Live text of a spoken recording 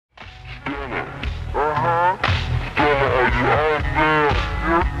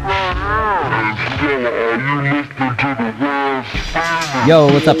Yo,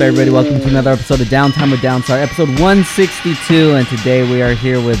 what's up, everybody? Welcome to another episode of Downtime with Downstar, episode 162. And today we are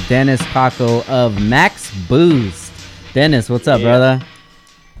here with Dennis Kako of Max Boost. Dennis, what's up, brother?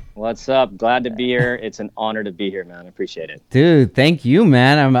 What's up? Glad to be here. It's an honor to be here, man. I appreciate it. Dude, thank you,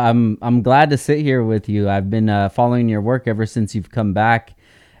 man. I'm glad to sit here with you. I've been following your work ever since you've come back.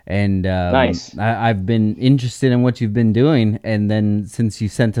 And nice. I've been interested in what you've been doing, and then since you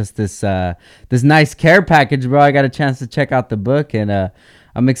sent us this nice care package, bro, I got a chance to check out the book, and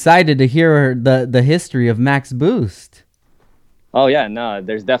I'm excited to hear the history of Max Boost. Oh yeah, no,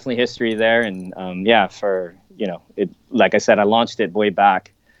 there's definitely history there, and it, like I said, I launched it way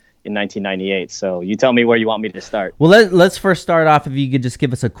back in 1998. So you tell me where you want me to start. Well, let's first start off. If you could just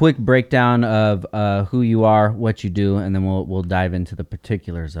give us a quick breakdown of who you are, what you do, and then we'll dive into the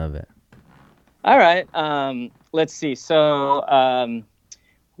particulars of it. All right. Let's see. So,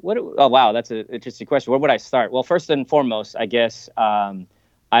 oh wow, that's an interesting question. Where would I start? Well, first and foremost, I guess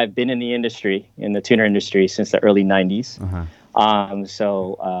I've been in the tuner industry, since the early 90s. Uh-huh.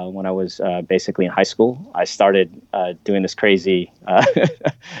 So when I was basically in high school, I started doing this crazy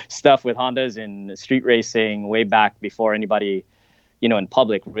stuff with Hondas and street racing way back before anybody, in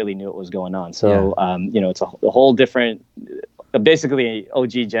public really knew what was going on. So, it's a whole different, basically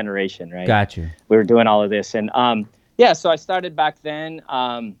OG generation, right? Got you. We were doing all of this. And so I started back then.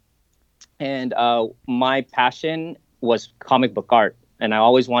 And my passion was comic book art. And I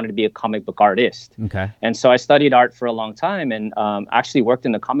always wanted to be a comic book artist. Okay. And so I studied art for a long time, and actually worked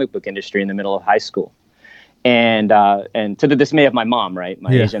in the comic book industry in the middle of high school. And to the dismay of my mom, right,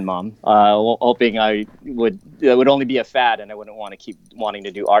 my Asian mom, hoping it would only be a fad, and I wouldn't want to keep wanting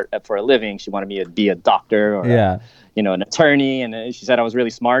to do art for a living. She wanted me to be a doctor or an attorney, and she said I was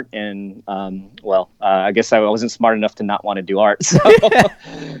really smart. And I guess I wasn't smart enough to not want to do art.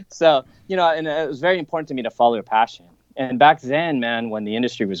 So and it was very important to me to follow a passion. And back then, man, when the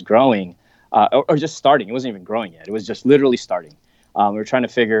industry was growing, or just starting, it wasn't even growing yet. It was just literally starting. We were trying to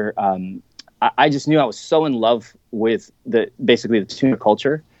figure. I just knew I was so in love with basically the tuner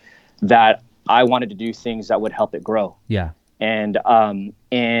culture that I wanted to do things that would help it grow. Yeah. And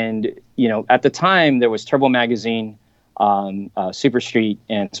at the time there was Turbo Magazine, Super Street,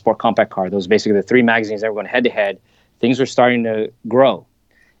 and Sport Compact Car. Those were basically the three magazines that were going head to head. Things were starting to grow,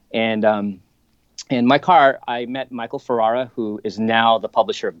 and in my car, I met Michael Ferrara, who is now the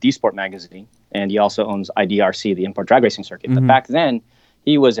publisher of D-Sport magazine, and he also owns IDRC, the Import Drag Racing Circuit. Mm-hmm. But back then,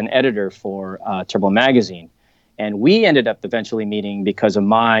 he was an editor for Turbo Magazine, and we ended up eventually meeting because of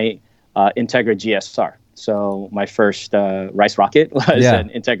my Integra GSR. So my first Rice Rocket was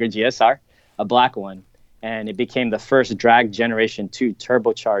an Integra GSR, a black one, and it became the first drag Generation 2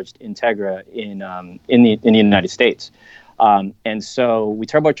 turbocharged Integra in the United States. And so we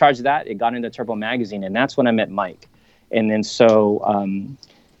turbocharged that. It got into Turbo Magazine, and that's when I met Mike. And then so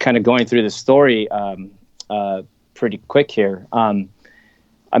kind of going through the story pretty quick here.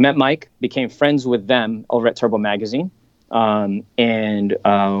 I met Mike, became friends with them over at Turbo Magazine, and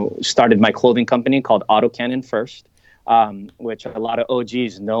started my clothing company called Autocannon first, which a lot of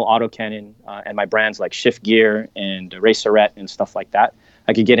OGs know Autocannon, and my brands like Shift Gear and Racerette and stuff like that.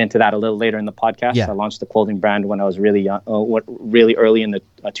 I could get into that a little later in the podcast. Yeah. I launched the clothing brand when I was really young, really early in the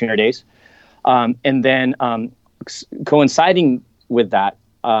tuner days. And then coinciding with that,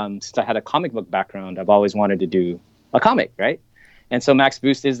 since I had a comic book background, I've always wanted to do a comic, right? And so Max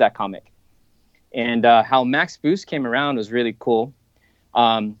Boost is that comic. And how Max Boost came around was really cool.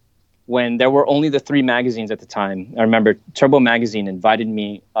 When there were only the three magazines at the time, I remember Turbo Magazine invited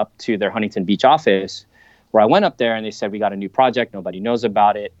me up to their Huntington Beach office, where I went up there and they said, we got a new project, nobody knows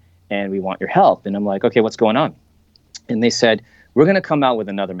about it, and we want your help. And I'm like, okay, what's going on? And they said, we're going to come out with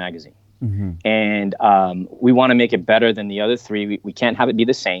another magazine. Mm-hmm. And we want to make it better than the other three. We can't have it be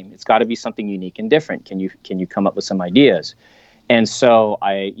the same. It's got to be something unique and different. Can you come up with some ideas? And so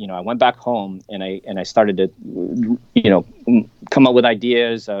I went back home and I started to, come up with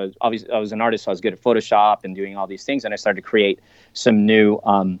ideas. Obviously, I was an artist, so I was good at Photoshop and doing all these things. And I started to create some new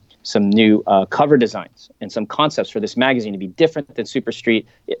cover designs and some concepts for this magazine to be different than Super Street,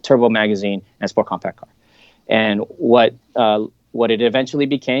 Turbo Magazine, and Sport Compact Car. And what it eventually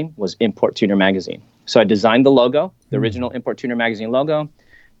became was Import Tuner Magazine. So I designed the logo, the original Import Tuner Magazine logo,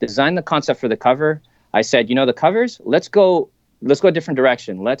 designed the concept for the cover. I said, the covers, let's go a different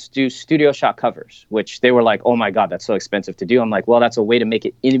direction. Let's do studio shot covers, which they were like, oh my God, that's so expensive to do. I'm like, well, that's a way to make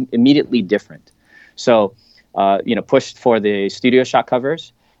it immediately different. So, pushed for the studio shot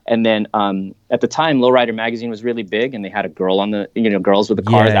covers. And then at the time, Lowrider Magazine was really big, and they had a girl on the, girls with the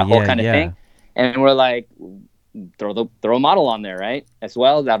cars, whole kind of thing. And we're like, throw a model on there, right? As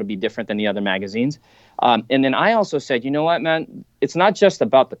well, that'll be different than the other magazines. And then I also said, you know what, man, it's not just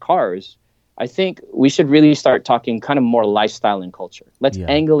about the cars. I think we should really start talking kind of more lifestyle and culture. Let's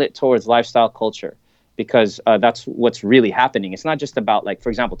angle it towards lifestyle culture, because that's what's really happening. It's not just about, like, for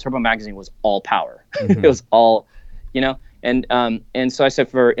example, Turbo Magazine was all power. It was all, you know, and so I said,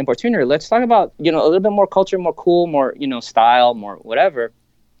 for Importuner, let's talk about, you know, a little bit more culture, more cool, more, you know, style, more whatever.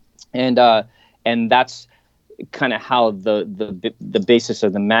 And that's kind of how the basis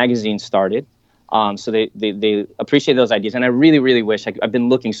of the magazine started. So they appreciate those ideas, and I really, really wish I've been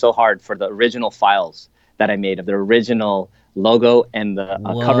looking so hard for the original files that I made of the original logo and the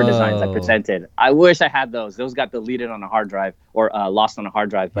cover designs I presented. I wish I had those. Those got deleted on a hard drive or lost on a hard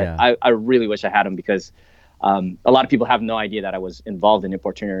drive, but I really wish I had them, because a lot of people have no idea that I was involved in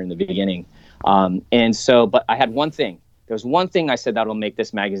Importuner in the beginning. And so, but I had one thing. There was one thing I said that'll make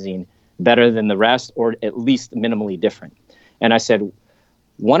this magazine better than the rest, or at least minimally different. And I said,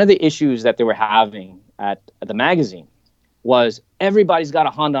 one of the issues that they were having at the magazine was everybody's got a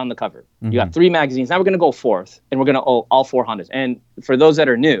Honda on the cover. You got 3 magazines. Now we're going to go fourth, and we're going to owe all 4 Hondas. And for those that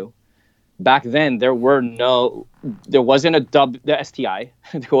are new, back then there wasn't the STI,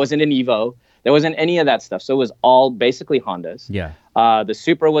 there wasn't an Evo, there wasn't any of that stuff. So it was all basically Hondas. Yeah. The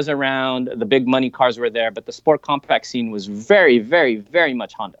Supra was around, the big money cars were there, but the sport compact scene was very, very, very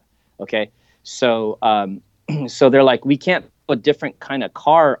much Honda. Okay. So, so they're like, we can't put a different kind of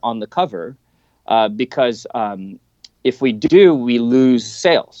car on the cover, because if we do, we lose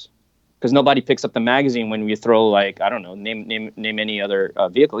sales, because nobody picks up the magazine when we throw, like, I don't know, name any other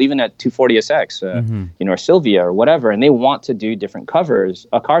vehicle, even at 240SX, you know, or Sylvia or whatever, and they want to do different covers,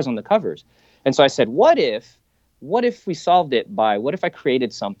 cars on the covers. And so I said, what if we solved it by, what if I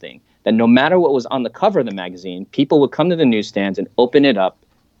created something that no matter what was on the cover of the magazine, people would come to the newsstands and open it up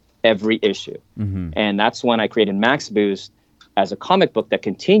every issue. And that's when I created Max Boost as a comic book that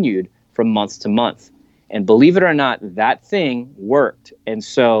continued from month to month. And believe it or not, that thing worked. And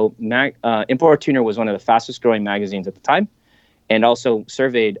so Importuner was one of the fastest growing magazines at the time. And also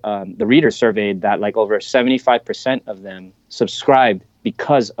surveyed, the readers surveyed that like over 75% of them subscribed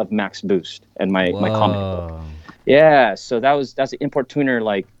because of Max Boost and my comic book. Yeah, so that's the Importuner,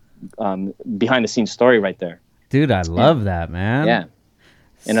 like, behind the scenes story right there. Dude, I love that, man. Yeah.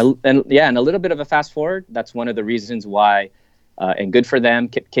 And a little bit of a fast forward. That's one of the reasons why, and good for them,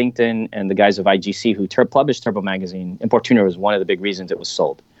 Kip Kington and the guys of IGC who published Turbo Magazine. Importuner was one of the big reasons it was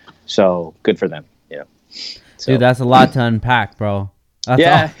sold. So good for them. Yeah. So, dude, that's a lot to unpack, bro.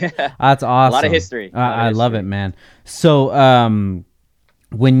 That's that's awesome. A lot of history. I love it, man. So,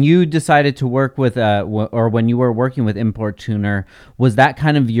 when you decided to work with, or when you were working with Importuner, was that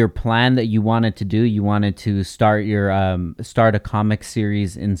kind of your plan that you wanted to do? You wanted to start start a comic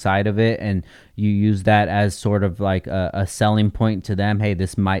series inside of it, and you use that as sort of like a selling point to them. Hey,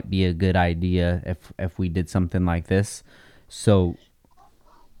 this might be a good idea if we did something like this. So.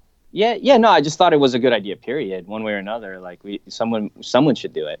 Yeah, no, I just thought it was a good idea, period, one way or another. Like, someone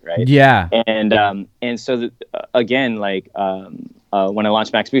should do it, right? Yeah. And so, again, like, when I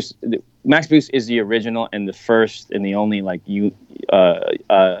launched Max Boost is the original and the first and the only, like,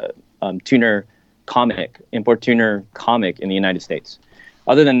 tuner comic, Importuner comic in the United States.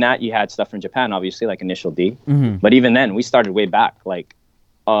 Other than that, you had stuff from Japan, obviously, like Initial D. But even then, we started way back. Like,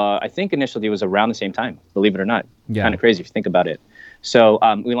 I think Initial D was around the same time, believe it or not. Yeah. Kind of crazy if you think about it. So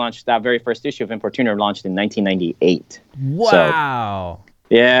we launched that very first issue of Importuner, launched in 1998. Wow. So,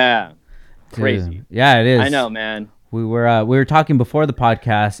 yeah. Crazy. Dude. Yeah, it is. I know, man. We were talking before the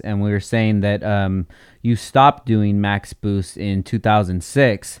podcast, and we were saying that you stopped doing Max Boost in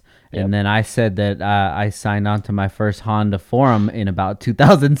 2006. Yep. And then I said that I signed on to my first Honda forum in about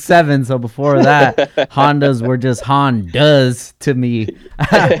 2007. So before that, Hondas were just Hondas to me.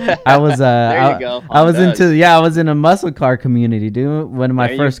 I was there you go. I was in a muscle car community, dude. When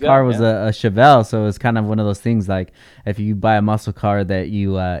my first car was a Chevelle, so it was kind of one of those things like if you buy a muscle car that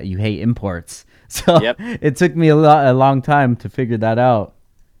you hate imports. So It took me a long time to figure that out.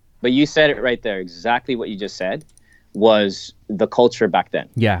 But you said it right there. Exactly what you just said was the culture back then.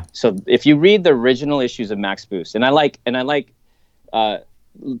 Yeah. So if you read the original issues of Max Boost, and I like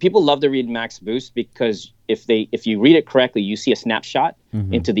people love to read Max Boost because if you read it correctly, you see a snapshot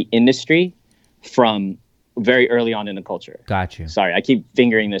into the industry from very early on in the culture. Got you. Sorry, I keep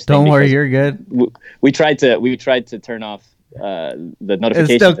fingering this. Don't worry, you're good. We tried to turn off the notifications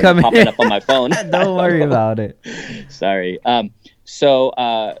it's still coming. Popping up on my phone. Don't worry about it. Sorry. So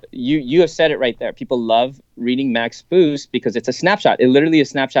you have said it right there. People love reading Max Boost because it's a snapshot. It literally is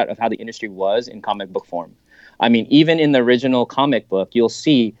a snapshot of how the industry was in comic book form. I mean, even in the original comic book, you'll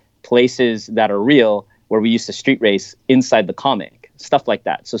see places that are real where we used to street race inside the comic. stuff like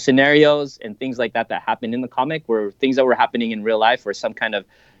that. So scenarios and things like that happened in the comic were things that were happening in real life, or some kind of,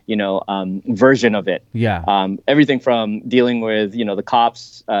 version of it. Yeah. Everything from dealing with, the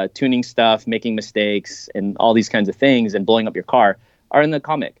cops, tuning stuff, making mistakes, and all these kinds of things, and blowing up your car are in the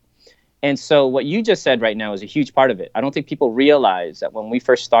comic. And so what you just said right now is a huge part of it. I don't think people realize that when we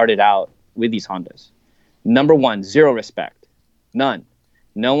first started out with these Hondas, number one, zero respect, none.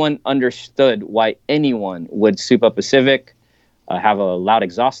 No one understood why anyone would soup up a Civic, have a loud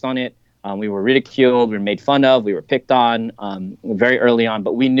exhaust on it. We were ridiculed, we were made fun of, we were picked on very early on,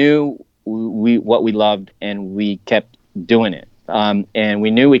 but we knew what we loved, and we kept doing it. And we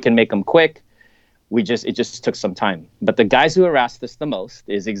knew we can make them quick. It just took some time. But the guys who harassed us the most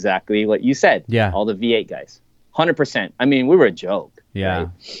is exactly what you said. Yeah. All the V8 guys. 100%. I mean, we were a joke. Yeah.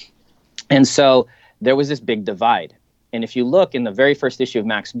 Right? And so there was this big divide. And if you look in the very first issue of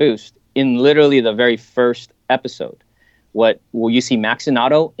Max Boost, in literally the very first episode, you see Max and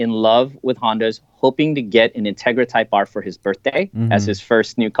Otto in love with Hondas, hoping to get an Integra Type R for his birthday as his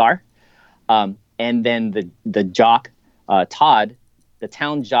first new car. And then the jock, Todd, the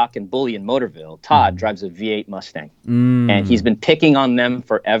town jock and bully in Motorville, Todd, drives a V8 Mustang. And he's been picking on them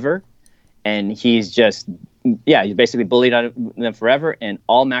forever. And he's basically bullied on them forever. And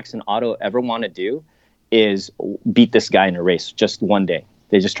all Max and Otto ever want to do is beat this guy in a race just one day.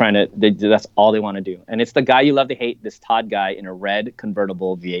 They're just that's all they want to do. And it's the guy you love to hate, this Todd guy in a red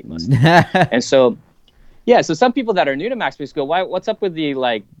convertible V8 Mustang. And so, so some people that are new to Max Boost go, what's up with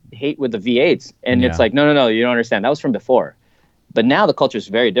the hate with the V8s? And it's like, no, you don't understand. That was from before. But now the culture is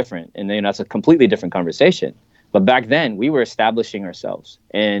very different, and that's a completely different conversation. But back then, we were establishing ourselves,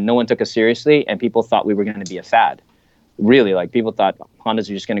 and no one took us seriously, and people thought we were going to be a fad. Really, people thought Hondas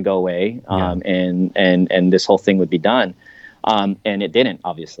are just going to go away, and this whole thing would be done, and it didn't,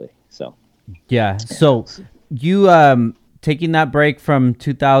 obviously. So, yeah. So you taking that break from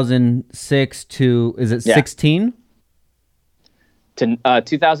 2006 to, is it 16? To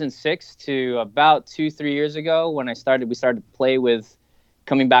 2006 to about 2-3 years ago, when we started to play with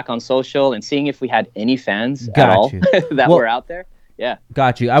coming back on social and seeing if we had any fans at all that were out there. Yeah.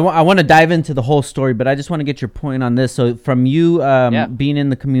 Got you. I want to dive into the whole story, but I just want to get your point on this. So from you being in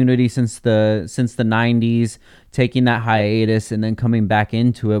the community since the 90s, taking that hiatus and then coming back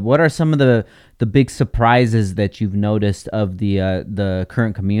into it, what are some of the big surprises that you've noticed of the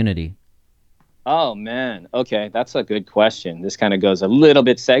current community? Oh, man. Okay, that's a good question. This kind of goes a little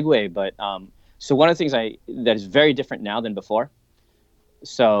bit segue, but so one of the things that is very different now than before,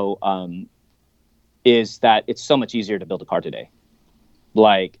 is that it's so much easier to build a car today.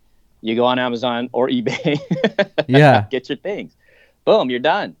 You go on Amazon or eBay, get your things. Boom, you're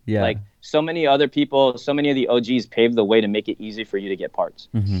done. Yeah. So many other people, so many of the OGs paved the way to make it easy for you to get parts.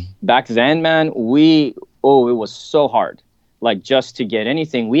 Back then, man, it was so hard. Just to get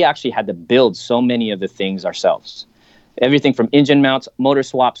anything, we actually had to build so many of the things ourselves. Everything from engine mounts, motor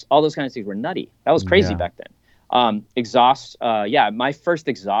swaps, all those kinds of things were nutty. That was crazy back then. Exhaust, my first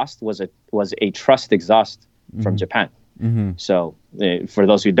exhaust was a Trust exhaust from Japan. So for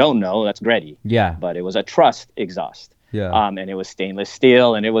those who don't know, that's Greddy. Yeah. But it was a Trust exhaust. Yeah. And it was stainless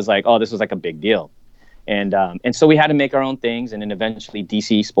steel, and it was this was a big deal. And so we had to make our own things, and then eventually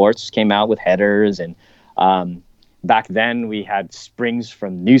DC Sports came out with headers, and back then we had springs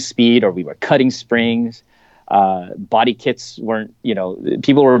from New Speed, or we were cutting springs. Body kits weren't,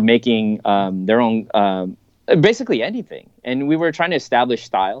 people were making their own, basically anything. And we were trying to establish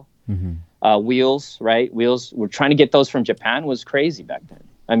style. Wheels, right? Wheels, we're trying to get those from Japan was crazy back then.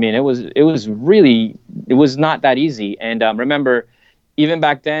 I mean, it was not that easy. And remember, even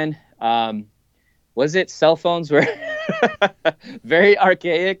back then, was it cell phones were very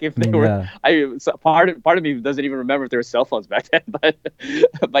archaic? If they were, part of me doesn't even remember if there were cell phones back then.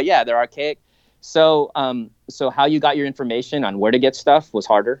 But yeah, they're archaic. So how you got your information on where to get stuff was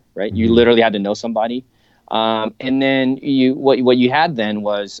harder, right? You literally had to know somebody. And then what you had then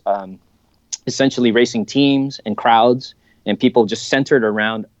was essentially racing teams and crowds and people just centered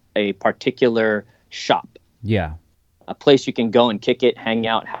around a particular shop. Yeah. A place you can go and kick it, hang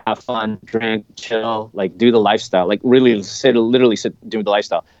out, have fun, drink, chill, do the lifestyle, literally sit doing the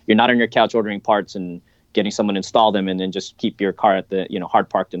lifestyle. You're not on your couch ordering parts and getting someone to install them and then just keep your car at the, hard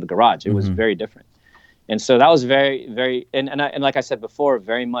parked in the garage. It was very different. And so that was very, very, and like I said before,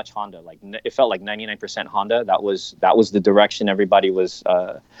 very much Honda. It felt like 99% Honda. That was the direction everybody was,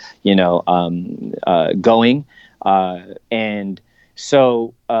 going. And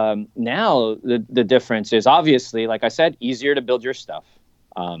so now the difference is obviously, like I said, easier to build your stuff.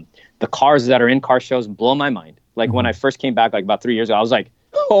 The cars that are in car shows blow my mind. When I first came back, about 3 years ago, I was like,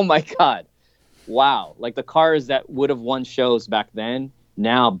 oh my God, wow, like the cars that would have won shows back then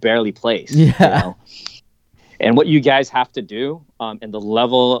now barely place. Yeah. You know? And what you guys have to do, and the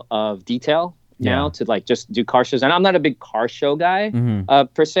level of detail now to like just do car shows. And I'm not a big car show guy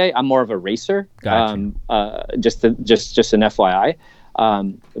per se. I'm more of a racer. Gotcha. Just an FYI.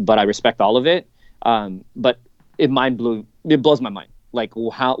 But I respect all of it. But it blows my mind. Like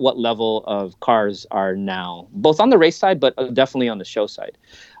what level of cars are now, both on the race side, but definitely on the show side.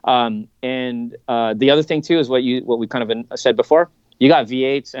 And the other thing too is what we kind of said before. You got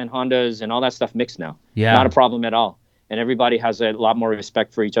V8s and Hondas and all that stuff mixed now. Yeah. Not a problem at all. And everybody has a lot more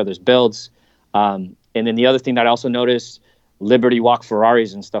respect for each other's builds. And then the other thing that I also noticed, Liberty Walk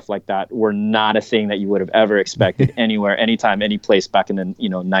Ferraris and stuff like that were not a thing that you would have ever expected anywhere, anytime, any place back in the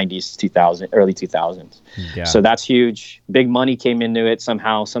 90s, 2000, early 2000s. Yeah. So that's huge. Big money came into it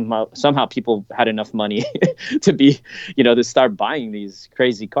somehow. Somehow people had enough money to start buying these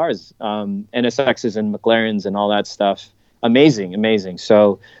crazy cars, NSXs and McLarens and all that stuff. Amazing.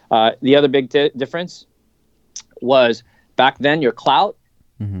 So the other big difference was back then your clout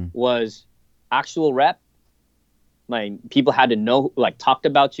was actual rep. Like people had to know, like talked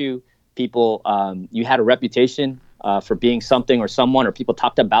about you. People, you had a reputation for being something or someone, or people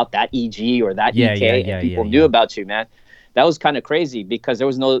talked about that EG or that EK, and people knew about you, man. That was kind of crazy because there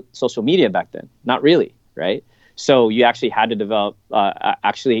was no social media back then. Not really, right? So you actually had to develop,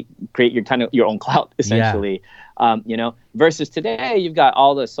 actually create your own clout, essentially. Versus today, you've got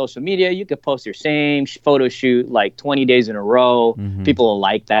all the social media. You could post your same photo shoot like 20 days in a row. People will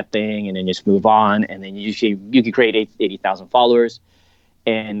like that thing, and then just move on. And then you could create 80,000 followers,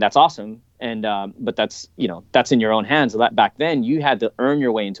 and that's awesome. And but that's in your own hands. Back then, you had to earn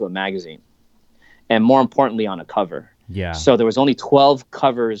your way into a magazine, and more importantly, on a cover. Yeah. So there was only 12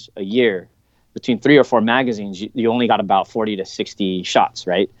 covers a year. Between 3 or 4 magazines, you only got about 40 to 60 shots,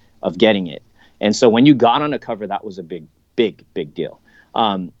 right, of getting it. And so when you got on a cover, that was a big deal.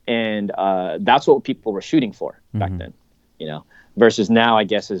 And that's what people were shooting for back then, versus now, I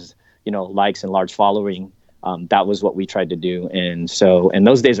guess, is, likes and large following. That was what we tried to do. And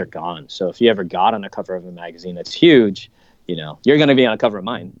those days are gone. So if you ever got on a cover of a magazine that's huge, you're going to be on a cover of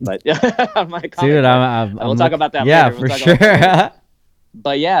mine. But my dude, we'll talk about that later. Yeah, for sure.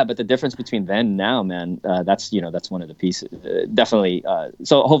 But the difference between then and now, man, that's one of the pieces. Definitely.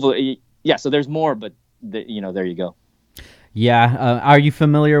 So hopefully, so there's more, but there you go. Yeah. Are you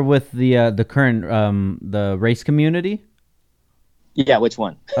familiar with the current the race community? Yeah. Which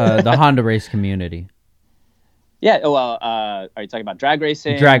one? The Honda race community. Yeah. Well, are you talking about drag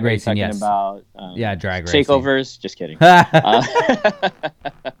racing? Drag racing, yes. About drag racing. Takeovers? Just kidding.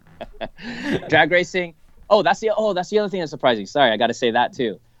 Drag racing. That's the other thing that's surprising. Sorry, I got to say that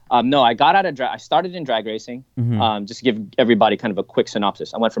too. No, I got out of I started in drag racing. Just to give everybody kind of a quick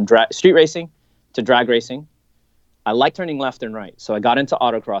synopsis. I went from street racing to drag racing. I like turning left and right, so I got into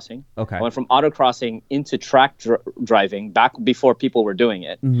autocrossing. Okay. I went from autocrossing into track driving back before people were doing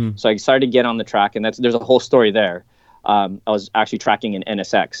it. So I started to get on the track, and there's a whole story there. I was actually tracking an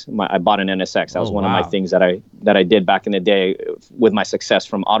NSX. I bought an NSX. That was one of my things that I did back in the day with my success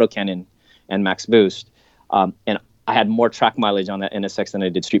from AutoCannon and Max Boost. And I had more track mileage on that NSX than I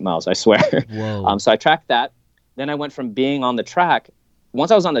did street miles, I swear. So I tracked that. Then I went from being on the track. Once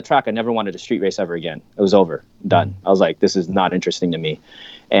I was on the track, I never wanted a street race ever again. It was over. Done. I was like, this is not interesting to me.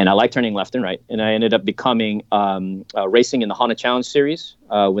 And I like turning left and right. And I ended up becoming racing in the Honda Challenge Series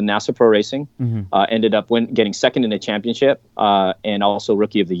with NASA Pro Racing. Ended up getting second in the championship and also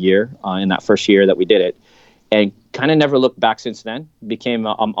Rookie of the Year in that first year that we did it. And kind of never looked back since then.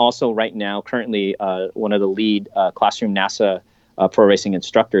 I'm also right now currently one of the lead classroom NASA pro racing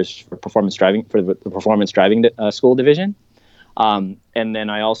instructors for performance driving for the performance driving school division. And then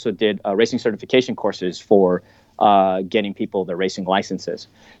I also did racing certification courses for getting people their racing licenses.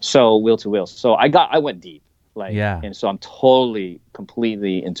 So wheel to wheel. So I went deep. And so I'm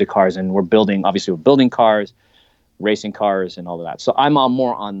completely into cars, and we're building cars, racing cars and all of that. So I'm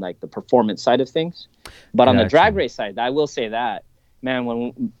more on like the performance side of things. But on the drag race side, I will say that, man,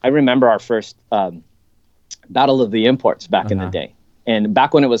 when I remember our first Battle of the Imports back in the day. And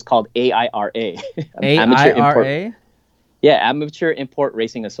back when it was called AIRA. AIRA? Amateur Import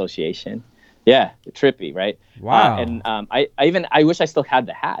Racing Association. Yeah, trippy, right? Wow. And I wish I still had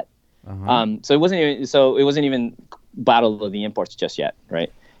the hat. So it wasn't even Battle of the Imports just yet,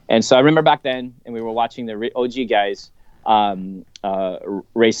 right? And so I remember back then, and we were watching the OG guys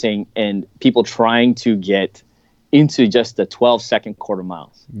racing, and people trying to get into just the 12-second quarter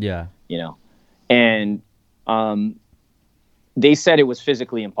miles. Yeah. And they said it was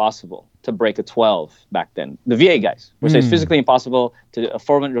physically impossible. to break a 12 back then. The VA guys were saying it's physically impossible to a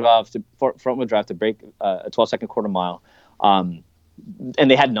front-wheel drive to break a 12-second quarter mile. And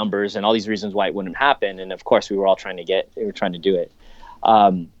they had numbers and all these reasons why it wouldn't happen. And of course, we were all trying to do it.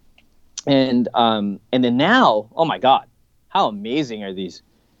 And then now, oh my God, how amazing are these,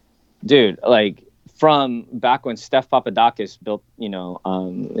 dude? Like from back when Steph Papadakis built,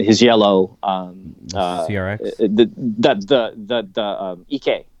 his yellow CRX, the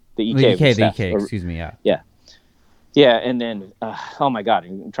EK. The EK, excuse me, yeah, and then oh my God,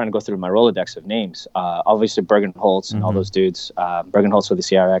 I'm trying to go through my Rolodex of names. Obviously Bergenholtz and all those dudes. Bergenholtz with the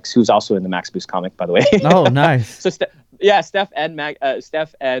CRX, who's also in the Max Boost comic, by the way. Oh, nice. So Steph and Ed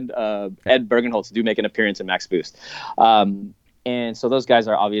Bergenholtz do make an appearance in Max Boost, and so those guys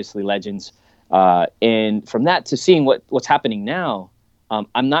are obviously legends. And from that to seeing what's happening now.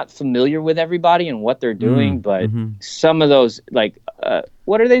 I'm not familiar with everybody and what they're doing, but some of those, like,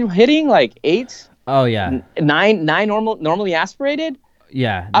 what are they hitting? Like 8s? Oh yeah, 9 normally aspirated.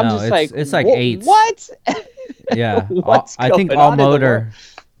 Yeah, I'm just like it's like 8s. What? Yeah, I think all motor,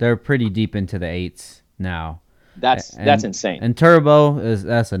 they're pretty deep into the 8s now. That's insane. And turbo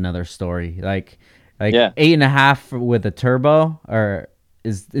that's another story. Like 8.5 with a turbo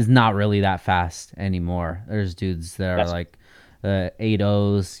is not really that fast anymore. There's dudes that are like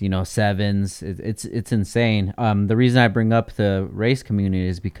 8.0s, 7s. It's insane. The reason I bring up the race community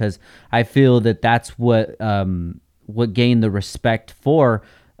is because I feel that that's what gained the respect for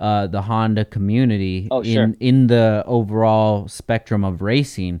the Honda community in the overall spectrum of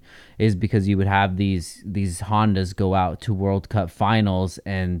racing, is because you would have these Hondas go out to World Cup finals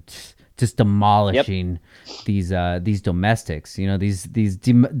and just demolishing these domestics, these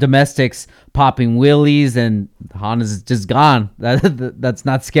domestics popping wheelies, and Honda's just gone. That's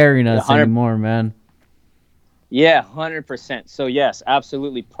not scaring us anymore, man. Yeah, 100%. So yes,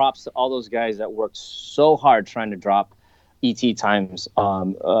 absolutely. Props to all those guys that worked so hard trying to drop ET times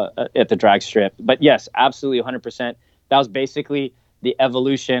at the drag strip. But yes, absolutely 100%. That was basically the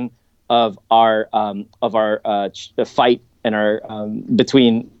evolution of our fight and our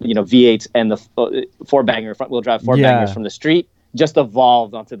between V8s and the front wheel drive bangers from the street just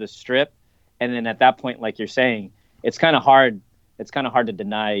evolved onto the strip. And then at that point, like you're saying, it's kind of hard to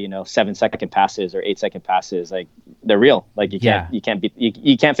deny 7-second passes or 8-second passes. Like, they're real. Like you can't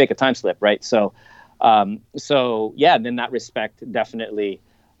fake a time slip, right? So then that respect definitely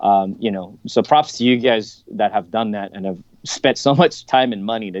so props to you guys that have done that and have spent so much time and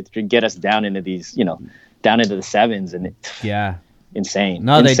money to get us down into these down into the 7s, and insane.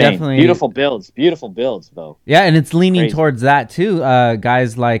 No, they definitely beautiful builds though. Yeah, and it's leaning towards that too.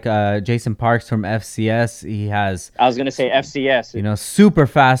 Guys like Jason Parks from FCS, he has. I was gonna say FCS. Super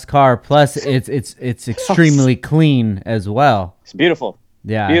fast car. Plus, it's extremely clean as well. It's beautiful.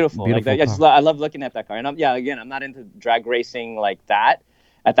 Yeah, beautiful. Like that. I love looking at that car. And I'm not into drag racing like that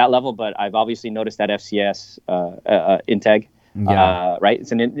at that level, but I've obviously noticed that FCS Integ. Yeah. Right.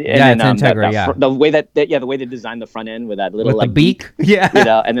 It's an Integra. The way the way they designed the front end with that little the beak.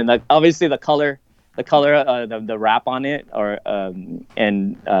 Yeah. And then obviously the color, the wrap on it, or and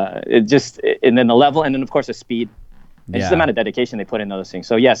then the level, and then of course the speed. It's just the amount of dedication they put in those things.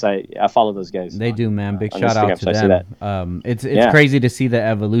 So yes, I follow those guys. They do, man. Big shout out to them. It's crazy to see the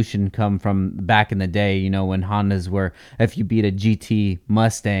evolution come from back in the day. When Hondas were, if you beat a GT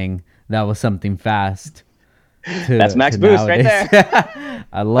Mustang, that was something fast. That's Max Boost right there.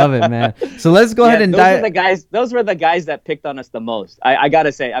 I love it, man. So let's go ahead and dive. Those were the guys that picked on us the most. I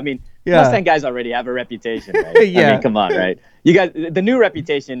gotta say. I mean, Mustang guys already have a reputation, right? Yeah. I mean, come on, right? You guys, the new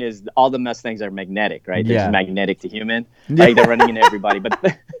reputation is all the Mustangs are magnetic, right? They're just magnetic to human. Like they're running into everybody. But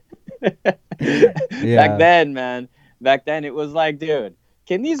back then it was like, dude,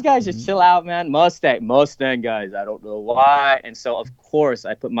 can these guys just chill out, man? Mustang guys, I don't know why. And so of course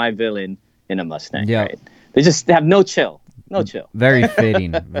I put my villain in a Mustang, right? They just have no chill. Very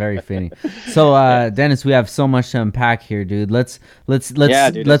fitting. Very fitting. So, Dennis, we have so much to unpack here, dude. Let's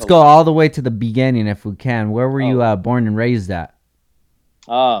go all the way to the beginning if we can. Where were you born and raised at?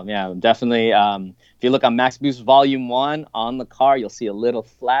 Oh, yeah, definitely. If you look on Max Boost Volume 1 on the car, you'll see a little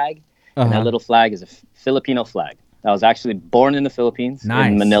flag. And that little flag is a Filipino flag. I was actually born in the Philippines,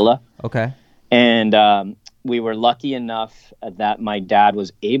 in Manila. Okay. And we were lucky enough that my dad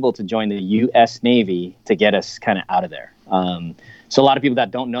was able to join the U.S. Navy to get us kind of out of there. So a lot of people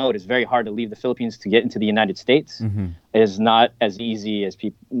that don't know, it is very hard to leave the Philippines to get into the United States. Mm-hmm. It is not as easy as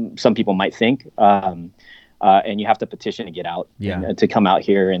some people might think. And you have to petition to get out, and to come out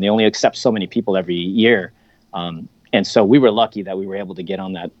here. And they only accept so many people every year. And so we were lucky that we were able to get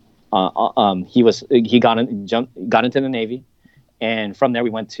on that. He got into the Navy. And from there,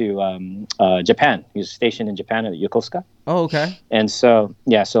 we went to Japan. He was stationed in Japan at Yokosuka. Oh, okay. And so,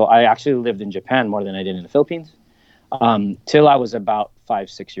 yeah, so I actually lived in Japan more than I did in the Philippines till I was about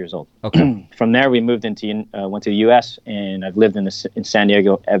 5-6 years old. Okay. From there, we moved went to the U.S. and I've lived in San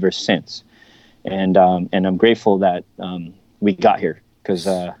Diego ever since. And I'm grateful that we got here because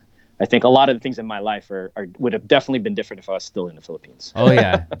I think a lot of the things in my life would have definitely been different if I was still in the Philippines. Oh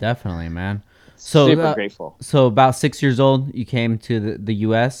yeah, definitely, man. So super grateful. So about 6 years old, you came to the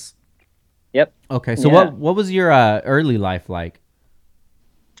U.S. Yep. Okay. So what was your early life like?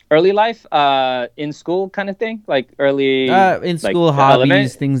 Early life, in school kind of thing, like early in school, like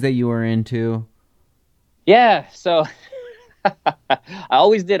hobbies, things that you were into. Yeah. So I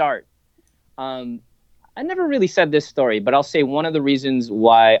always did art. I never really said this story, but I'll say one of the reasons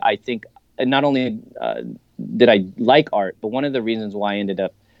why I think not only did I like art, but one of the reasons why I ended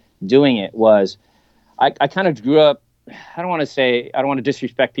up doing it was I kind of grew up. I don't want to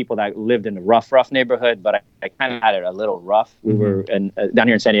disrespect people that lived in a rough neighborhood, but I kind of had it a little rough. We were down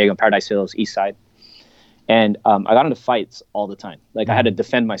here in San Diego, Paradise Hills, East Side, and I got into fights all the time. Like I had to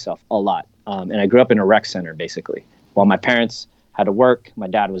defend myself a lot, and I grew up in a rec center basically. While my parents had to work, my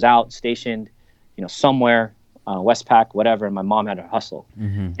dad was out stationed, somewhere, Westpac, whatever, and my mom had to hustle.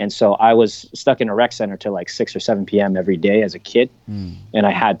 And so I was stuck in a rec center till like 6 or 7 p.m. every day as a kid, and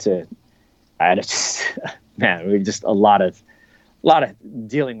I had to just, man, we were just a lot of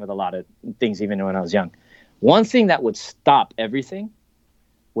dealing with a lot of things even when I was young. One thing that would stop everything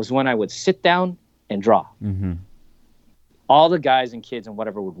was when I would sit down and draw. All the guys and kids and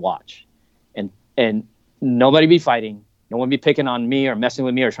whatever would watch, and nobody be fighting. No one be picking on me or messing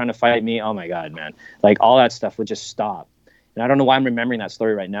with me or trying to fight me. Oh my God, man. Like all that stuff would just stop. And I don't know why I'm remembering that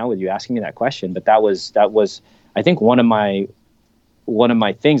story right now with you asking me that question, but that was I think one of my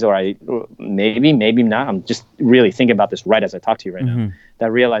things, or maybe not. I'm just really thinking about this right as I talk to you right now. That I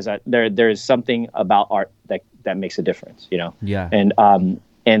realize that there is something about art that makes a difference, Yeah.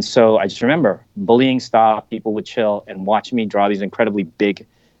 And so I just remember bullying stopped, people would chill and watch me draw these incredibly big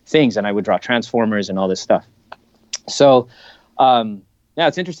things, and I would draw transformers and all this stuff. So, yeah,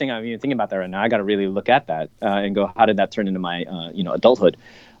 it's interesting. I'm even thinking about that right now. I got to really look at that and go, how did that turn into my, adulthood?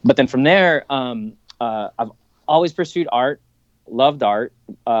 But then from there, I've always pursued art, loved art,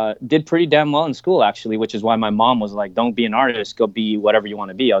 did pretty damn well in school, actually, which is why my mom was like, don't be an artist, go be whatever you want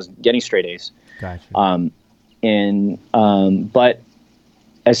to be. I was getting straight A's. Gotcha.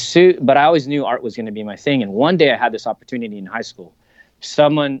 But I always knew art was going to be my thing. And one day I had this opportunity in high school.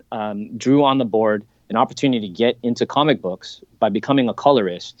 Someone drew on the board an opportunity to get into comic books by becoming a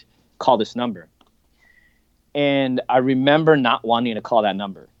colorist. Call this number. And I remember not wanting to call that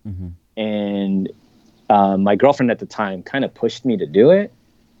number. And my girlfriend at the time kind of pushed me to do it.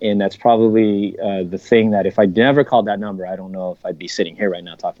 And that's probably the thing that if I never called that number, I don't know if I'd be sitting here right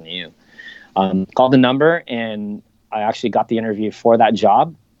now talking to you. Called the number, and I actually got the interview for that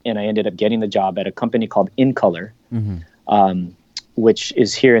job. And I ended up getting the job at a company called In Color, which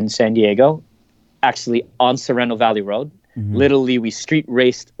is here in San Diego, actually on Sereno Valley Road. Literally, we street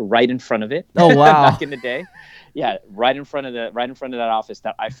raced right in front of it. Oh wow! Back in the day, yeah, right in front of that office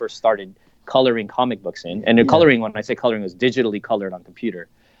that I first started coloring comic books in. And coloring, when I say coloring, was digitally colored on computer.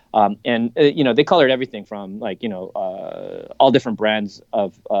 They colored everything from all different brands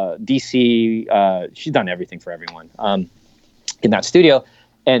of DC. She's done everything for everyone in that studio,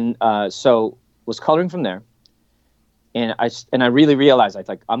 and so was coloring from there. And I really realized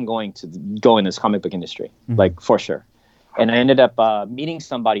I'm going to go in this comic book industry, like for sure. And I ended up meeting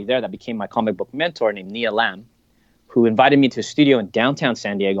somebody there that became my comic book mentor named Nia Lam, who invited me to a studio in downtown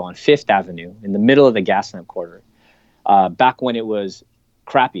San Diego on 5th Avenue in the middle of the Gaslamp Quarter, back when it was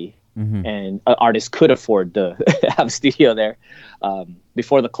crappy and artists could afford to have a studio there,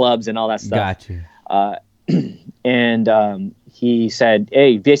 before the clubs and all that stuff. Gotcha. He said,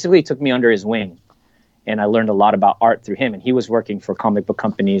 hey, basically took me under his wing. And I learned a lot about art through him. And he was working for comic book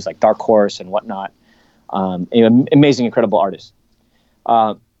companies like Dark Horse and whatnot. Amazing, incredible artist.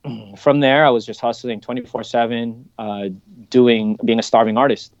 From there, I was just hustling 24/7, being a starving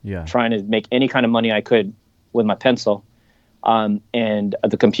artist, trying to make any kind of money I could with my pencil and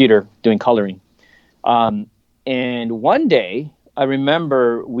the computer doing coloring. And one day, I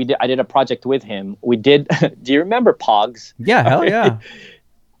remember I did a project with him. We did. Do you remember Pogs? Yeah, hell yeah.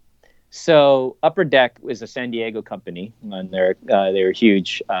 So Upper Deck is a San Diego company, and they're a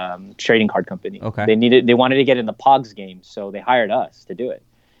huge trading card company. Okay. They wanted to get in the Pogs game, so they hired us to do it.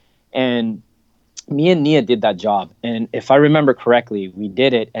 And me and Nia did that job. And if I remember correctly, we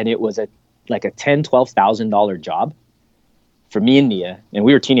did it, and it was a $10,000-$12,000 job for me and Nia, and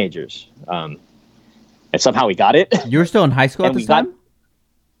we were teenagers. and somehow we got it. You were still in high school at this time?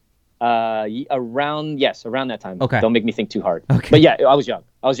 Around that time. Okay. Don't make me think too hard. Okay. But yeah, I was young.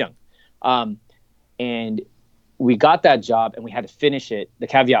 And we got that job and we had to finish it. The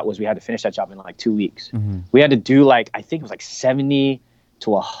caveat was we had to finish that job in like 2 weeks. Mm-hmm. We had to do I think it was like 70 to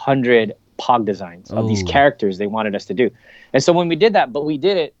 100 POG designs of these characters they wanted us to do. And so when we did that, but we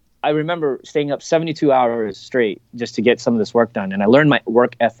did it, I remember staying up 72 hours straight just to get some of this work done. And I learned my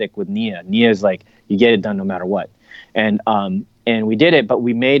work ethic with Nia. Nia is like, you get it done no matter what. And we did it, but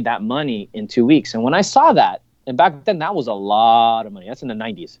we made that money in 2 weeks. And when I saw that, and back then that was a lot of money. That's in the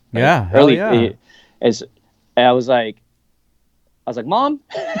 90s. Right? Yeah, early. Yeah. I was like, Mom,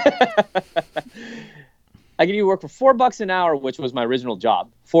 I can either work for $4 an hour, which was my original job,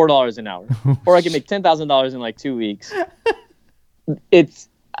 $4 an hour, or I can make $10,000 in like 2 weeks.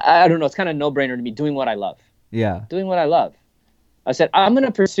 I don't know. It's kind of no brainer to me. Doing what I love. Yeah. Doing what I love. I said, I'm going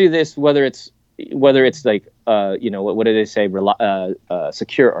to pursue this, whether it's like, what do they say,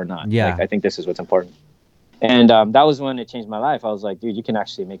 secure or not. Yeah. Like, I think this is what's important. And that was when it changed my life. I was like, dude, you can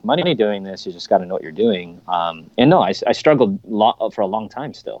actually make money doing this. You just got to know what you're doing. And no, I struggled for a long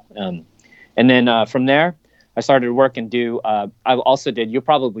time still. And then from there, I started to work and do, I also did, you'll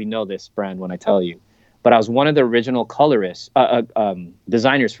probably know this brand when I tell you, but I was one of the original colorists,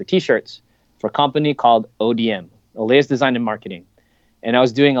 designers for t-shirts for a company called ODM, Olaus Design and Marketing. And I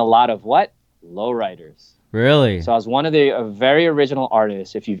was doing a lot of what? Lowriders. Really? So I was one of the very original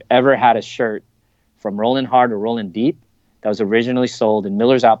artists. If you've ever had a shirt from Rollin' Hard or Rollin' Deep that was originally sold in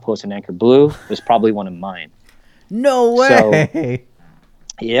Miller's Outpost and Anchor Blue, it was probably one of mine. No way.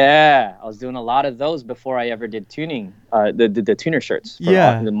 So, yeah, I was doing a lot of those before I ever did tuning, the tuner shirts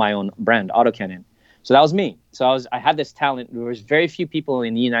for my own brand, Autocannon. So that was me. So I had this talent. There was very few people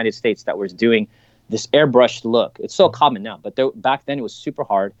in the United States that was doing this airbrushed look. It's so common now, but back then it was super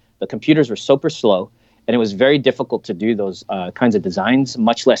hard. The computers were super slow, and it was very difficult to do those kinds of designs,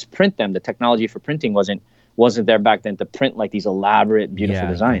 much less print them. The technology for printing wasn't there back then to print like these elaborate, beautiful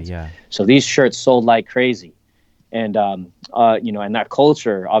designs. Yeah. So these shirts sold like crazy. And and that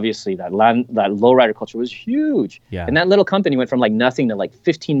culture, obviously, that lowrider culture was huge. Yeah. And that little company went from like nothing to like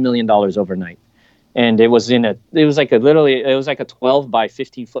 $15 million overnight. And it was like a 12 by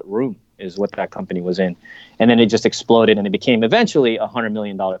 15 foot room is what that company was in. And then it just exploded and it became eventually a $100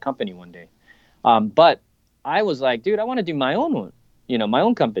 million company one day. But I was like, dude, I want to do my own one, my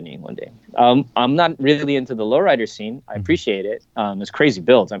own company one day. I'm not really into the lowrider scene. I appreciate it. It's crazy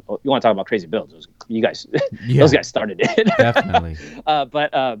builds. You want to talk about crazy builds? You guys, those guys started it. Definitely.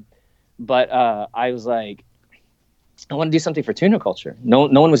 But I was like, I want to do something for tuner culture. No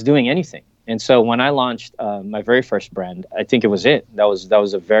one was doing anything. And so when I launched my very first brand, I think it was it. That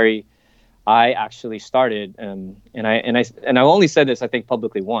was a very, I actually started, and I only said this I think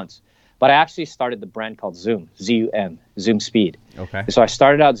publicly once, but I actually started the brand called Zoom, ZUM, Zoom Speed. Okay. So I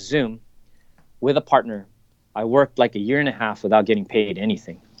started out Zoom with a partner. I worked like a year and a half without getting paid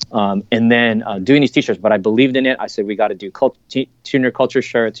anything, and then doing these t-shirts. But I believed in it. I said we got to do tuner culture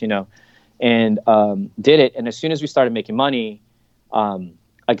shirts, and did it. And as soon as we started making money,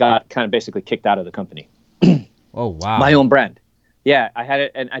 I got kind of basically kicked out of the company. Oh, wow. My own brand. Yeah, I had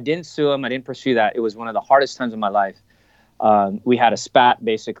it, and I didn't sue him. I didn't pursue that. It was one of the hardest times of my life. We had a spat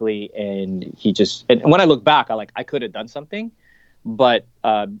basically, and and when I look back, I could have done something, but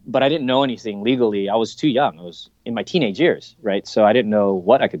I didn't know anything legally. I was too young. I was in my teenage years, right? So I didn't know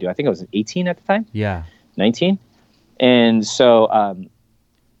what I could do. I think I was 18 at the time. Yeah. 19. And so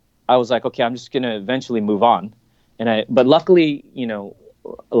I was like, okay, I'm just going to eventually move on. But luckily,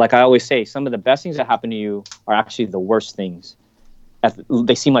 like I always say, some of the best things that happen to you are actually the worst things.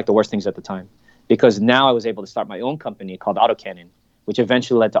 They seem like the worst things at the time, because now I was able to start my own company called Autocannon, which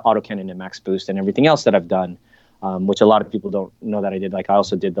eventually led to Autocannon and Max Boost and everything else that I've done, which a lot of people don't know that I did. Like I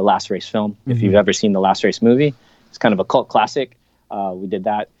also did the Last Race film. Mm-hmm. If you've ever seen the Last Race movie, it's kind of a cult classic. We did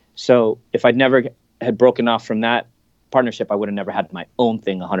that. So if I'd never had broken off from that partnership, I would have never had my own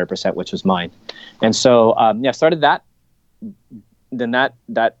thing 100%, which was mine. And so, I started that. Then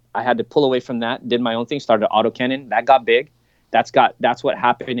that I had to pull away from that, did my own thing, started Autocannon. That got big. That's what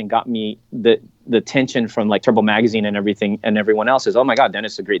happened and got me the attention from like Turbo Magazine and everything, and everyone else is, oh my God,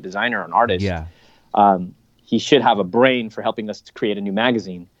 Dennis is a great designer, an artist. Yeah. He should have a brain for helping us to create a new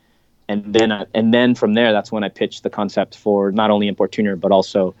magazine. And then from there, that's when I pitched the concept for not only Import Tuner, but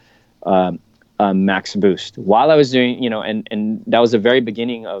also Max Boost. While I was doing, and that was the very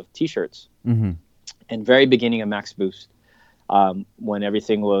beginning of T-shirts, mm-hmm. and very beginning of Max Boost, when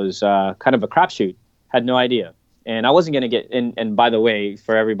everything was kind of a crapshoot. Had no idea. And I wasn't going to get, and by the way,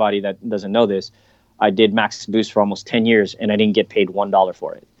 for everybody that doesn't know this, I did Max Boost for almost 10 years and I didn't get paid $1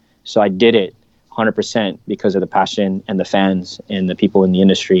 for it. So I did it 100% because of the passion and the fans and the people in the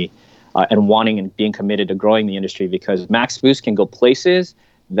industry, and wanting and being committed to growing the industry, because Max Boost can go places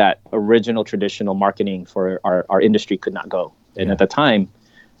that original traditional marketing for our industry could not go. And at the time,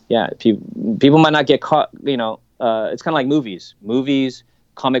 people might not get caught, it's kind of like movies,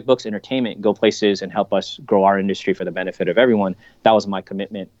 comic books, entertainment, go places and help us grow our industry for the benefit of everyone. That was my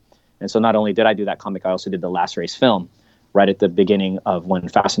commitment. And so not only did I do that comic, I also did the Last Race film right at the beginning of when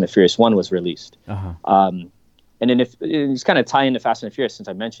Fast and the Furious 1 was released. And then if it's kind of tie into Fast and the Furious, since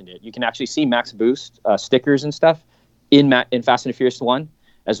I mentioned it, you can actually see Max Boost stickers and stuff in Fast and the Furious 1,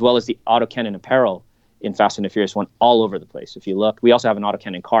 as well as the autocannon apparel in Fast and the Furious 1 all over the place. If you look, we also have an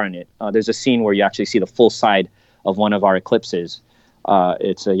autocannon car in it. There's a scene where you actually see the full side of one of our Eclipses.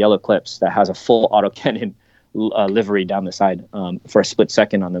 It's a yellow Eclipse that has a full autocannon livery down the side for a split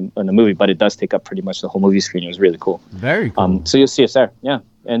second on the movie, but it does take up pretty much the whole movie screen. It was really cool. Very cool. So you'll see us there. Yeah.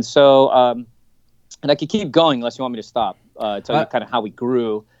 And so, and I could keep going unless you want me to stop, tell you kind of how we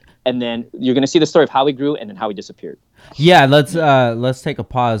grew. And then you're going to see the story of how we grew and then how we disappeared. Yeah, let's take a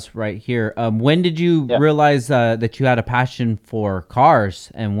pause right here. When did you realize that you had a passion for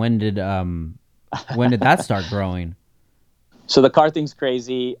cars, and when did that start growing? So the car thing's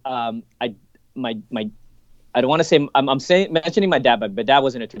crazy. I don't want to say I'm mentioning my dad, but my dad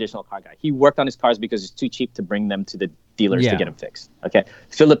wasn't a traditional car guy. He worked on his cars because it's too cheap to bring them to the dealers to get them fixed. Okay,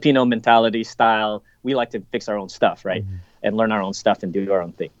 Filipino mentality style. We like to fix our own stuff, right, and learn our own stuff and do our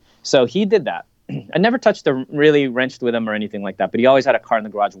own thing. So he did that. I never really wrenched with him or anything like that, but he always had a car in the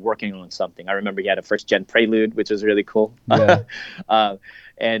garage working on something. I remember he had a first gen Prelude, which was really cool. Yeah.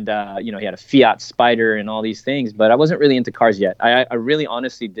 And he had a Fiat Spider and all these things, but I wasn't really into cars yet. I really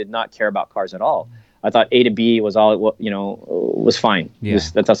honestly did not care about cars at all. I thought A to B was all was fine. Yeah.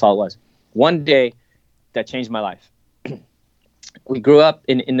 That's all it was. One day that changed my life. We grew up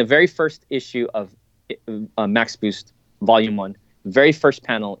in the very first issue of Max Boost Volume 1. Very first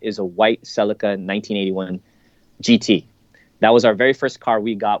panel is a white Celica 1981 GT. That was our very first car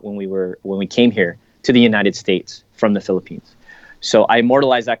we got when we came here to the United States from the Philippines. So I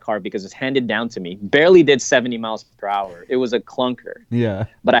immortalized that car because it's handed down to me. Barely did 70 miles per hour. It was a clunker. Yeah.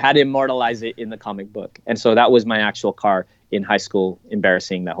 But I had to immortalize it in the comic book. And so that was my actual car in high school,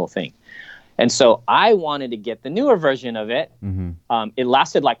 embarrassing that whole thing. And so I wanted to get the newer version of it. It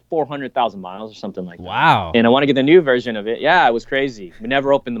lasted like 400,000 miles or something like that. Wow. And I want to get the new version of it. Yeah, it was crazy. We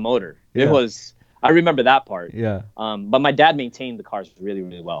never opened the motor. Yeah. I remember that part. Yeah. But my dad maintained the cars really,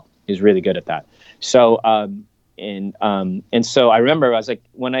 really well. He was really good at that. So, and so I remember I was like,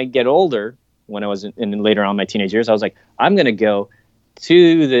 when I get older, when I was in later on my teenage years, I was like, I'm going to go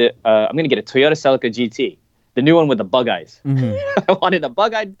to I'm going to get a Toyota Celica GT. The new one with the bug eyes. I wanted a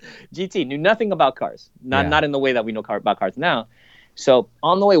bug-eyed GT. Knew nothing about cars. Not in the way that we know about cars now. So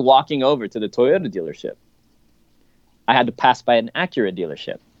on the way walking over to the Toyota dealership, I had to pass by an Acura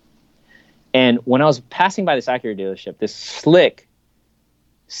dealership. And when I was passing by this Acura dealership, this slick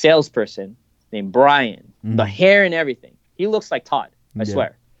salesperson named Brian, the hair and everything, he looks like Todd, I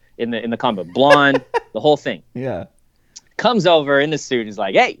swear, in the combo, blonde, the whole thing. Yeah. Comes over in the suit. He's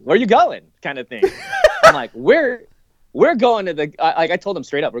like, "Hey, where you going?" kind of thing. I'm like, we're going to the, I told him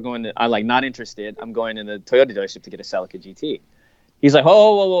straight up, we're going to, I'm like, not interested. I'm going to the Toyota dealership to get a Celica GT. He's like,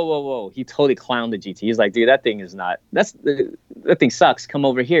 whoa. He totally clowned the GT. He's like, dude, that thing is not, that thing sucks. Come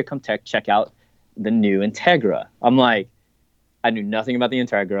over here. Come check out the new Integra. I'm like, I knew nothing about the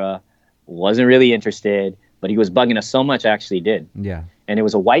Integra. Wasn't really interested, but he was bugging us so much, I actually did. Yeah. And it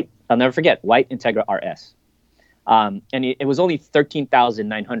was a white, I'll never forget, white Integra RS. And it was only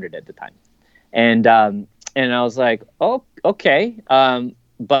 13,900 at the time. And I was like, oh, okay.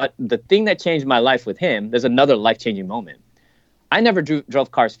 But the thing that changed my life with him, there's another life-changing moment. I never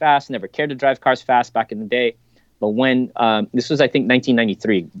drove cars fast, never cared to drive cars fast back in the day. But when, this was, I think,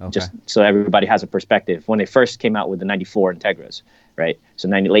 1993, just so everybody has a perspective, when they first came out with the 94 Integras, right? So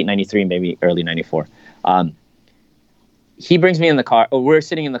late 93, maybe early 94. He brings me in the car, we're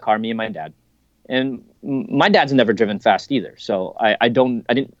sitting in the car, me and my dad. And my dad's never driven fast either. So I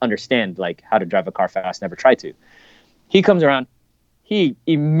didn't understand like how to drive a car fast, never tried to. He comes around, he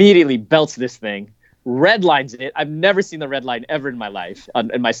immediately belts this thing, red lines it. I've never seen the red line ever in my life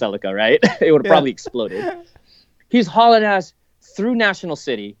in my Celica, right? It would have probably exploded. He's hauling ass through National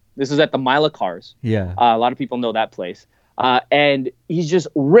City. This is at the Mile of Cars. Yeah. A lot of people know that place. And he's just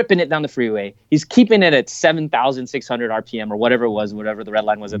ripping it down the freeway. He's keeping it at 7,600 RPM or whatever it was, whatever the red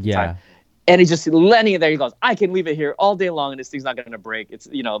line was at the time. And he's just letting it there. He goes, I can leave it here all day long and this thing's not going to break. It's,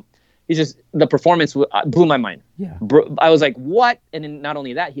 he's just, the performance blew my mind. Yeah. I was like, what? And then not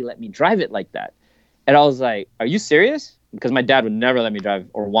only that, he let me drive it like that. And I was like, "Are you serious?" Because my dad would never let me drive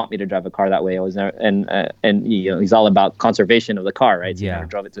or want me to drive a car that way. I was never, and he's all about conservation of the car, right? So he never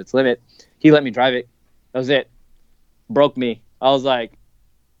drove it to its limit. He let me drive it. That was it. Broke me. I was like,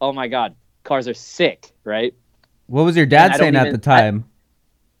 "Oh my God, cars are sick," right? What was your dad saying at the time?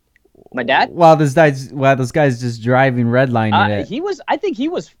 My dad? While those guys just driving redlining it. I think he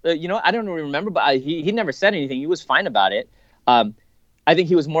was. I don't remember, but he never said anything. He was fine about it. I think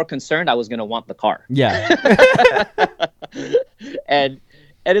he was more concerned I was going to want the car. Yeah. and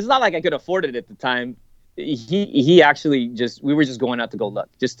it's not like I could afford it at the time. He actually we were just going out to go look,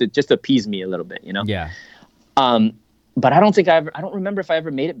 just to appease me a little bit, Yeah. But I don't remember if I ever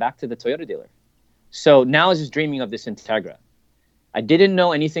made it back to the Toyota dealer. So now I was just dreaming of this Integra. I didn't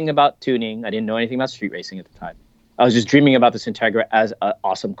know anything about tuning. I didn't know anything about street racing at the time. I was just dreaming about this Integra as an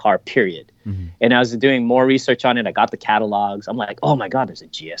awesome car, period. Mm-hmm. And I was doing more research on it. I got the catalogs. I'm like, oh my God, there's a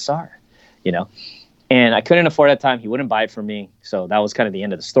GSR, And I couldn't afford it at the time. He wouldn't buy it for me. So that was kind of the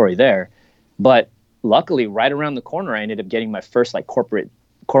end of the story there. But luckily, right around the corner, I ended up getting my first corporate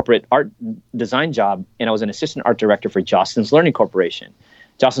art design job. And I was an assistant art director for Jostens Learning Corporation.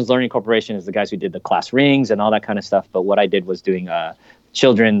 Jostens Learning Corporation is the guys who did the class rings and all that kind of stuff. But what I did was doing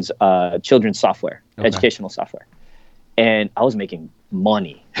children's software, educational software. And I was making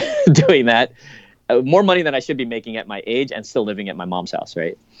money doing that, more money than I should be making at my age and still living at my mom's house,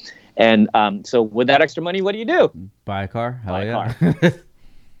 right? And so with that extra money, what do? Buy a car? Buy a car.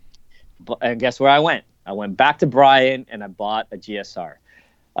 And guess where I went? I went back to Bryan and I bought a GSR.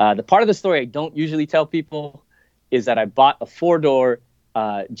 The part of the story I don't usually tell people is that I bought a 4-door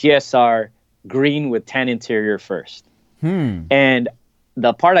GSR green with tan interior first. And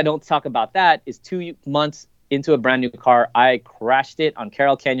the part I don't talk about that is 2 months into a brand new car, I crashed it on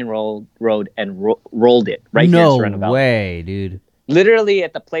Carroll Canyon Road and rolled it right here in Sereno Valley. No way, dude. Literally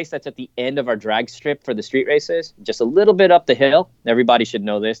at the place that's at the end of our drag strip for the street races, just a little bit up the hill. Everybody should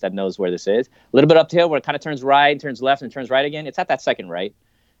know this, that knows where this is. A little bit up the hill where it kind of turns right, turns left, and turns right again. It's at that second right.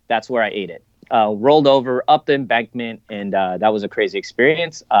 That's where I ate it. Rolled over up the embankment, and that was a crazy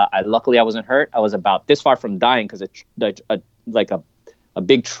experience. Luckily, I wasn't hurt. I was about this far from dying because a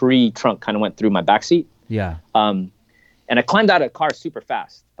big tree trunk kind of went through my backseat. Yeah. And I climbed out of the car super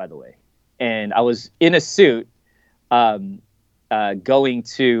fast, by the way. And I was in a suit going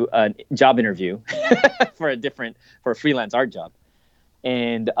to a job interview for a freelance art job.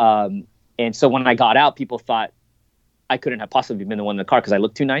 And so when I got out, people thought I couldn't have possibly been the one in the car because I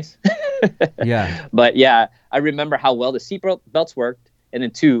looked too nice. Yeah. But yeah, I remember how well the seat belts worked. And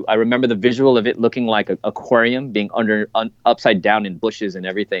then two, I remember the visual of it looking like an aquarium being upside down in bushes and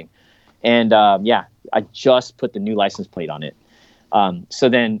everything. And I just put the new license plate on it. So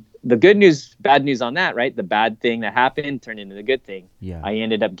then the good news, bad news on that, right? The bad thing that happened turned into the good thing. Yeah. I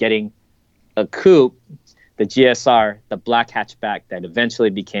ended up getting a coupe, the GSR, the black hatchback that eventually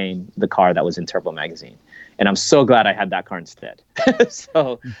became the car that was in Turbo Magazine. And I'm so glad I had that car instead.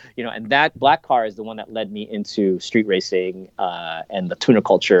 So, and that black car is the one that led me into street racing and the tuner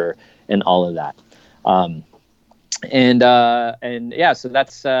culture and all of that. So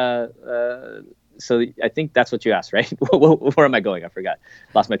that's so I think that's what you asked, right? Where am I going? I forgot.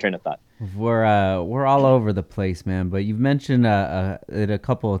 Lost my train of thought. We're all over the place, man. But you've mentioned it a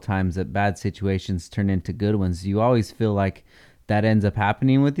couple of times that bad situations turn into good ones. Do you always feel like that ends up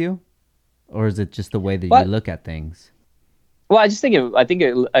happening with you, or is it just the way that you look at things? Well, I just think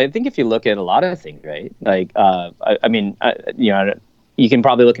if you look at a lot of things, right? Like, you can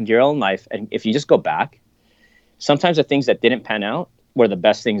probably look into your own life, and if you just go back, sometimes the things that didn't pan out were the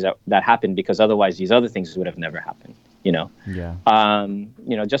best things that happened, because otherwise these other things would have never happened. Yeah.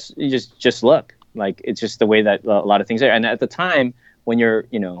 Just look. Like, it's just the way that a lot of things are. And at the time when you're,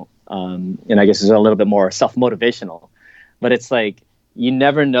 and I guess it's a little bit more self-motivational, but it's like, you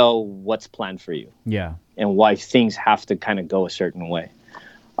never know what's planned for you. Yeah. And why things have to kind of go a certain way.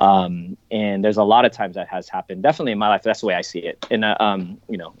 And there's a lot of times that has happened, definitely in my life. That's the way I see it. And,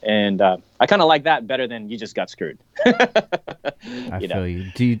 I kind of like that better than you just got screwed. I feel you.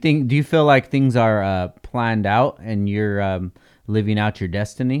 Do you feel like things are planned out and you're living out your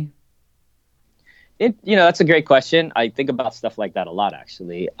destiny? That's a great question. I think about stuff like that a lot,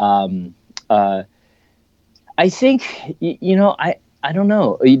 actually. I think, I don't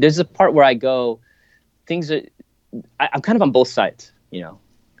know. There's a part where I go, I'm kind of on both sides,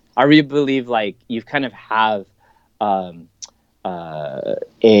 I really believe like you kind of have a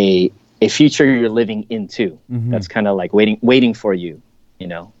future you're living into. Mm-hmm. That's kind of like waiting for you,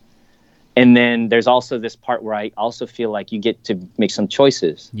 And then there's also this part where I also feel like you get to make some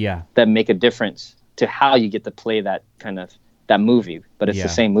choices that make a difference to how you get to play that movie, but it's the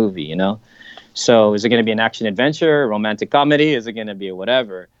same movie, So is it going to be an action adventure, romantic comedy? Is it going to be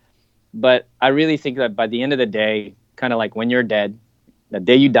whatever? But I really think that by the end of the day, kind of like when you're dead, the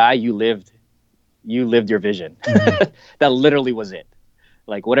day you die, you lived your vision. That literally was it.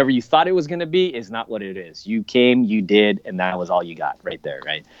 Like whatever you thought it was going to be is not what it is. You came, you did, and that was all you got right there,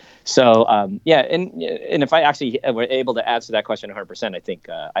 right? So yeah, and if I actually were able to answer that question 100%, I think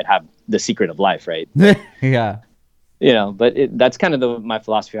I'd have the secret of life, right? Yeah. You know, but that's kind of my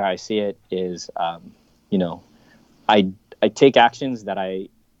philosophy. How I see it is, you know, I take actions that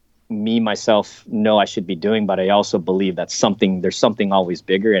myself know I should be doing, but I also believe that there's something always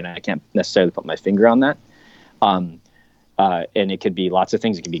bigger, and I can't necessarily put my finger on that. And it could be lots of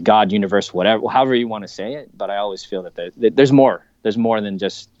things. It could be God, universe, whatever, however you want to say it. But I always feel that there's more. There's more than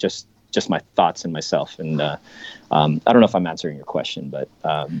just my thoughts and myself. And I don't know if I'm answering your question, but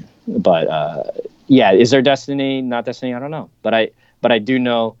yeah, is there destiny? Not destiny? I don't know. But I do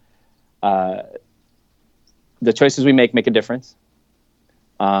know the choices we make a difference.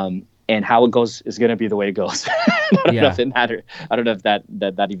 And how it goes is going to be the way it goes. I don't know if it matters. I don't know if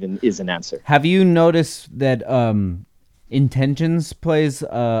that even is an answer. Have you noticed that intentions plays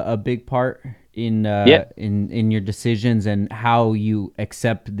a big part in your decisions and how you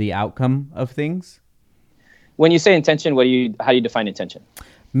accept the outcome of things? When you say intention, how do you define intention?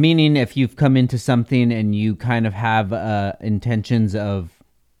 Meaning, if you've come into something and you kind of have intentions of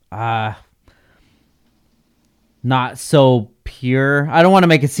not so pure. I don't want to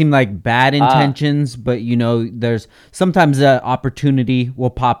make it seem like bad intentions, but you know, there's sometimes an opportunity will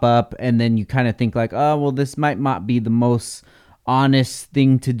pop up and then you kind of think like, oh, well, this might not be the most honest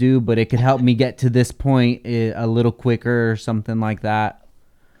thing to do, but it could help me get to this point a little quicker or something like that.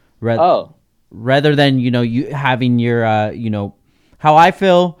 Rather than, you know, you having your, you know, how I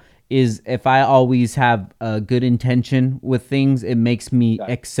feel is if I always have a good intention with things, it makes me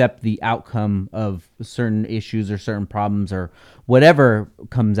accept the outcome of certain issues or certain problems or whatever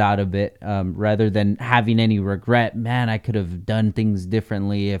comes out of it, rather than having any regret. Man, I could have done things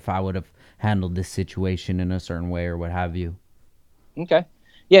differently if I would have handled this situation in a certain way or what have you. Okay.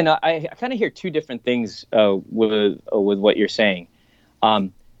 Yeah, no, I kind of hear two different things with what you're saying.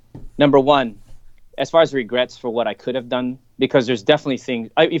 Number one, as far as regrets for what I could have done, because there's definitely things,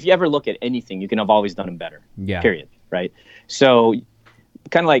 if you ever look at anything, you can have always done them better, period, right? So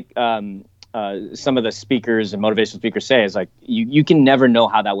kind of like some of the speakers and motivational speakers say is like, you can never know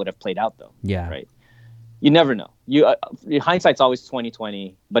how that would have played out though, right? You never know. Hindsight's always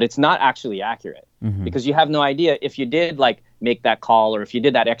 20/20, but it's not actually accurate because you have no idea if you did like make that call or if you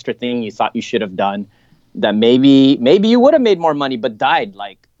did that extra thing you thought you should have done, that maybe you would have made more money but died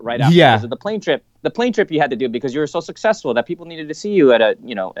like right after because of the plane trip. The plane trip you had to do because you were so successful that people needed to see you at a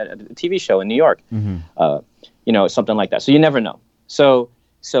TV show in New York, something like that. So you never know. So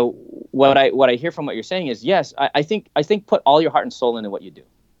what I hear from what you're saying is yes, I think put all your heart and soul into what you do.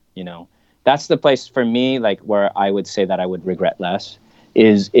 You know, that's the place for me, like where I would say that I would regret less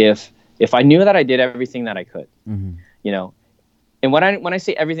is if I knew that I did everything that I could, you know, and when I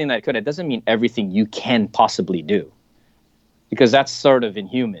say everything that I could, it doesn't mean everything you can possibly do. Because that's sort of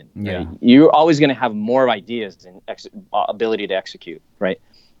inhuman. Right? You're always going to have more ideas and ability to execute, right?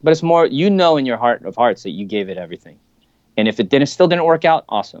 But it's more, you know, in your heart of hearts that you gave it everything. And if it still didn't work out,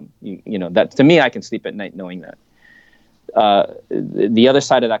 awesome. You know, that to me, I can sleep at night knowing that. The other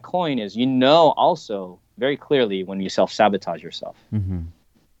side of that coin is, you know, also very clearly when you self-sabotage yourself.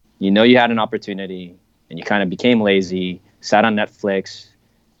 You know, you had an opportunity and you kind of became lazy, sat on Netflix,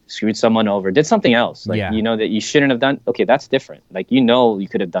 screwed someone over, did something else. Like, you know, that you shouldn't have done. Okay, that's different. Like, you know, you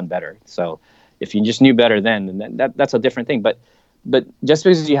could have done better. So if you just knew better then that's a different thing. But just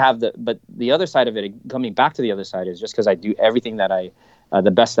because you have the other side of it, coming back to the other side, is just because I do everything that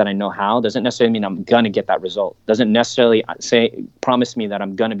the best that I know how, doesn't necessarily mean I'm going to get that result. Doesn't necessarily promise me that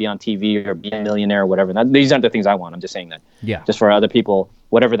I'm going to be on TV or be a millionaire or whatever. These aren't the things I want. I'm just saying that. Just for other people,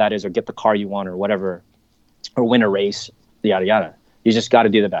 whatever that is, or get the car you want or whatever, or win a race, yada, yada. You just got to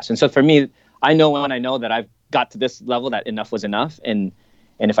do the best. And so for me, I know when I know that I've got to this level that enough was enough. And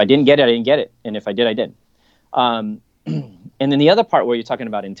if I didn't get it, I didn't get it. And if I did, I did. And then the other part where you're talking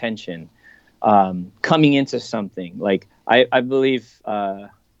about intention, coming into something, like I believe,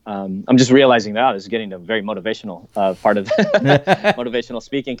 I'm just realizing that this is getting a very motivational part of motivational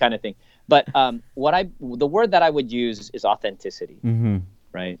speaking kind of thing. But the word that I would use is authenticity,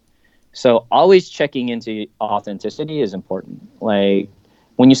 right? So always checking into authenticity is important. Like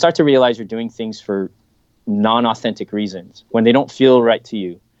when you start to realize you're doing things for non-authentic reasons, when they don't feel right to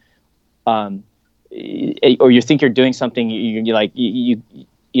you, or you think you're doing something, you're like, you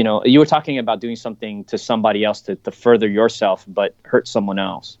were talking about doing something to somebody else to further yourself, but hurt someone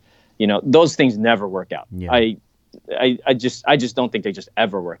else. those things never work out. Yeah. I just don't think they just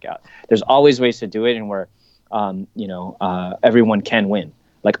ever work out. There's always ways to do it, and where everyone can win.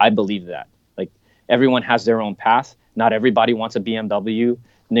 Like, I believe that. Like, everyone has their own path. Not everybody wants a BMW.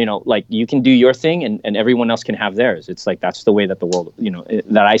 Like, you can do your thing, and everyone else can have theirs. It's like, that's the way that the world,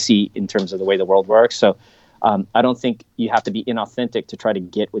 that I see in terms of the way the world works. So I don't think you have to be inauthentic to try to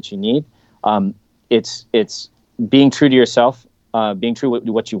get what you need. It's being true to yourself, being true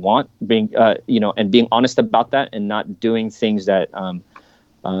to what you want, and being honest about that, and not doing things that,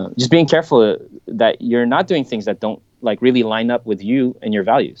 just being careful that you're not doing things that don't like really line up with you and your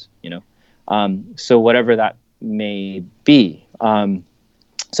values, so whatever that may be.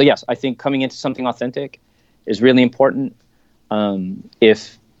 So yes, I think coming into something authentic is really important.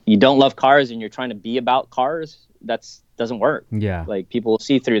 If you don't love cars and you're trying to be about cars, doesn't work. Yeah. Like, people will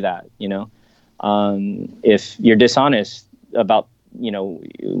see through that, if you're dishonest about,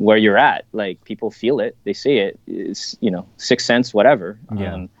 where you're at, like, people feel it, they see it. It's, sixth sense, whatever.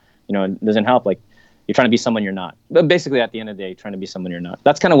 Yeah. It doesn't help. Like, you're trying to be someone you're not. But basically, at the end of the day, trying to be someone you're not.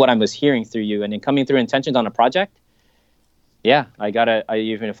 That's kind of what I was hearing through you. And then coming through intentions on a project. Yeah,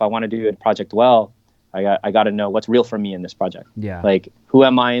 even if I want to do a project well, I gotta know what's real for me in this project. Yeah. Like, who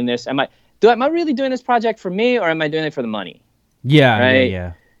am I in this? Am I really doing this project for me, or am I doing it for the money? Yeah. Right?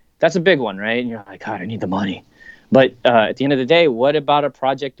 Yeah. That's a big one, right? And you're like, God, I need the money. But at the end of the day, what about a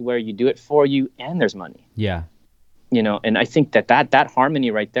project where you do it for you and there's money? Yeah. And I think that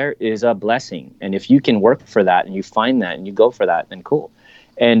harmony right there is a blessing. And if you can work for that and you find that and you go for that, then cool.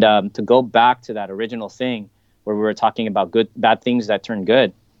 And to go back to that original thing where we were talking about bad things that turn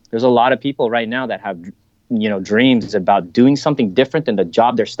good, there's a lot of people right now that have, dreams about doing something different than the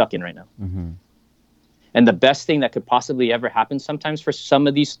job they're stuck in right now. Mm-hmm. And the best thing that could possibly ever happen sometimes for some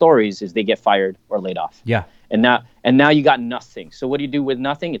of these stories is they get fired or laid off. Yeah. And now you got nothing. So what do you do with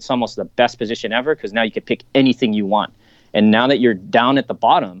nothing? It's almost the best position ever, because now you can pick anything you want. And now that you're down at the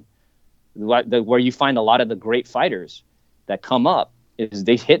bottom, where you find a lot of the great fighters that come up is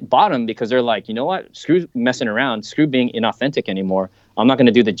they hit bottom because they're like, you know what? Screw messing around. Screw being inauthentic anymore. I'm not going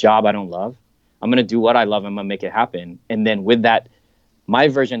to do the job I don't love. I'm going to do what I love. I'm going to make it happen. And then with that, my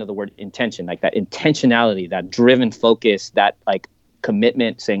version of the word intention, like that intentionality, that driven focus, that like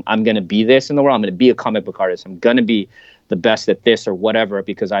commitment, saying I'm going to be this in the world. I'm going to be a comic book artist. I'm going to be the best at this or whatever,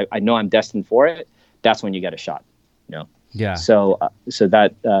 because I know I'm destined for it. That's when you get a shot, Yeah. So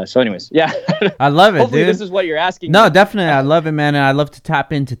anyways, yeah. I love it, Hopefully dude. This is what you're asking. No, definitely. I love it, man. And I love to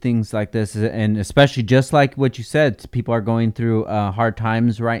tap into things like this. And especially just like what you said, people are going through hard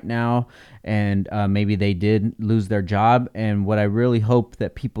times right now. And maybe they did lose their job. And what I really hope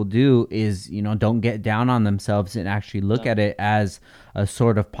that people do is, don't get down on themselves and actually look at it as a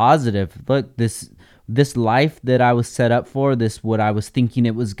sort of positive. Look, this life that I was set up for, what I was thinking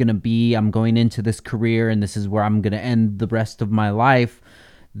it was going to be, I'm going into this career and this is where I'm going to end the rest of my life.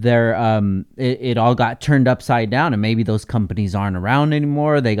 It all got turned upside down, and maybe those companies aren't around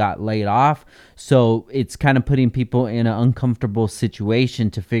anymore. They got laid off. So it's kind of putting people in an uncomfortable situation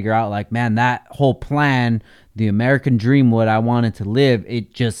to figure out, like, man, that whole plan, the American dream, what I wanted to live,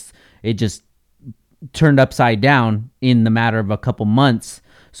 it just turned upside down in the matter of a couple months.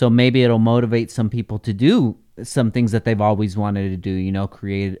 So maybe it'll motivate some people to do some things that they've always wanted to do,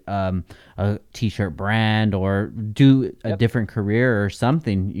 create a t-shirt brand or do a different career or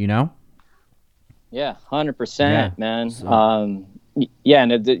something, Yeah, 100%, man. So. Yeah,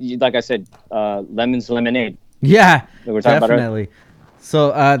 and like I said, lemons, lemonade. Yeah, we're talking definitely.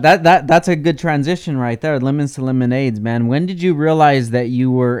 So that's a good transition right there, lemons to lemonades, man. When did you realize that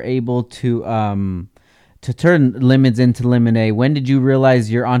you were able to turn lemons into lemonade? When did you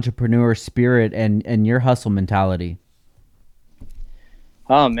realize your entrepreneur spirit and your hustle mentality?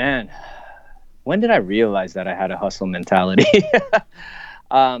 Oh, man. When did I realize that I had a hustle mentality?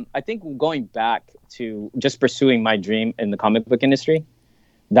 I think going back to just pursuing my dream in the comic book industry,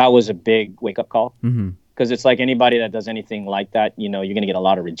 that was a big wake-up call. Because it's like anybody that does anything like that, you're going to get a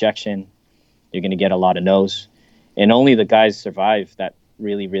lot of rejection. You're going to get a lot of no's. And only the guys survive that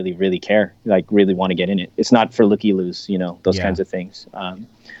really, really, really care, like really want to get in it. It's not for looky-loos, those kinds of things.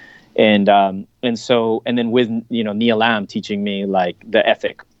 And then with, Neil Lamb teaching me like the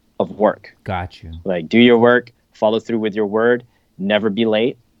ethic of work. Got you. Like, do your work, follow through with your word, never be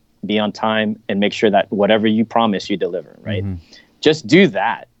late, be on time, and make sure that whatever you promise, you deliver, right? Just do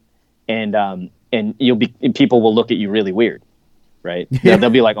that. And people will look at you really weird, right?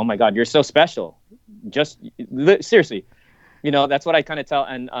 They'll be like, oh my God, you're so special. Just seriously. That's what I kind of tell.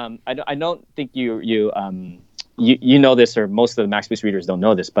 And I don't think you know this, or most of the Max Boost readers don't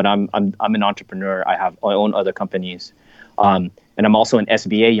know this, but I'm an entrepreneur. I own other companies. And I'm also an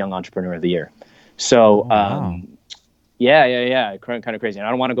SBA Young Entrepreneur of the Year. So, yeah, kind of crazy. And I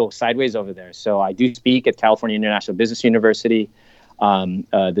don't want to go sideways over there. So I do speak at California International Business University.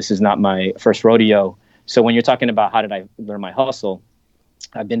 This is not my first rodeo. So when you're talking about how did I learn my hustle,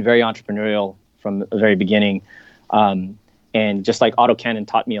 I've been very entrepreneurial from the very beginning. And just like Otto Cannon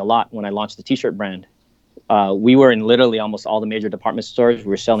taught me a lot when I launched the t-shirt brand, we were in literally almost all the major department stores. We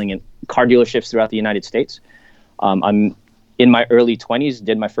were selling in car dealerships throughout the United States. I'm in my early 20s,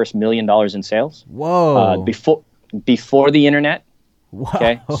 did my first $1 million in sales. Whoa. Before the internet. Whoa.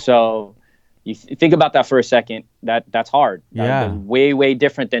 Okay. So you think about that for a second. That's hard. Yeah. That's way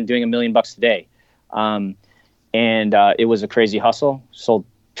different than doing $1 million today. And it was a crazy hustle. Sold,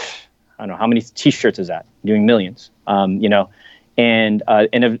 I don't know how many t-shirts is that, doing millions, and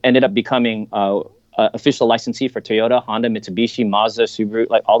ended up becoming official licensee for Toyota, Honda, Mitsubishi, Mazda, Subaru,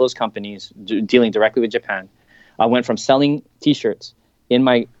 like all those companies dealing directly with Japan. I went from selling t-shirts from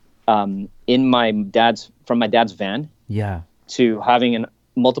my dad's van, to having an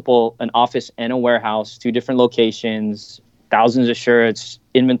office and a warehouse, 2 different locations, thousands of shirts,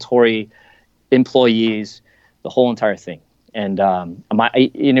 inventory, employees, the whole entire thing. And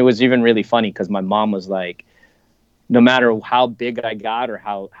it was even really funny because my mom was like, no matter how big I got or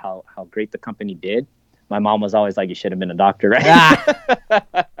how great the company did, my mom was always like, you should have been a doctor, right?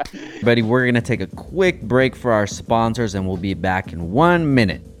 Buddy, we're going to take a quick break for our sponsors, and we'll be back in 1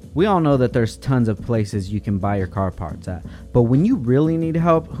 minute. We all know that there's tons of places you can buy your car parts at, but when you really need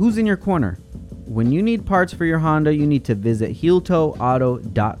help, who's in your corner? When you need parts for your Honda, you need to visit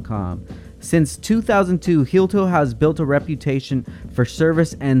HeelToeAuto.com. Since 2002, Heel Toe has built a reputation for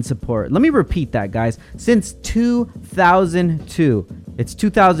service and support. Let me repeat that, guys. Since 2002. It's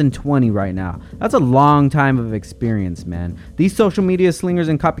 2020 right now. That's a long time of experience, man. These social media slingers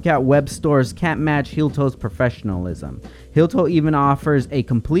and copycat web stores can't match Heel Toe's professionalism. Heel Toe even offers a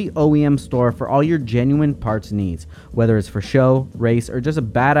complete OEM store for all your genuine parts needs. Whether it's for show, race, or just a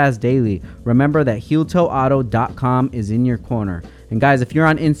badass daily, remember that HeelToeAuto.com is in your corner. And guys, if you're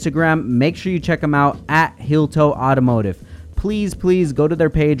on Instagram, make sure you check them out at Heel Toe Automotive. Please go to their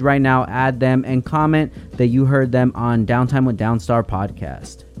page right now, add them, and comment that you heard them on Downtime with Downstar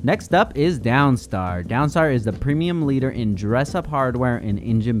podcast. Next up is Downstar. Downstar is the premium leader in dress-up hardware and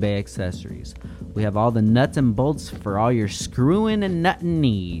engine bay accessories. We have all the nuts and bolts for all your screwing and nutting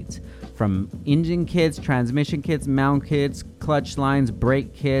needs. From engine kits, transmission kits, mount kits, clutch lines,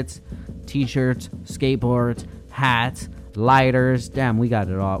 brake kits, t-shirts, skateboards, hats, lighters. Damn, we got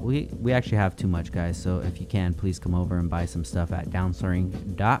it all. We actually have too much, guys. So if you can, please come over and buy some stuff at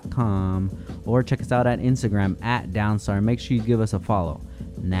downstaring.com or check us out at Instagram at downstar. Make sure you give us a follow.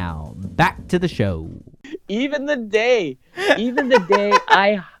 Now back to the show. Even the day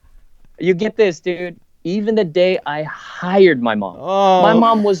you get this, dude. Even the day I hired my mom, my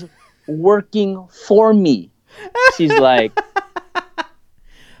mom was working for me. She's like,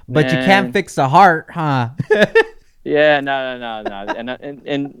 but you can't fix a heart, huh? Yeah, no,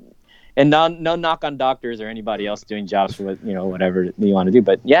 and no knock on doctors or anybody else doing jobs for whatever you want to do.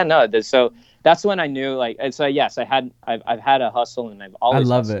 But yeah, no. So that's when I knew, like, and so yes, I've had a hustle, and I've always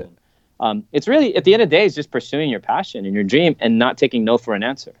hustled. It's really, at the end of the day, it's just pursuing your passion and your dream and not taking no for an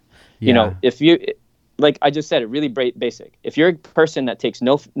answer. Yeah. If you, like I just said, it really basic. If you're a person that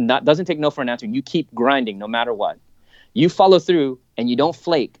doesn't take no for an answer, you keep grinding no matter what. You follow through and you don't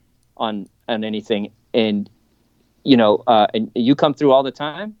flake on anything, and and you come through all the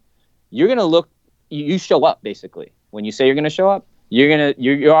time, you're going to look, you show up basically. When you say you're going to show up,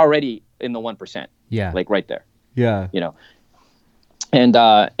 you're already in the 1%. Yeah. Like right there. Yeah.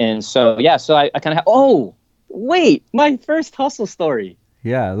 And so I kind of wait, my first hustle story.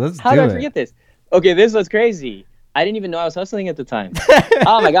 Yeah. How did I forget this? Okay. This was crazy. I didn't even know I was hustling at the time.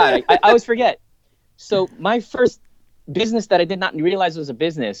 Oh my God. I always forget. So my first business that I did not realize was a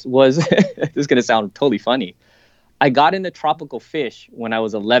business was, this is going to sound totally funny. I got into tropical fish when I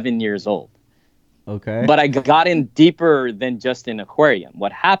was 11 years old. Okay. But I got in deeper than just an aquarium.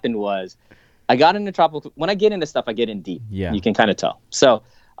 What happened was I got into tropical. When I get into stuff, I get in deep. Yeah. You can kind of tell. So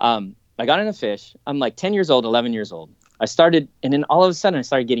I got into fish. I'm like 10 years old, 11 years old. I started, and then all of a sudden I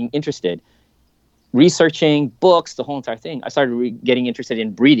started getting interested, researching books, the whole entire thing. I started getting interested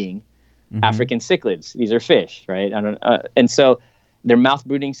in breeding African cichlids. These are fish, right? And so they're mouth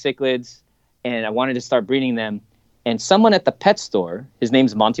brooding cichlids, and I wanted to start breeding them. And someone at the pet store, his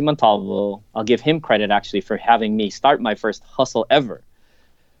name's Monty Montalvo, I'll give him credit actually for having me start my first hustle ever,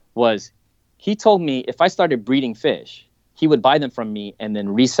 he told me if I started breeding fish, he would buy them from me and then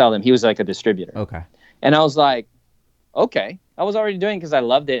resell them. He was like a distributor. Okay. And I was like, okay. I was already doing because I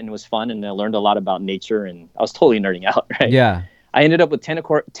loved it and it was fun and I learned a lot about nature and I was totally nerding out, right? Yeah. I ended up with 10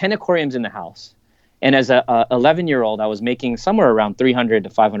 aquariums in the house. And as a 11-year-old, I was making somewhere around $300 to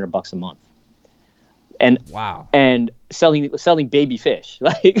 $500 a month. And wow. And selling baby fish.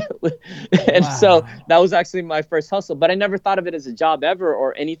 Like and so that was actually my first hustle, but I never thought of it as a job ever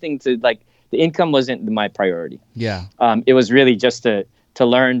or anything to like the income wasn't my priority. Yeah. It was really just to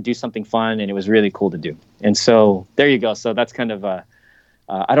learn, do something fun, and it was really cool to do. And so there you go. So that's kind of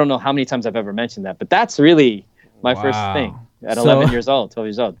I don't know how many times I've ever mentioned that, but that's really my first thing at 11 years old, 12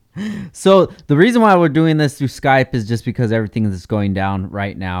 years old. So the reason why we're doing this through Skype is just because everything is going down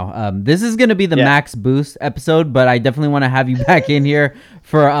right now. This is going to be the Max Boost episode, but I definitely want to have you back in here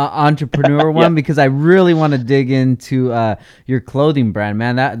for entrepreneur one because I really want to dig into your clothing brand,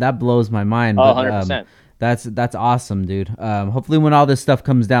 man. That blows my mind. Oh, but, 100%. That's awesome, dude. Hopefully when all this stuff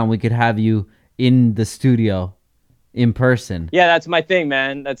comes down, we could have you in the studio in person. Yeah, that's my thing,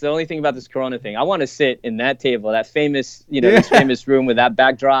 man. That's the only thing about this Corona thing. I want to sit in that table, that famous, this famous room with that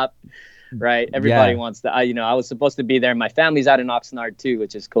backdrop, right? Everybody wants to. I was supposed to be there. My family's out in Oxnard too,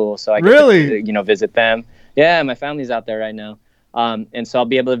 which is cool. So I get to, visit them. Yeah, my family's out there right now. And so I'll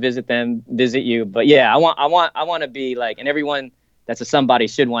be able to visit them, visit you. But yeah, I want to be like, and everyone that's somebody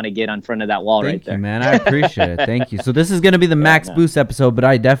should want to get on front of that wall right there. Thank you, man. I appreciate it. Thank you. So this is going to be the Max Boost episode, but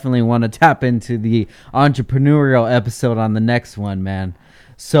I definitely want to tap into the entrepreneurial episode on the next one, man.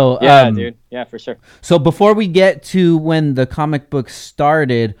 So dude. Yeah, for sure. So before we get to when the comic book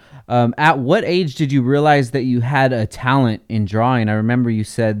started, at what age did you realize that you had a talent in drawing? I remember you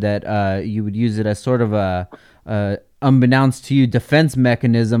said that you would use it as sort of a unbeknownst to you defense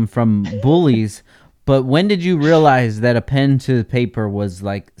mechanism from bullies. But when did you realize that a pen to paper was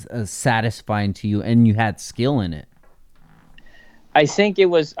like satisfying to you and you had skill in it? I think it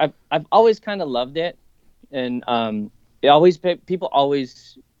was. I've always kind of loved it, and people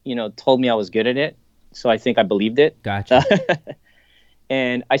always told me I was good at it, so I think I believed it. Gotcha.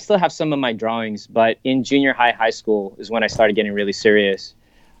 And I still have some of my drawings, but in junior high school is when I started getting really serious,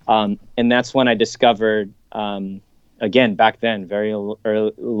 and that's when I discovered. Again, back then, very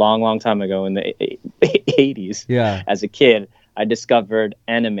early, long time ago in the 80s, as a kid, I discovered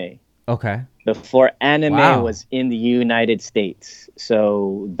anime. Okay. Before anime was in the United States.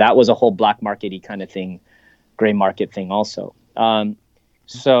 So that was a whole black market-y kind of thing, gray market thing also.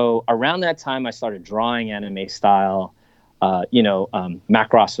 So around that time, I started drawing anime style.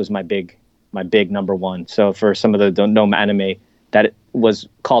 Macross was my big number one. So for some of the don't know anime, that was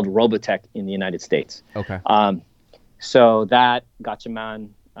called Robotech in the United States. Okay. So that, Gatchaman,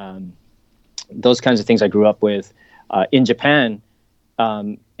 those kinds of things I grew up with. In Japan,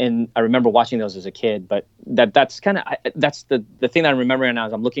 and I remember watching those as a kid, but that's kind of, that's the thing that I'm remembering now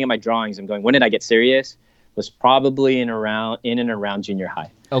is I'm looking at my drawings and going, when did I get serious? Was probably in and around junior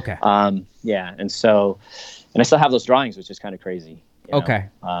high. Okay. Yeah. And so, and I still have those drawings, which is kind of crazy. Okay.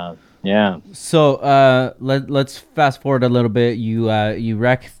 Yeah. So let's fast forward a little bit. You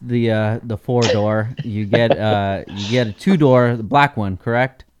wreck the 4-door. You get a 2-door, the black one,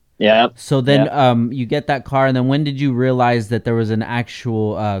 correct? Yeah. So then you get that car, and then when did you realize that there was an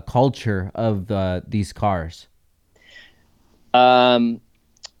actual culture of these cars? It's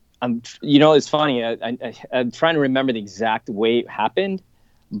funny. I'm trying to remember the exact way it happened,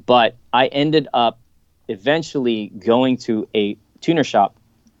 but I ended up eventually going to a tuner shop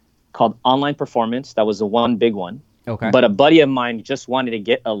called Online Performance. That was the one big one. Okay. But a buddy of mine just wanted to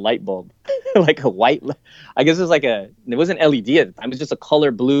get a light bulb, like a white, I guess it was it wasn't LED at the time. It was just a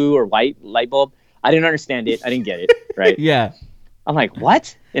color blue or white light bulb. I didn't understand it. I didn't get it. Right. Yeah. I'm like,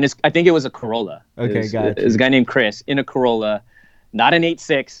 what? And I think it was a Corolla. Okay. Got it. It was a guy named Chris in a Corolla, not an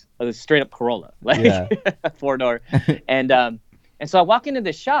 8.6, it was straight up Corolla, like a 4-door. And so I walk into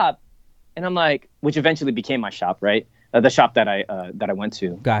the shop and I'm like, which eventually became my shop, right? The shop that I went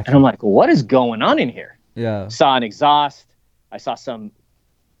to. Gotcha. And I'm like, what is going on in here? Yeah. Saw an exhaust. I saw some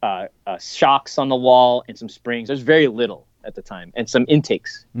shocks on the wall and some springs. There's very little at the time, and some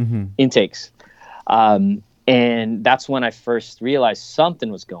intakes. Mm-hmm. And that's when I first realized something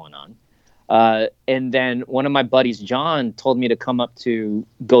was going on. And then one of my buddies, John, told me to come up to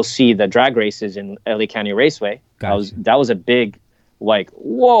go see the drag races in LA County Raceway. Gotcha. That was a big,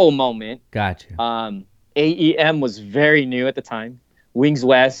 whoa moment. Gotcha. AEM was very new at the time. Wings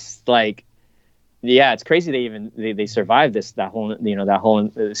West, it's crazy they survived that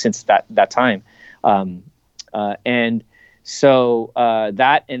whole since that time. And so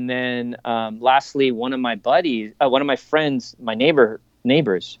that, and then lastly, one of my friends, my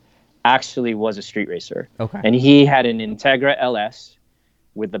neighbors actually was a street racer. Okay. And he had an Integra LS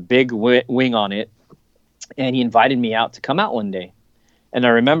with a big wing on it. and he invited me out to come out one day. And I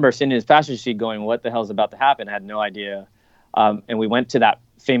remember sitting in his passenger seat going, what the hell's about to happen? I had no idea. And we went to that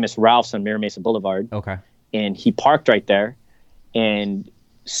famous Ralph's on Mira Mesa Boulevard. Okay. And he parked right there, and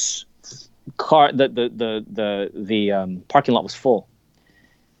the parking lot was full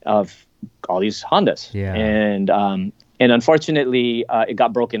of all these Hondas. Yeah. And unfortunately, it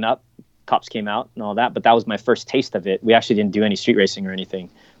got broken up. Cops came out and all that, but that was my first taste of it. We actually didn't do any street racing or anything,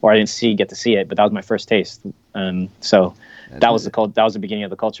 or I didn't get to see it, but that was my first taste. So that was the beginning of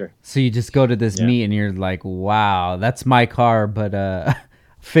the culture. So you just go to this meet and you're like, wow, that's my car, but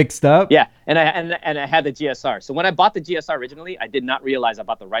fixed up. Yeah, and I had the GSR. So when I bought the GSR originally, I did not realize I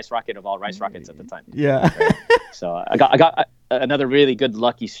bought the Rice Rocket of all Rice Rockets at the time. Yeah. Right? So I got another really good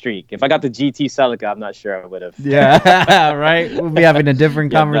lucky streak. If I got the GT Celica, I'm not sure I would have. Yeah, right. We'll be having a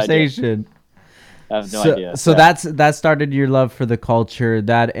different conversation. I have no idea. So that started your love for the culture.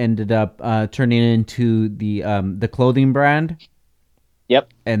 That ended up turning into the clothing brand. Yep.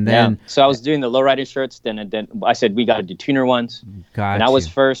 And then so I was doing the lowrider shirts. Then I said we got to do tuner ones. And I was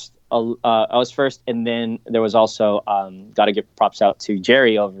first. And then there was also got to give props out to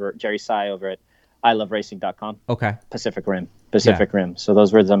Jerry Sai over at iloveracing.com. Okay. Pacific Rim. So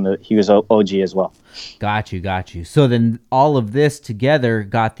those were he was OG as well. Got you. So then all of this together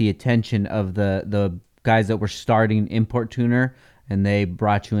got the attention of the guys that were starting Import Tuner, and they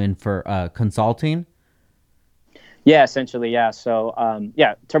brought you in for consulting. Yeah, essentially, yeah. So,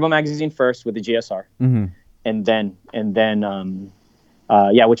 Turbo Magazine first with the GSR, and then,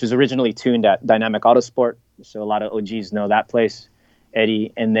 which was originally tuned at Dynamic Autosport. So a lot of OGs know that place,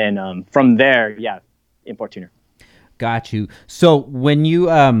 Eddie, and then from there, Import Tuner. Got you. So when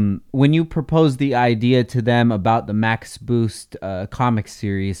you proposed the idea to them about the Max Boost comic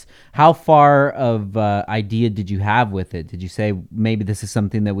series, how far of idea did you have with it? Did you say maybe this is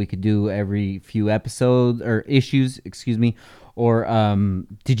something that we could do every few episodes or issues, or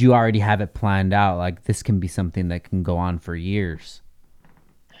did you already have it planned out? Like this can be something that can go on for years.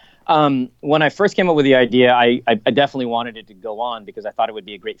 When I first came up with the idea, I definitely wanted it to go on because I thought it would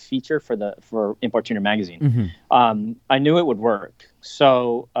be a great feature for Import Tuner magazine. I knew it would work.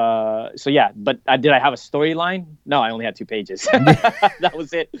 So yeah, but did I have a storyline? No, I only had 2 pages. That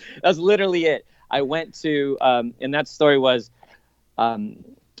was it. That's literally it. I went to, and that story was, actually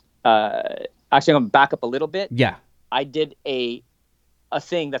I'm going to back up a little bit. Yeah. I did a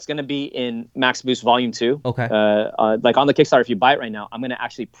thing that's going to be in Max Boost Volume 2. Okay. Like on the Kickstarter, if you buy it right now, I'm going to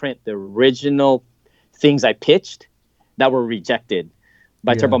actually print the original things I pitched that were rejected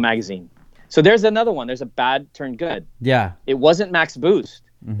by Turbo Magazine. So there's another one. There's a bad turned good. Yeah. It wasn't Max Boost.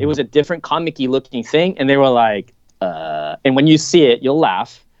 It was a different comic-y looking thing. And they were like, and when you see it, you'll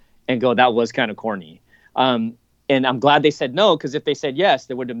laugh and go, that was kind of corny. And I'm glad they said no, because if they said yes,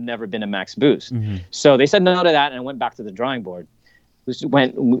 there would have never been a Max Boost. So they said no to that, and I went back to the drawing board.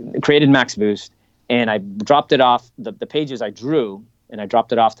 Created Max Boost, and I dropped it off. The pages I drew, and I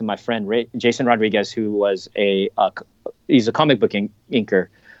dropped it off to my friend Jason Rodriguez, who was he's a comic book inker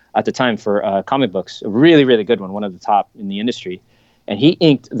at the time for comic books, a really, really good one of the top in the industry. And he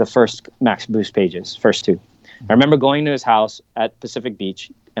inked the first Max Boost pages, first 2. I remember going to his house at Pacific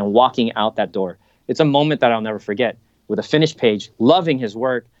Beach and walking out that door. It's a moment that I'll never forget. With a finished page, loving his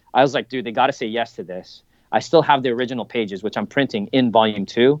work, I was like, dude, they got to say yes to this. I still have the original pages, which I'm printing in Volume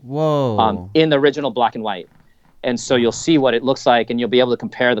 2. Whoa. In the original black and white. And so you'll see what it looks like, and you'll be able to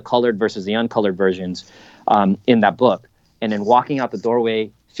compare the colored versus the uncolored versions in that book. And then walking out the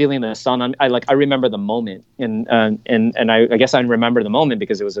doorway, feeling the sun. I remember the moment, and I guess I remember the moment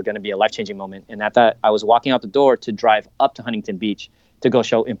because it was going to be a life-changing moment. And at that, I was walking out the door to drive up to Huntington Beach to go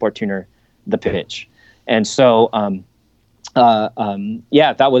show Import Tuner the pitch. And so, that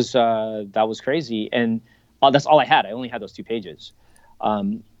was crazy. And that's all I had. I only had those 2 pages.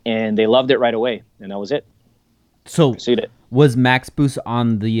 And they loved it right away, and that was it. So was Max Boost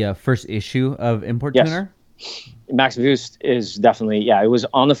on the first issue of Import Tuner? Max Boost is definitely, it was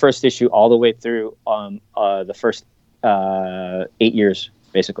on the first issue all the way through the first 8 years,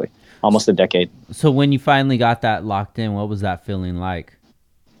 basically, almost a decade. So when you finally got that locked in, what was that feeling like?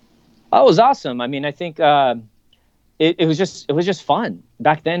 Oh, it was awesome. I mean, I think it was just fun.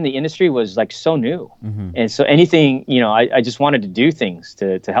 Back then, the industry was like so new. And so anything, I just wanted to do things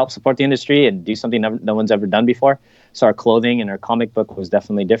to help support the industry and do something no one's ever done before. So our clothing and our comic book was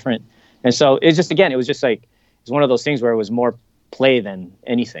definitely different. And so it was one of those things where it was more play than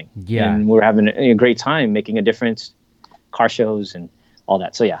anything. Yeah. And we were having a great time making a difference, car shows and all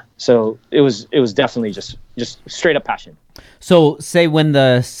that. So yeah, so it was definitely just straight up passion. So say when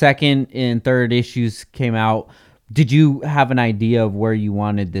the second and third issues came out, did you have an idea of where you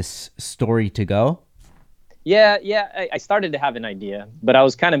wanted this story to go? I started to have an idea, but I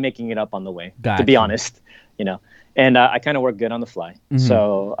was kind of making it up on the way, to be Gotcha. honest, you know. And I kind of work good on the fly. Hmm.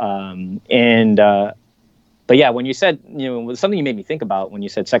 So, but yeah, when you said, something you made me think about when you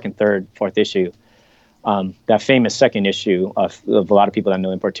said second, third, fourth issue, that famous second issue of a lot of people that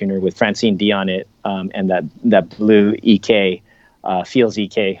know Import Tuner with Francine D on it, and that blue EK, Feels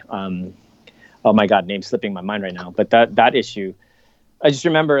EK. Oh my God, name's slipping my mind right now. But that issue, I just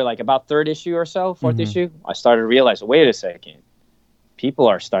remember like about third issue or so, fourth Hmm. issue, I started to realize, wait a second, people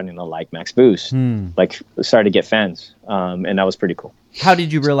are starting to like Max Boost, like started to get fans, and that was pretty cool. How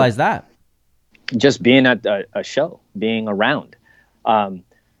did you realize that? Just being at a show, being around, um,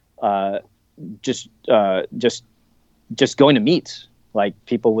 uh, just going to meets, like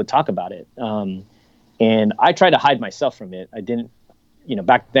people would talk about it, and I tried to hide myself from it. I didn't,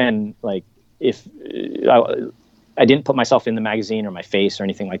 back then, like if I didn't put myself in the magazine or my face or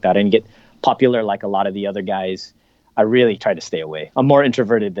anything like that. I didn't get popular like a lot of the other guys. I really tried to stay away. I'm more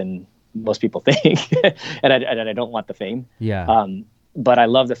introverted than most people think, and I don't want the fame. Yeah. But I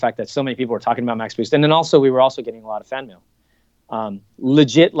love the fact that so many people were talking about Max Boost, and then also we were also getting a lot of fan mail,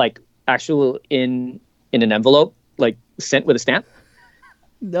 legit, like actual in an envelope, like sent with a stamp.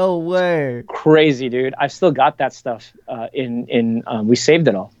 No way. Crazy, dude. I've still got that stuff we saved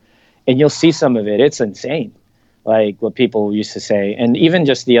it all, and you'll see some of it. It's insane, like what people used to say. And even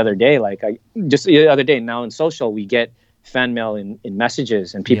just the other day, now in social, we get fan mail in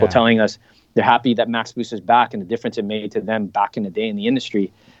messages and people telling us they're happy that Max Boost is back and the difference it made to them back in the day in the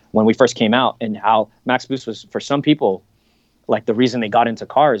industry when we first came out, and how Max Boost was for some people like the reason they got into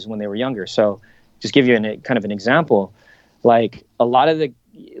cars when they were younger. So just give you kind of an example, like a lot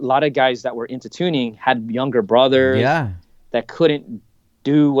of guys that were into tuning had younger brothers that couldn't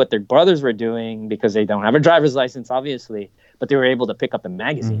do what their brothers were doing because they don't have a driver's license, obviously, but they were able to pick up the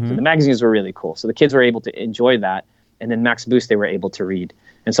magazines. So the magazines were really cool. So the kids were able to enjoy that. And then Max Boost, they were able to read.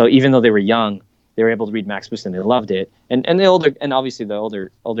 And so even though they were young, they were able to read Max Boost and they loved it. And obviously the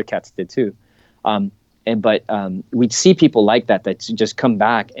older cats did too. But we'd see people like that just come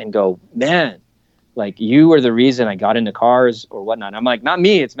back and go, man, like you were the reason I got into cars or whatnot. I'm like, not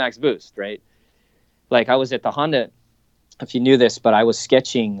me, it's Max Boost, right? Like I was at the Honda, if you knew this, but I was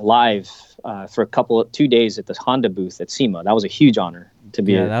sketching live for 2 days at the Honda booth at SEMA. That was a huge honor to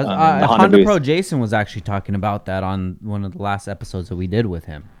be Yeah, in that was, the Honda booth. Pro Jason was actually talking about that on one of the last episodes that we did with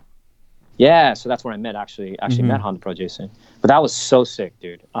him. Yeah, so that's where I met met Honda Pro Jason. But that was so sick,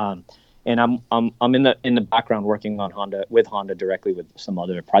 dude. And I'm in the background working on Honda directly with some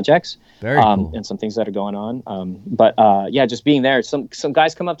other projects. Very cool. And some things that are going on. But just being there, some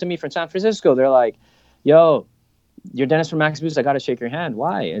guys come up to me from San Francisco. They're like, "Yo, you're Dennis from Max Boost. I got to shake your hand.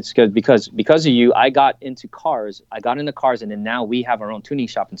 Why?" It's because of you, I got into cars. And then now we have our own tuning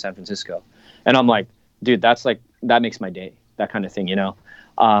shop in San Francisco. And I'm like, dude, that makes my day. That kind of thing,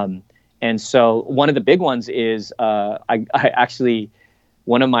 And so one of the big ones is I actually,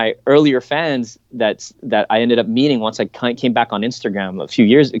 one of my earlier fans that I ended up meeting once I came back on Instagram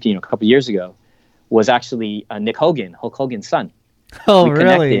a couple years ago, was actually Nick Hogan, Hulk Hogan's son. Oh, we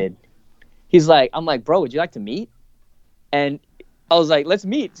really? He's like, I'm like, bro, would you like to meet? And I was like, let's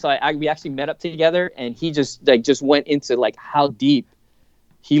meet. So we actually met up together, and he just went into like how deep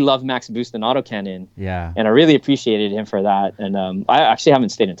he loved Max Boost and Autocannon. Yeah. And I really appreciated him for that. And I actually haven't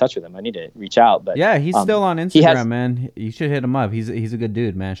stayed in touch with him. I need to reach out. But yeah, he's still on Instagram, man. You should hit him up. He's a good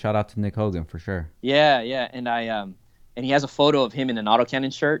dude, man. Shout out to Nick Hogan for sure. Yeah. And and he has a photo of him in an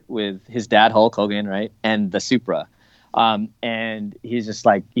Autocannon shirt with his dad, Hulk Hogan, right? And the Supra. And he's just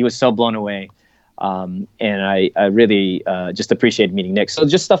like, he was so blown away. And I really just appreciated meeting Nick. So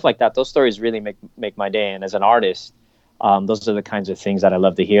just stuff like that. Those stories really make my day. And as an artist, those are the kinds of things that I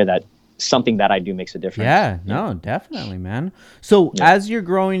love to hear, that something that I do makes a difference. Yeah, no, definitely, man. So as you're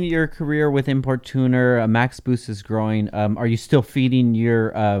growing your career with Import Tuner, Max Boost is growing. Are you still feeding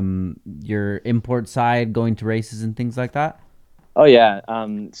your import side, going to races and things like that? Oh yeah.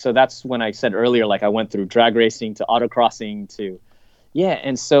 So that's when I said earlier, like I went through drag racing to autocrossing to,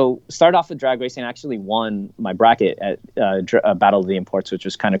 and so started off with drag racing. I actually won my bracket at Battle of the Imports, which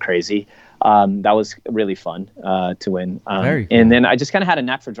was kind of crazy. That was really fun to win. Very cool. And then I just kind of had a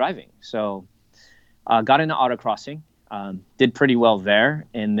knack for driving. So got into autocrossing, did pretty well there.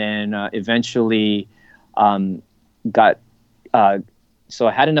 And then eventually so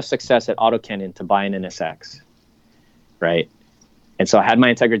I had enough success at Autocannon to buy an NSX, right? And so I had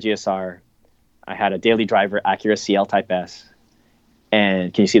my Integra GSR. I had a daily driver, Acura CL Type S.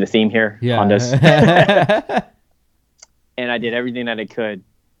 And can you see the theme here? Yeah. Hondas. And I did everything that I could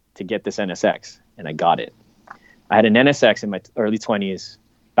to get this NSX, and I got it. I had an NSX in my early 20s,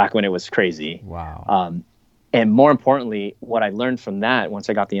 back when it was crazy. Wow. And more importantly, what I learned from that once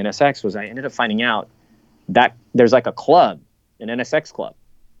I got the NSX was I ended up finding out that there's like a club, an NSX club,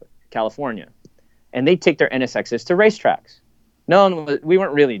 California, and they take their NSXs to racetracks. No, we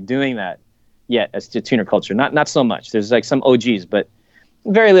weren't really doing that yet as to tuner culture. Not so much. There's like some OGs, but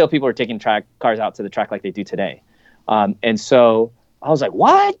very little people are taking cars out to the track like they do today. And so I was like,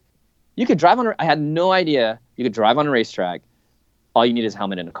 what? You could drive on I had no idea you could drive on a racetrack. All you need is a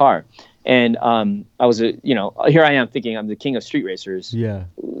helmet and a car. And I was, here I am thinking I'm the king of street racers. Yeah.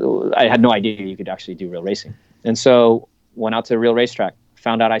 I had no idea you could actually do real racing. And so went out to a real racetrack,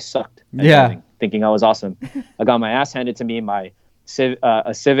 found out I sucked at driving, thinking I was awesome. I got my ass handed to me,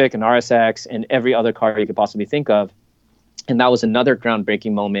 a Civic, an RSX, and every other car you could possibly think of. And that was another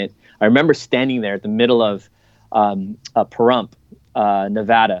groundbreaking moment. I remember standing there at the middle of Pahrump,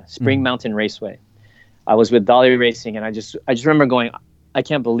 Nevada, Spring Mountain Raceway. I was with Dolly Racing, and I just remember going, I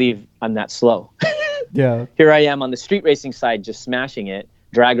can't believe I'm that slow. Yeah. Here I am on the street racing side, just smashing it,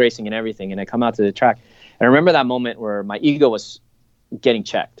 drag racing and everything. And I come out to the track. And I remember that moment where my ego was getting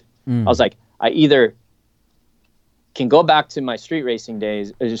checked. I was like, I either can go back to my street racing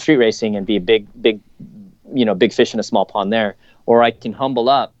days, street racing, and be a big fish in a small pond there, or I can humble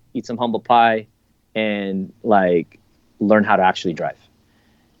up, eat some humble pie, and like learn how to actually drive.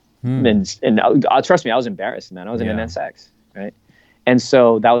 And trust me, I was embarrassed, man. I was in an NSX, right? And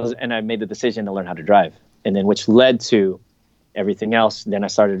so and I made the decision to learn how to drive, and then which led to everything else. Then I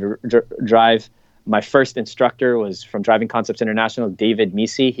started to drive. My first instructor was from Driving Concepts International, David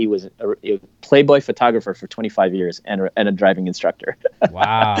Misi. He was a Playboy photographer for 25 years and a driving instructor.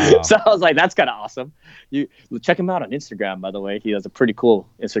 Wow. So I was like, that's kind of awesome. You check him out on Instagram, by the way. He has a pretty cool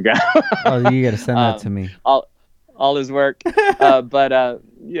Instagram. Oh, you got to send that to me. All his work. But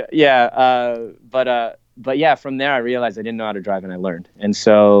yeah, from there I realized I didn't know how to drive, and I learned. And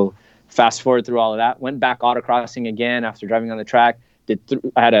so fast forward through all of that, went back autocrossing again after driving on the track.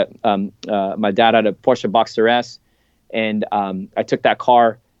 I had my dad had a Porsche Boxster S, and I took that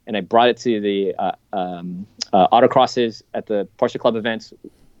car and I brought it to the autocrosses at the Porsche Club events,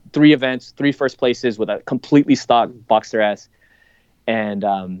 3 first places with a completely stock Boxster S. And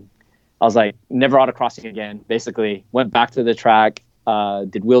I was like, never autocrossing again. Basically, went back to the track,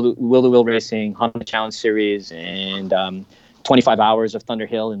 did wheel-to-wheel racing, Honda Challenge Series, and 25 hours of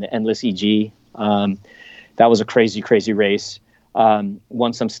Thunderhill in the Endless EG. That was a crazy, crazy race.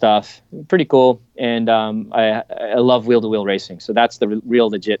 Won some stuff, pretty cool. And I love wheel-to-wheel racing. So that's the real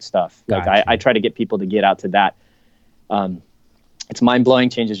legit stuff. Like Gotcha. I try to get people to get out to that. It's mind-blowing,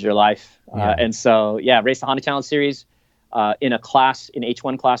 changes your life. And so, raced the Honda Challenge Series in a class, in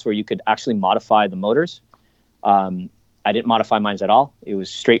H1 class, where you could actually modify the motors. I didn't modify mine at all. It was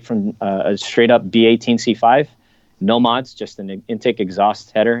straight from a straight-up B18 C5. No mods, just an intake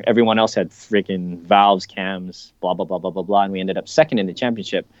exhaust header. Everyone else had freaking valves, cams, blah, blah, blah, blah, blah, blah. And we ended up second in the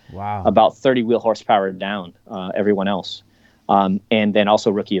championship. Wow. About 30 wheel horsepower down everyone else. And then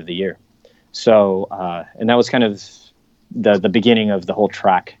also Rookie of the Year. So, and that was kind of the beginning of the whole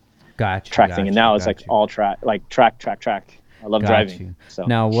track thing. And now it's like all track. I love driving. So.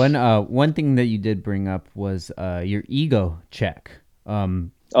 Now, one thing that you did bring up was your ego check.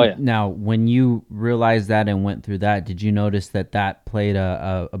 Oh yeah. Now, when you realized that and went through that, did you notice that played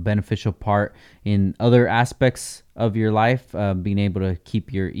a beneficial part in other aspects of your life, being able to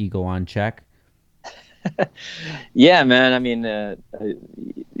keep your ego on check? Yeah, man. I mean,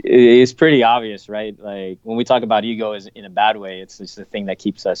 it's pretty obvious, right? Like when we talk about ego is in a bad way, it's just the thing that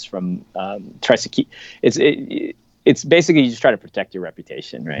keeps us from tries to keep. It's basically you just try to protect your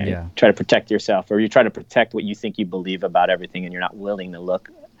reputation, right? Yeah. Try to protect yourself, or you try to protect what you think you believe about everything, and you're not willing to look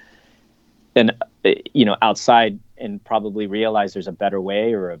and outside and probably realize there's a better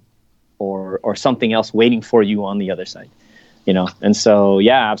way or something else waiting for you on the other side, And so,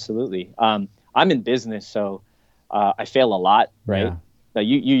 yeah, absolutely. I'm in business, so I fail a lot, right? Yeah. Now,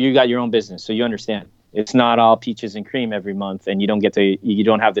 you got your own business, so you understand. It's not all peaches and cream every month, and you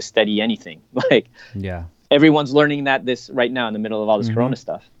don't have the steady anything. Like, yeah. Everyone's learning this right now in the middle of all this Corona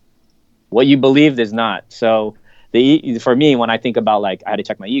stuff. What you believed is not. So for me, when I think about like I had to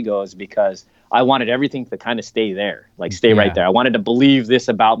check my ego, is because I wanted everything to kind of stay there, like stay right there. I wanted to believe this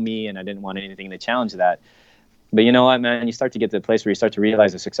about me, and I didn't want anything to challenge that. But you know what, man? You start to get to the place where you start to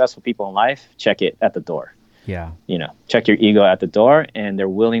realize the successful people in life, check it at the door. Yeah. Check your ego at the door, and they're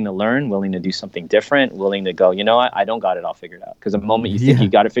willing to learn, willing to do something different, willing to go, you know what? I don't got it all figured out. Because the moment you think you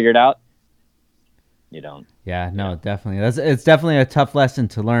got it figured out, you don't. Yeah, no, definitely. It's definitely a tough lesson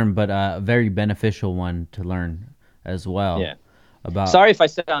to learn, but a very beneficial one to learn as well. Yeah. Sorry if I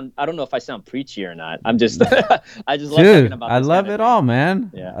don't know if I sound preachy or not. I'm just, I just love Dude, talking about this. I love it all, man.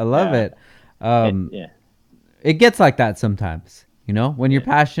 Yeah. I love it. Yeah. it gets like that sometimes. You know, when you're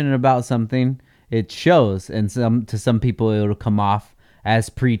passionate about something, it shows, and to some people it'll come off as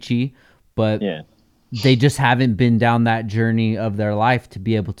preachy, but they just haven't been down that journey of their life to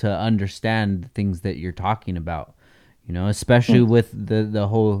be able to understand the things that you're talking about. You know, especially with the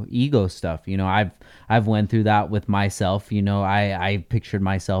whole ego stuff. You know, I've went through that with myself. You know, I pictured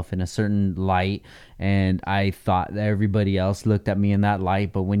myself in a certain light, and I thought that everybody else looked at me in that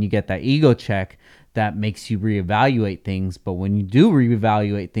light. But when you get that ego check, that makes you reevaluate things. But when you do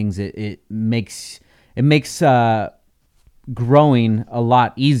reevaluate things, it makes growing a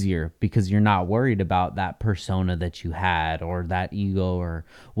lot easier, because you're not worried about that persona that you had, or that ego, or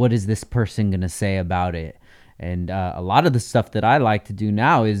what is this person going to say about it. And a lot of the stuff that I like to do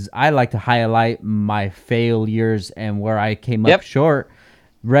now is I like to highlight my failures and where I came up short,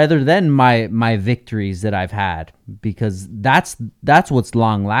 rather than my victories that I've had, because that's what's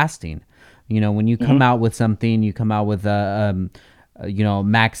long lasting. You know, when you come out with something, you come out with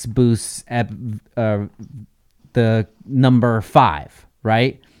Max Boost, the number 5,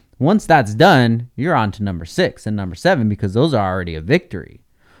 right? Once that's done, you're on to number 6 and number 7, because those are already a victory.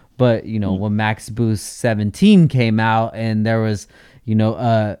 But, you know, when Max Boost 17 came out and there was, you know,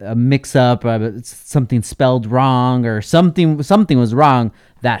 a mix up, something spelled wrong, or something was wrong,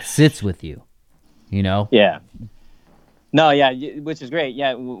 that sits with you, you know? Yeah. No, yeah, which is great.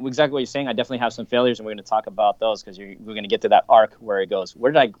 Yeah, exactly what you're saying. I definitely have some failures, and we're going to talk about those, because we're going to get to that arc where it goes,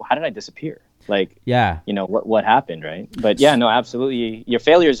 how did I disappear? Like, you know, what happened, right? But yeah, no, absolutely. Your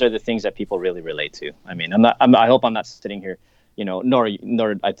failures are the things that people really relate to. I mean, I hope I'm not sitting here, you know, nor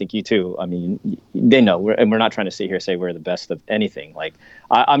I think you too. I mean, they know, we're not trying to sit here and say we're the best of anything. Like,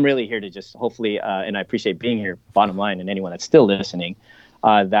 I'm really here to just hopefully, and I appreciate being here, bottom line, and anyone that's still listening,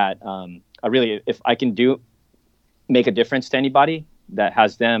 that I really, if I can make a difference to anybody that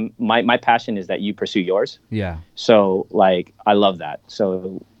has them, my passion is that you pursue yours. Yeah. So, like, I love that.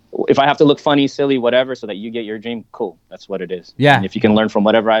 So if I have to look funny, silly, whatever, so that you get your dream, cool. That's what it is. Yeah. And if you can learn from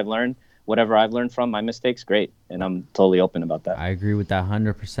whatever I've learned from my mistakes, great. And I'm totally open about that. I agree with that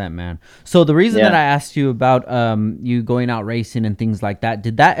 100%, man. So the reason that I asked you about you going out racing and things like that,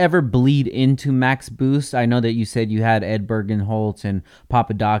 did that ever bleed into Max Boost? I know that you said you had Ed Bergenholtz and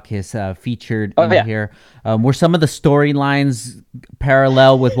Papadakis featured in here. Were some of the storylines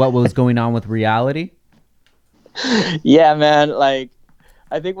parallel with what was going on with reality? Yeah, man. Like,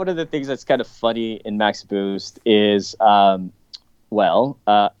 I think one of the things that's kind of funny in Max Boost is, I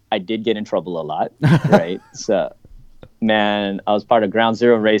did get in trouble a lot, right? So, man, I was part of Ground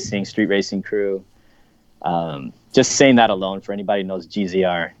Zero Racing, street racing crew. Just saying that alone, for anybody who knows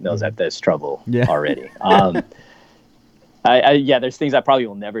GZR, knows that there's trouble already. There's things I probably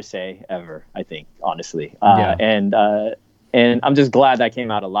will never say ever, I think, honestly. And I'm just glad that I came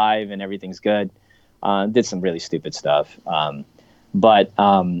out alive and everything's good. Did some really stupid stuff. But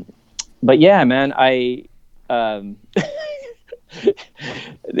yeah, man,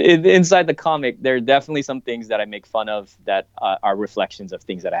 inside the comic, there are definitely some things that I make fun of that are reflections of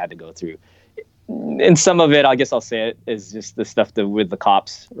things that I had to go through. And some of it, I guess I'll say it, is just the stuff with the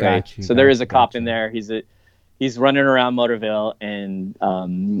cops, right? So there is a cop in there. He's running around Motorville and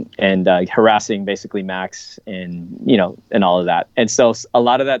harassing basically Max, and you know, and all of that. And so a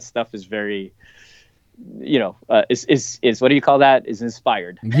lot of that stuff is very, you know, is what do you call that? Is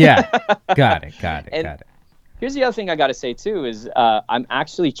inspired. Yeah, got it. Here's the other thing I got to say too is I'm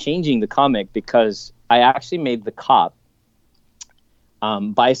actually changing the comic, because I actually made the cop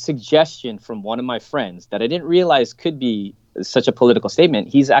by suggestion from one of my friends that I didn't realize could be such a political statement.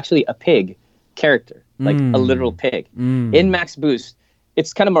 He's actually a pig character, like a literal pig. In Max Boost,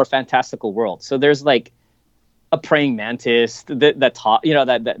 it's kind of more fantastical world. So there's like a praying mantis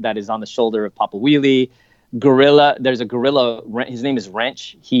that is on the shoulder of Papa Wheelie. Gorilla, there's a gorilla, his name is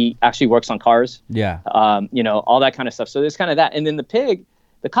Wrench. He actually works on cars. Yeah. You know, all that kind of stuff. So there's kind of that. And then the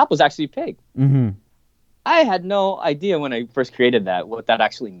cop was actually a pig. Mm-hmm. I had no idea when I first created that what that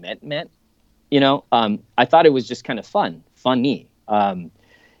actually meant. You know, I thought it was just kind of funny.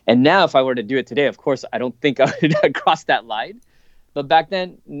 And now if I were to do it today, of course, I don't think I would cross that line. But back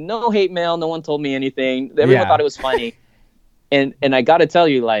then, no hate mail. No one told me anything. Everyone thought it was funny. And I got to tell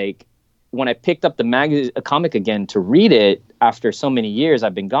you, like, when I picked up the comic again to read it after so many years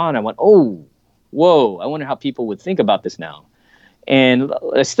I've been gone, I went, oh, whoa, I wonder how people would think about this now. And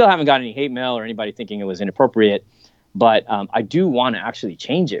I still haven't got any hate mail or anybody thinking it was inappropriate, but I do want to actually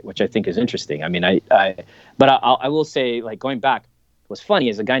change it, which I think is interesting. I mean, I will say, like, going back, what's funny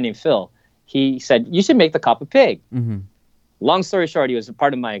is a guy named Phil, he said, you should make the cop a pig. Mm-hmm. Long story short, he was a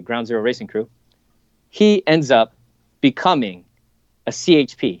part of my Ground Zero racing crew. He ends up becoming a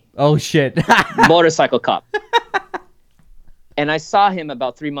CHP. Oh shit. Motorcycle cop. And I saw him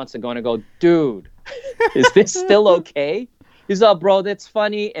about 3 months ago, and I go, dude, is this still okay? He's like, bro, that's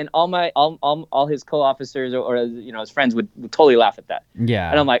funny. And all his co-officers or his friends would totally laugh at that. Yeah.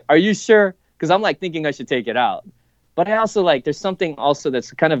 And I'm like, are you sure? Because I'm like thinking I should take it out. But I also there's something also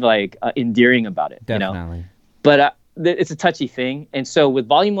that's kind of endearing about it. Definitely. But it's a touchy thing. And so with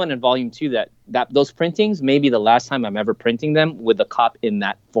Volume 1 and Volume 2, that those printings may be the last time I'm ever printing them with a cop in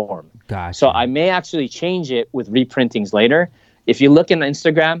that form. Gotcha. So I may actually change it with reprintings later. If you look in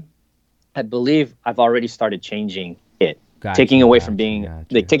Instagram, I believe I've already started changing it. Taking away from being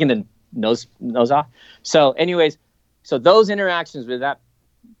taking the nose off. So anyways, those interactions with that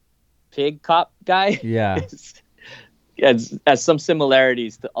pig cop guy has some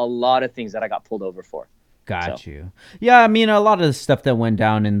similarities to a lot of things that I got pulled over for. Got you. Yeah, I mean, a lot of the stuff that went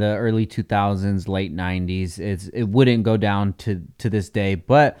down in the early 2000s, late 90s, it wouldn't go down to this day.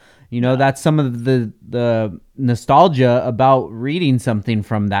 But, that's some of the nostalgia about reading something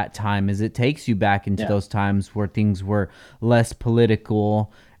from that time, is it takes you back into those times where things were less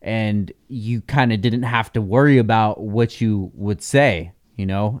political and you kind of didn't have to worry about what you would say.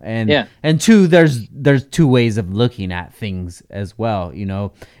 And two, there's two ways of looking at things as well.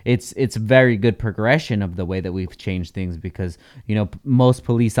 It's a very good progression of the way that we've changed things, because most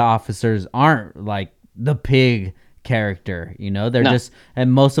police officers aren't like the pig character. They're just,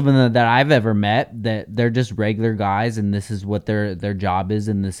 and most of them that I've ever met, that they're just regular guys, and this is what their job is,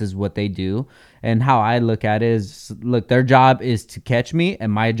 and this is what they do. And how I look at it is, look, their job is to catch me,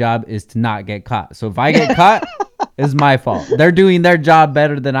 and my job is to not get caught. So if I get caught, it's my fault. They're doing their job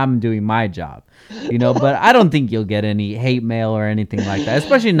better than I'm doing my job, but I don't think you'll get any hate mail or anything like that,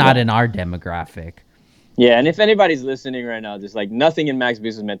 especially not in our demographic. Yeah, and if anybody's listening right now, just nothing in Max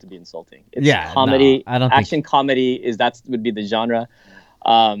Boost is meant to be insulting. It's comedy. No, I don't action comedy would be the genre.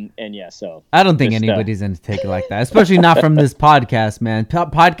 So I don't think anybody's going to take it like that, especially not from this podcast, man.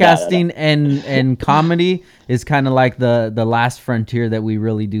 Podcasting and comedy is kind of like the last frontier that we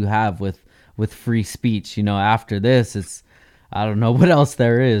really do have with free speech. After this, it's, I don't know what else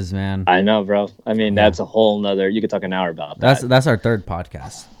there is, man. I know, bro. I mean, that's a whole nother, you could talk an hour about that. That's our third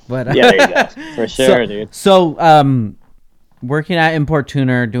podcast. But yeah, there you go. For sure, dude. So, working at Import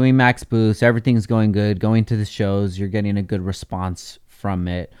Tuner, doing Max Boost, everything's going good, going to the shows, you're getting a good response from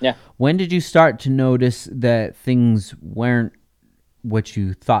it. Yeah. When did you start to notice that things weren't what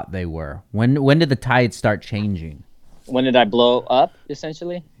you thought they were? When did the tide start changing? When did I blow up,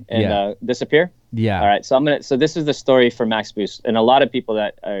 essentially, and disappear? Yeah. All right. So this is the story for Max Boost, and a lot of people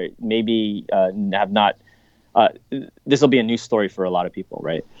that are maybe have not. This will be a new story for a lot of people,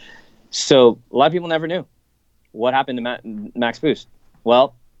 right? So a lot of people never knew what happened to Max Boost.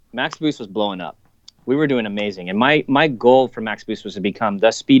 Well, Max Boost was blowing up. We were doing amazing, and my goal for Max Boost was to become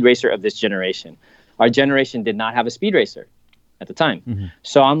the speed racer of this generation. Our generation did not have a speed racer at the time. Mm-hmm.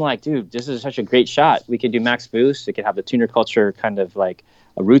 So I'm like, dude, this is such a great shot. We could do Max Boost. It could have the tuner culture kind of like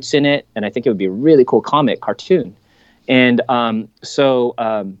roots in it. And I think it would be a really cool cartoon. And so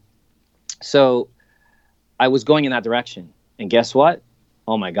I was going in that direction. And guess what?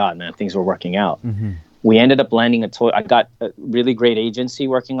 Oh my God, man, things were working out. Mm-hmm. We ended up landing a toy. I got a really great agency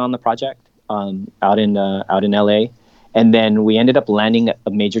working on the project out in LA. And then we ended up landing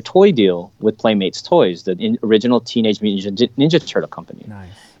a major toy deal with Playmates Toys, the original Teenage Mutant Ninja Turtle company. Nice.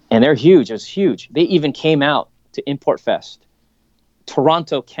 And they're huge. It was huge. They even came out to Import Fest,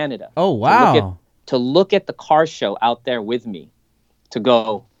 Toronto, Canada. Oh, wow. To look at the car show out there with me, to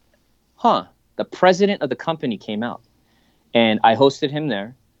go, the president of the company came out. And I hosted him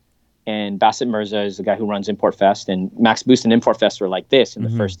there. And Bassett Mirza is the guy who runs Import Fest. And Max Boost and Import Fest were like this in the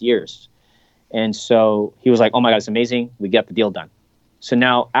first years. And so he was like, oh my God, it's amazing. We got the deal done. So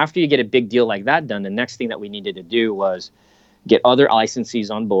now after you get a big deal like that done, the next thing that we needed to do was get other licensees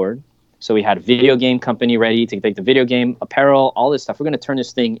on board. So we had a video game company ready to take the video game, apparel, all this stuff. We're going to turn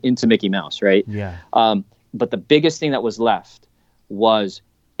this thing into Mickey Mouse, right? Yeah. But the biggest thing that was left was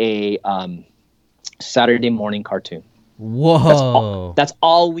a Saturday morning cartoon. Whoa. That's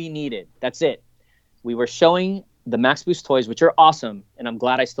all we needed. That's it. We were showing the Max Boost toys, which are awesome, and I'm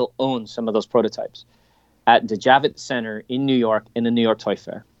glad I still own some of those prototypes, at the Javits Center in New York in the New York Toy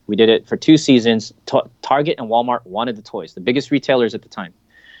Fair. We did it for 2 seasons. Target and Walmart wanted the toys, the biggest retailers at the time.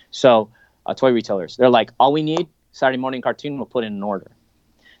 So toy retailers, they're like, all we need, Saturday morning cartoon, we'll put in an order.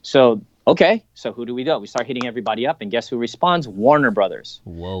 So, okay, so who do? We start hitting everybody up, and guess who responds? Warner Brothers.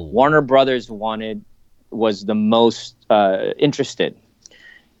 Whoa. Warner Brothers was the most interested.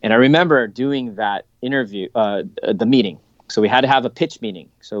 And I remember doing that interview, the meeting. So we had to have a pitch meeting.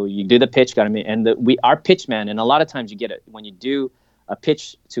 So you do the pitch, got to meet, and our pitch man. And a lot of times you get it when you do a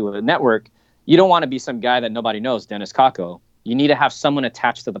pitch to a network, you don't want to be some guy that nobody knows, Dennis Kako. You need to have someone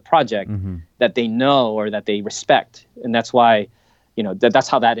attached to the project that they know or that they respect. And that's why, that's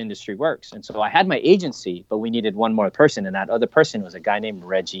how that industry works. And so I had my agency, but we needed one more person. And that other person was a guy named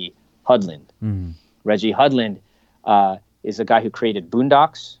Reggie Hudland. Reggie Hudland is a guy who created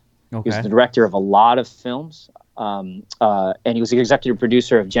Boondocks. Okay. He was the director of a lot of films. And he was the executive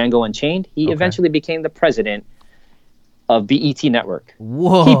producer of Django Unchained. He eventually became the president of BET Network.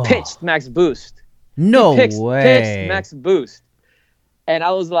 Whoa. He pitched Max Boost. No pitched way. Max Boost. And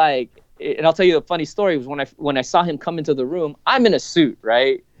I was like, and I'll tell you a funny story, was when I saw him come into the room, I'm in a suit,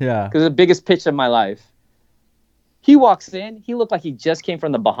 right? Yeah. Because the biggest pitch of my life. He walks in, he looked like he just came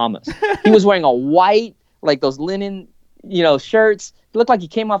from the Bahamas. He was wearing a white, like those linen, shirts. He looked like he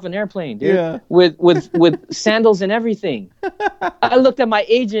came off an airplane, dude. Yeah. With sandals and everything. I looked at my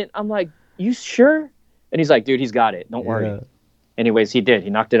agent, I'm like, you sure? And he's like, dude, he's got it. Don't worry. Anyways, he did. He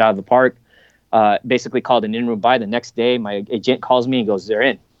knocked it out of the park. Basically called an in-room buy. The next day, my agent calls me and goes, they're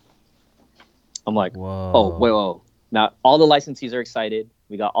in. I'm like, whoa. Oh, whoa. Now, all the licensees are excited.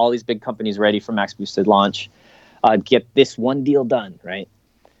 We got all these big companies ready for Max Boosted launch. Get this one deal done, right?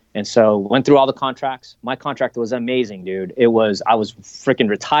 And so went through all the contracts. My contract was amazing, dude. I was freaking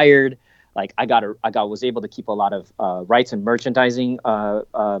retired. Like I was able to keep a lot of rights and merchandising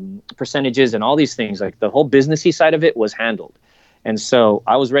percentages and all these things. Like the whole businessy side of it was handled. And so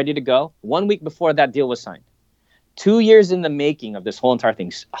I was ready to go 1 week before that deal was signed. 2 years in the making of this whole entire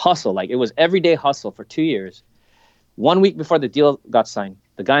thing, hustle. Like it was everyday hustle for 2 years. 1 week before the deal got signed,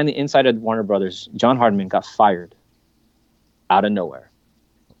 the guy on the inside of Warner Brothers, John Hardman, got fired out of nowhere.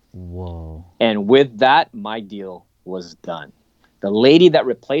 Whoa. And with that, my deal was done. The lady that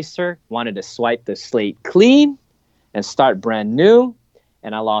replaced her wanted to swipe the slate clean and start brand new,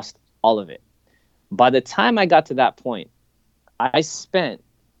 and I lost all of it. By the time I got to that point, I spent,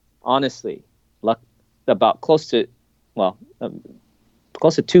 honestly, about close to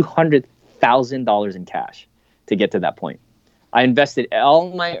 $200,000 in cash to get to that point. I invested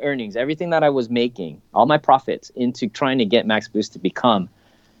all my earnings, everything that I was making, all my profits into trying to get Max Boost to become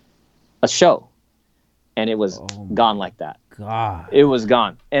a show. And it was gone like that. God. It was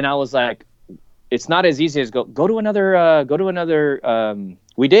gone. And I was like, it's not as easy as go to another,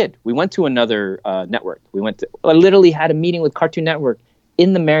 we did. We went to another network. I literally had a meeting with Cartoon Network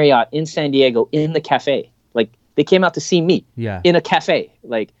in the Marriott in San Diego in the cafe. Like they came out to see me in a cafe.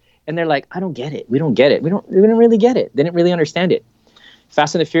 Like, and they're like, I don't get it. We don't get it. We didn't really get it. They didn't really understand it.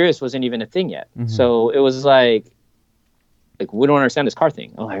 Fast and the Furious wasn't even a thing yet. Mm-hmm. So it was like, we don't understand this car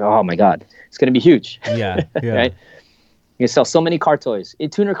thing. I'm like, oh my God, it's going to be huge. Yeah. Right? You can sell so many car toys.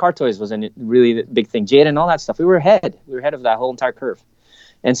 Tuner car toys was a really big thing. Jada and all that stuff. We were ahead. We were ahead of that whole entire curve.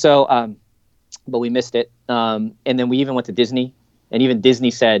 And so, but we missed it. And then we even went to Disney. And even Disney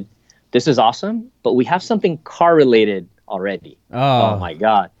said, this is awesome, but we have something car related already. Oh my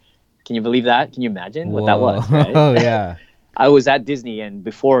God. Can you believe that? Can you imagine what that was? Right? Oh, yeah. I was at Disney, and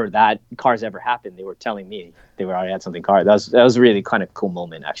before that cars ever happened, they were telling me they already had something car. That was a really kind of cool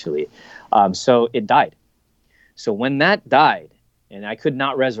moment, actually. So it died. So when that died, and I could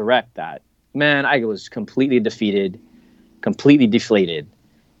not resurrect that, man, I was completely defeated, completely deflated,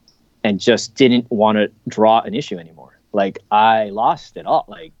 and just didn't want to draw an issue anymore. Like I lost it all.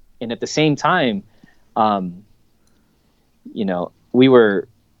 Like, and at the same time, we were.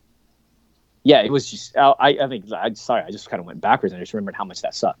 Yeah, it was just, I just kind of went backwards and I just remembered how much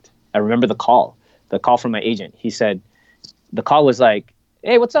that sucked. I remember the call from my agent. He said, the call was like,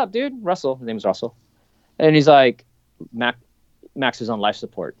 hey, what's up, dude? Russell, his name is Russell. And he's like, Max is on life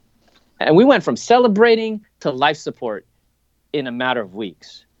support. And we went from celebrating to life support in a matter of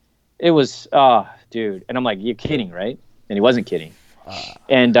weeks. It was, dude. And I'm like, you're kidding, right? And he wasn't kidding.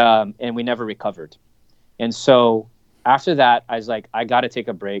 And we never recovered. And so after that, I was like, I got to take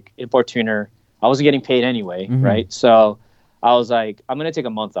a break. Import Tuner. I wasn't getting paid anyway, right? So I was like, I'm going to take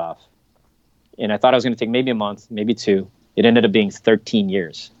a month off. And I thought I was going to take maybe a month, maybe 2. It ended up being 13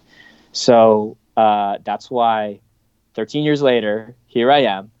 years. So that's why 13 years later, here I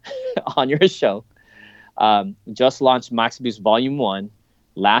am on your show. Just launched Max Boost Volume 1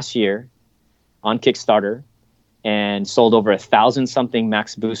 last year on Kickstarter and sold over 1,000-something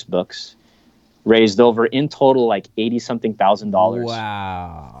Max Boost books. Raised over in total like $80-something thousand.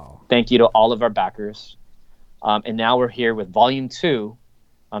 Wow! Thank you to all of our backers, and now we're here with Volume 2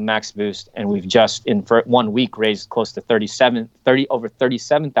 on Max Boost, and we've just for 1 week raised close to over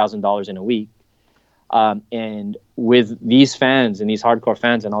 $37,000 in a week. And with these fans and these hardcore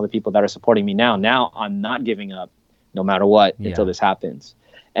fans and all the people that are supporting me now I'm not giving up, no matter what, until this happens.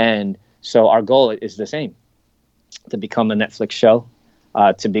 And so our goal is the same: to become a Netflix show.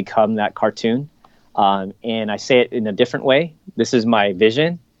 to become that cartoon. And I say it in a different way. This is my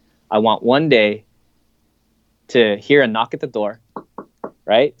vision. I want one day to hear a knock at the door,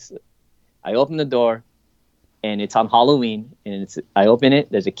 right? So I open the door, and it's on Halloween, and I open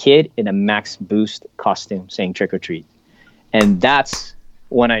it. There's a kid in a Max Boost costume saying "Trick or Treat," and that's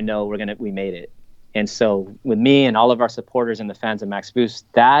when I know we made it. And so with me and all of our supporters and the fans of Max Boost,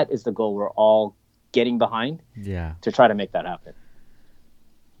 that is the goal we're all getting behind. Yeah. To try to make that happen.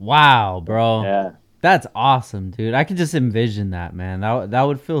 Wow, bro. Yeah. That's awesome, dude. I could just envision that, man. That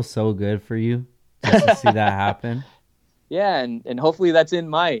would feel so good for you just to see that happen. Yeah, and hopefully that's in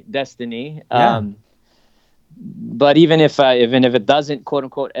my destiny. Yeah. But even if it doesn't, quote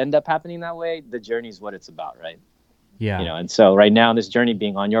unquote, end up happening that way, the journey is what it's about, right? Yeah. And so right now, this journey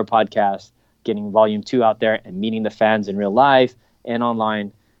being on your podcast, getting Volume 2 out there, and meeting the fans in real life and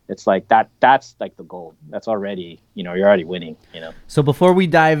online, it's like that's like the goal. That's already, you're already winning, So before we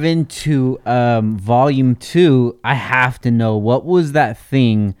dive into Volume 2, I have to know, what was that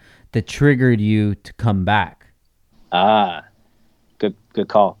thing that triggered you to come back? Good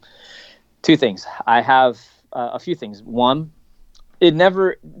call. Two things. I have a few things. One,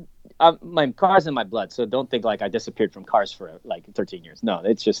 my car's in my blood, so don't think like I disappeared from cars for like 13 years. No,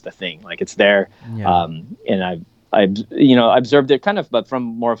 it's just a thing. Like it's there. Yeah. And I observed it kind of, but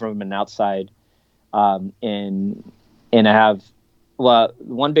from an outside. And I have, well,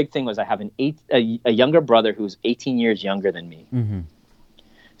 one big thing was I have a younger brother who's 18 years younger than me. Mm-hmm.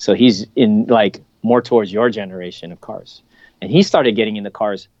 So he's in like more towards your generation of cars, and he started getting into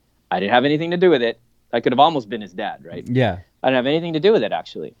cars. I didn't have anything to do with it. I could have almost been his dad, right? Yeah. I didn't have anything to do with it,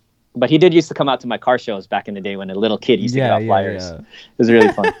 actually. But he did used to come out to my car shows back in the day when a little kid used to get out flyers. Yeah. It was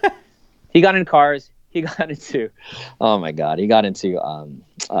really fun. He got into cars. He got into, oh my God, he got into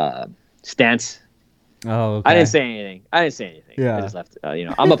stance. Oh, okay. I didn't say anything. Yeah. I just left.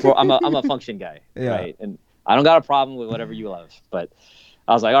 I'm a function guy, right? And I don't got a problem with whatever you love. But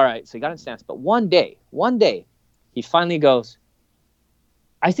I was like, all right. So he got in stance. But one day, he finally goes,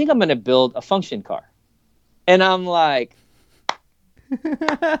 I think I'm going to build a function car. And I'm like,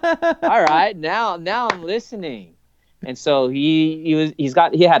 all right, now I'm listening. And so he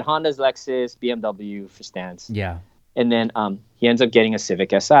had Honda's, Lexus, BMW for stance. Yeah. And then he ends up getting a Civic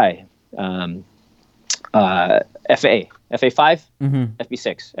Si, FA5, Mm-hmm.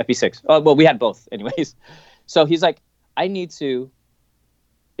 FB6. Oh, well, we had both anyways. So he's like,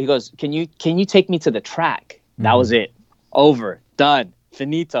 he goes, can you take me to the track? Mm-hmm. That was it. Over. Done.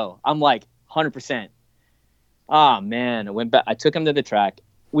 Finito. I'm like, 100%. Ah, man. I took him to the track.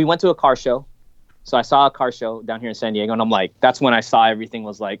 We went to a car show. So I saw a car show down here in San Diego, and I'm like, that's when I saw everything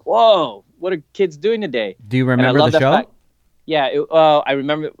was like, whoa, what are kids doing today? Do you remember the show? Yeah, I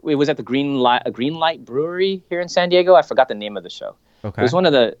remember it was at the Green Light Brewery here in San Diego. I forgot the name of the show. Okay. It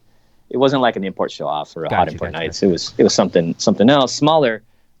was it wasn't like an import show off or a Hot Import Nights. It was something else, smaller.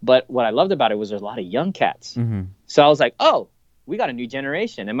 But what I loved about it was there's a lot of young cats. Mm-hmm. So I was like, oh, we got a new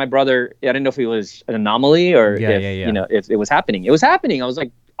generation. And my brother, I didn't know if he was an anomaly or if it was happening. It was happening. I was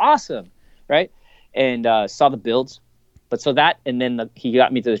like, awesome, right? And saw the builds. But so that, and then he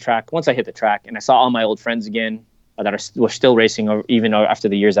got me to the track. Once I hit the track, and I saw all my old friends again that were still racing, even after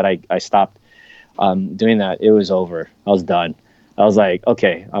the years that I stopped doing that, it was over. I was done. I was like,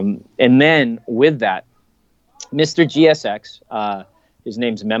 okay. And then with that, Mr. GSX, his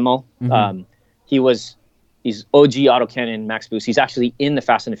name's Memo. Mm-hmm. He's OG autocannon Max Boost. He's actually in the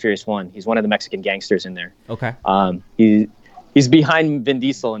Fast and the Furious 1. He's one of the Mexican gangsters in there. Okay. He's behind Vin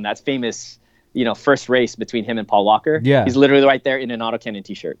Diesel in that famous, first race between him and Paul Walker. Yeah. He's literally right there in an autocannon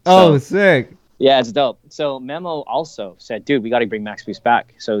t-shirt. Oh, sick. Yeah, it's dope. So Memo also said, dude, we got to bring Max Boost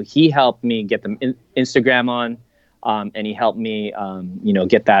back. So he helped me get the Instagram on, and he helped me,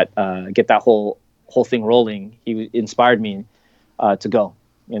 get that whole thing rolling. He inspired me to go.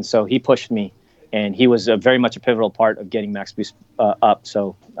 And so he pushed me. And he was very much a pivotal part of getting Max Boost up.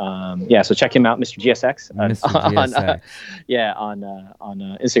 So so check him out, Mr. GSX, on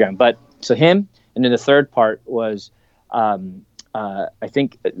Instagram. But so him, and then the third part was I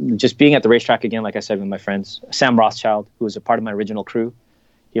think just being at the racetrack again, like I said, with my friends, Sam Rothschild, who was a part of my original crew.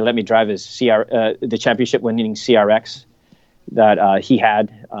 He let me drive his the championship-winning CRX that he had,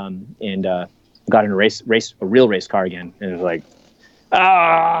 and got in a real race car again, and it was like.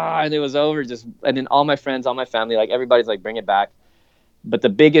 And it was over. And then all my friends, all my family, like everybody's like, bring it back. But the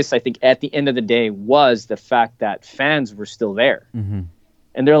biggest, I think, at the end of the day was the fact that fans were still there. Mm-hmm.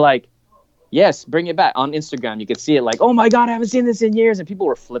 And they're like, yes, bring it back. On Instagram, you could see it like, oh my God, I haven't seen this in years. And people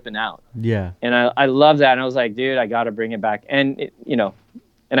were flipping out. Yeah. And I love that. And I was like, dude, I got to bring it back. And, and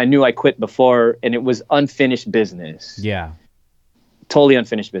I knew I quit before, and it was unfinished business. Yeah. totally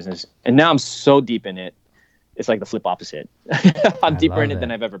unfinished business. And now I'm so deep in it. It's like the flip opposite. I'm deeper in it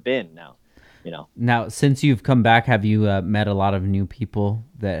than I've ever been now, you know. Now, since you've come back, have you met a lot of new people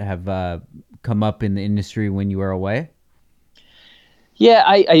that have come up in the industry when you were away? Yeah,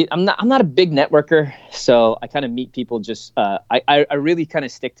 I'm not a big networker, so I kind of meet people. Just I really kind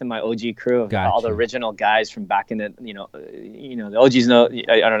of stick to my OG crew of all the original guys from back in the the OGs know.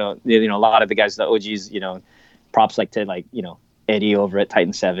 I don't know, a lot of the guys, the OGs, props like to like Eddie over at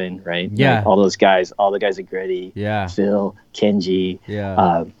Titan 7, right? Yeah, like all those guys, all the guys at Gritty. Yeah, Phil, Kenji.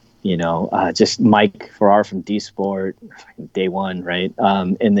 Yeah. Just Mike Farrar from D Sport, day one, right?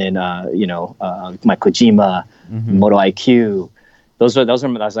 And then Mike Kojima, Moto IQ. Those are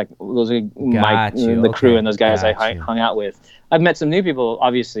my the crew and those guys I hung out with. I've met some new people,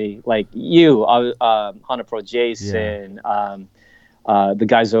 obviously, like you, Honda Pro Jason, the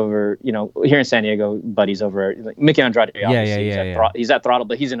guys over, here in San Diego, buddies over, like Mickey Andrade. He's at Throttle,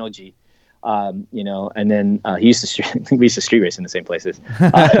 but he's an OG. And then we used to street race in the same places.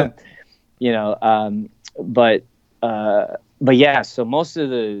 But yeah. So most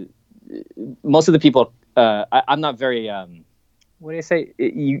of the people, I'm not very. What do you say?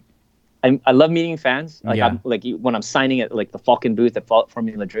 I love meeting fans. Like I'm like when I'm signing at like the Falken booth at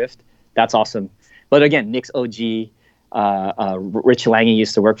Formula Drift, that's awesome. But again, Nick's OG, Rich Lange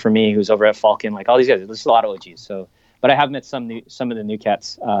used to work for me, who's over at Falken. Like all these guys, there's a lot of OGs. So, but I have met some of the new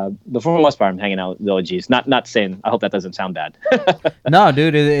cats. But for the most part, I'm hanging out with the OGs. Not saying. I hope that doesn't sound bad. No,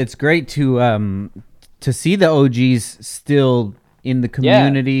 dude, it's great to see the OGs still in the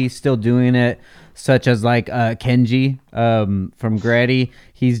community, still doing it. Such as like Kenji from Grady,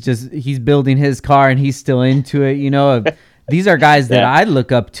 he's building his car and he's still into it. These are guys that I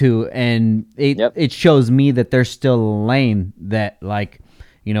look up to, and it shows me that there's still a lane that, like,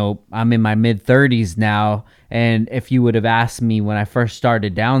 I'm in my mid-30s now, and if you would have asked me when I first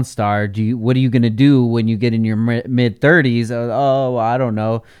started Downstar, what are you gonna do when you get in your mid-30s? Oh, I don't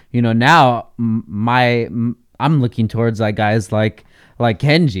know. Now I'm looking towards like guys like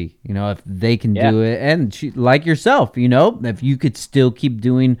Kenji, if they can do it, and like yourself, if you could still keep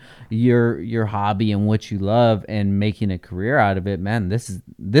doing your hobby and what you love and making a career out of it, man, this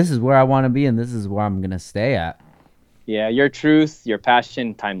is where I want to be, and this is where I'm gonna stay at. Yeah, your truth, your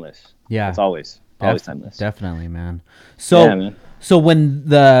passion, timeless. Yeah, it's always timeless. Definitely, man. So when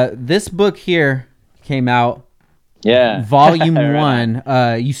this book here came out, volume 1,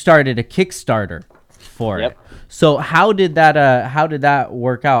 you started a Kickstarter for it. So how did that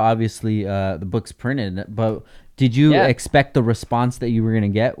work out? Obviously, the book's printed, but did you expect the response that you were gonna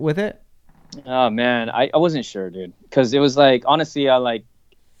get with it? Oh man, I wasn't sure, dude, because it was like, honestly,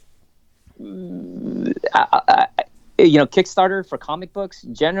 Kickstarter for comic books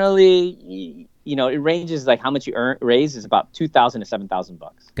generally, it ranges like how much you raise is about $2,000 to $7,000.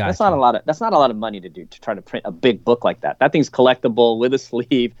 Gotcha. That's not a lot of money to try to print a big book like that. That thing's collectible with a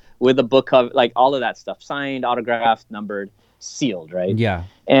sleeve, with a book cover, like all of that stuff, signed, autographed, numbered, sealed, right? Yeah.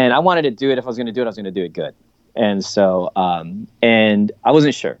 And I wanted to do it. If I was going to do it, I was going to do it good. And so, and I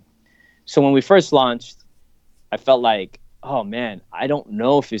wasn't sure. So when we first launched, I felt like, oh man, I don't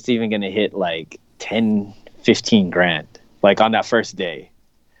know if it's even going to hit like 10, 15 grand, like on that first day.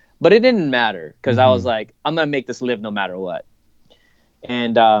 But it didn't matter because I was like, I'm going to make this live no matter what.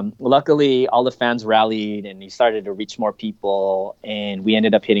 And luckily, all the fans rallied and he started to reach more people. And we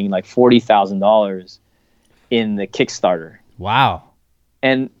ended up hitting like $40,000 in the Kickstarter. Wow.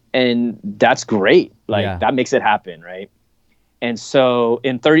 And that's great. Like that makes it happen, right? And so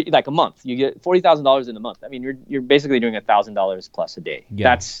in a month, you get $40,000 in a month. I mean, you're basically doing $1,000 plus a day.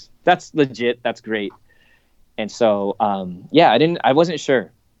 Yeah. That's legit. That's great. And so, I wasn't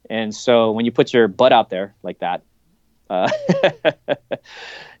sure. And so when you put your butt out there like that,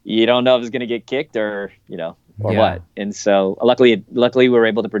 you don't know if it's going to get kicked or what. And so luckily we were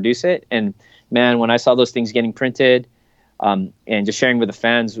able to produce it. And man, when I saw those things getting printed, and just sharing with the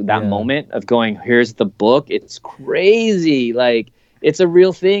fans that moment of going, here's the book. It's crazy. Like it's a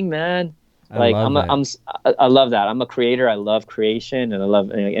real thing, man. Like I love that. I'm a creator. I love creation, and I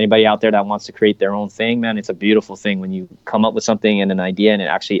love anybody out there that wants to create their own thing, man. It's a beautiful thing when you come up with something and an idea and it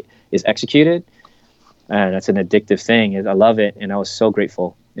actually is executed. And that's an addictive thing. I love it. And I was so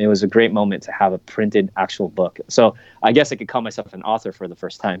grateful. It was a great moment to have a printed actual book. So I guess I could call myself an author for the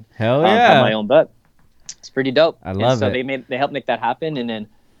first time. Hell yeah. Have my own book. It's pretty dope. I love it. So they helped make that happen. And then,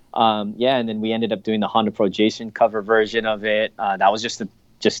 and then we ended up doing the Honda Pro Jason cover version of it. That was just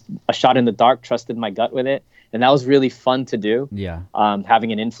a shot in the dark, trusted my gut with it. And that was really fun to do. Yeah.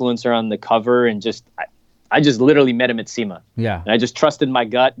 Having an influencer on the cover and just, I just literally met him at SEMA. Yeah. And I just trusted my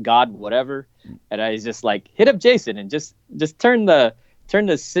gut, God, whatever. And I was just like, hit up Jason and just turn the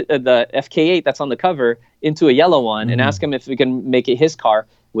FK8 that's on the cover into a yellow one and ask him if we can make it his car.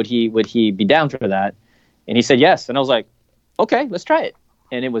 Would he be down for that? And he said yes. And I was like, okay, let's try it.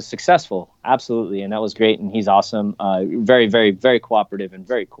 And it was successful. Absolutely. And that was great. And he's awesome. Very, very, very cooperative and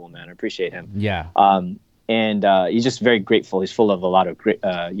very cool, man. I appreciate him. Yeah. And he's just very grateful. He's full of a lot of great,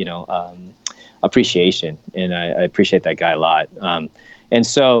 appreciation. And I appreciate that guy a lot. And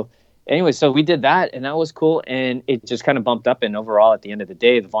so anyway, so we did that and that was cool. And it just kind of bumped up. And overall, at the end of the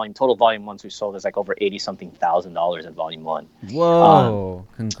day, the total volume ones we sold is like over $80,000 in volume one. Whoa.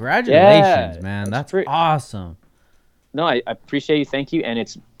 Congratulations, man. That's awesome. No, I appreciate you. Thank you. And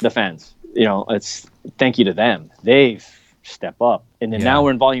it's the fans, it's thank you to them. They've stepped up. And then now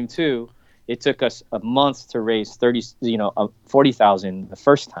we're in volume two. It took us a month to raise 40,000 the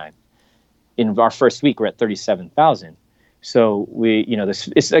first time. In our first week, we're at 37,000. So we,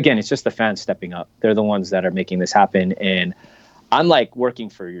 it's just the fans stepping up. They're the ones that are making this happen. And I'm like working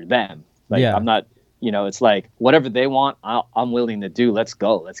for them. Like I'm not, it's like whatever they want, I'm willing to do. Let's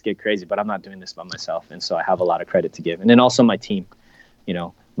go. Let's get crazy. But I'm not doing this by myself. And so I have a lot of credit to give. And then also my team,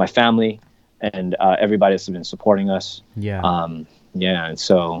 my family and everybody that's been supporting us. Yeah. And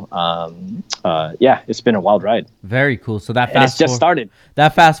so, it's been a wild ride. Very cool. So that started.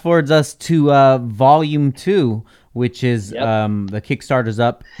 That fast forwards us to volume 2, which is the Kickstarter's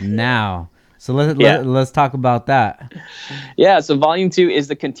up now. So let's talk about that. Yeah. So volume 2 is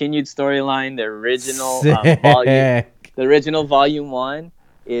the continued storyline. The original volume. The original volume 1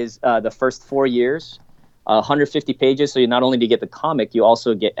 is the first 4 years. 150 pages. So you not only do you get the comic, you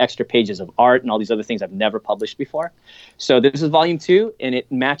also get extra pages of art and all these other things I've never published before. So this is volume 2, and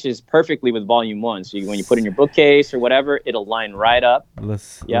it matches perfectly with volume 1. So when you put it in your bookcase or whatever, it'll line right up.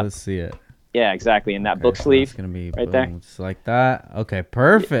 Let's see it. Yeah, exactly. And that book sleeve, it's gonna be right there, just like that. Okay,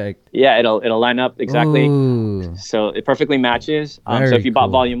 perfect. Yeah, it'll line up exactly. Ooh. So it perfectly matches. So if you bought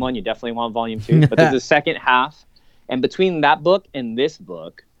volume 1, you definitely want volume 2. But there's a second half, and between that book and this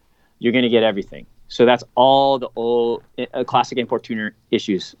book, you're gonna get everything. So that's all the old classic Import Tuner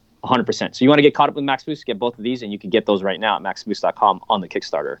issues, 100%. So you want to get caught up with Max Boost, get both of these, and you can get those right now at maxboost.com on the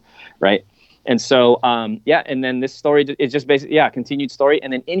Kickstarter, right? And so, and then this story is just basically, continued story.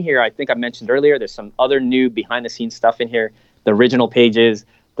 And then in here, I think I mentioned earlier, there's some other new behind-the-scenes stuff in here, the original pages,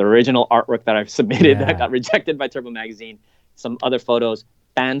 the original artwork that I've submitted that got rejected by Turbo Magazine, some other photos,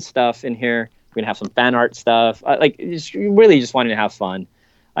 fan stuff in here. We're going to have some fan art stuff. Really just wanting to have fun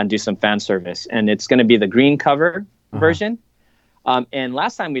and do some fan service. And it's going to be the green cover version. And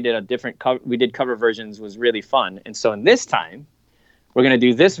last time we did a different cover, we did cover versions, was really fun. And so in this time, we're going to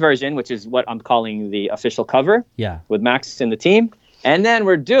do this version, which is what I'm calling the official cover with Max and the team. And then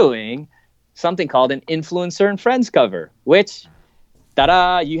we're doing something called an influencer and friends cover, which,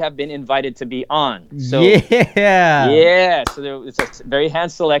 you have been invited to be on. So, so it's a very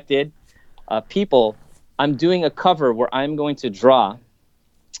hand-selected people. I'm doing a cover where I'm going to draw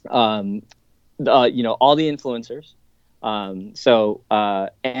all the influencers,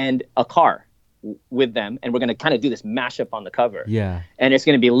 and a car with them, and we're going to kind of do this mashup on the cover. Yeah, and it's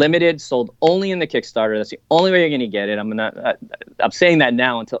going to be limited, sold only in the Kickstarter. That's the only way you're going to get it. I'm saying that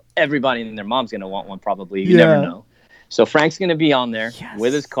now until everybody and their mom's going to want one. Probably, you never know. So Frank's going to be on there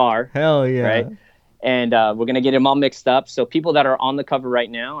with his car. Hell yeah! Right. And we're going to get him all mixed up. So people that are on the cover right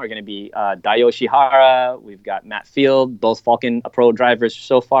now are going to be Dayo Ishihara. We've got Matt Field, both Falcon Pro drivers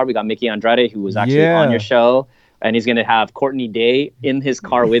so far. We got Mickey Andrade, who was actually on your show. And he's going to have Courtney Day in his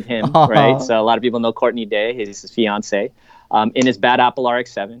car with him, right? So a lot of people know Courtney Day, his fiance, in his Bad Apple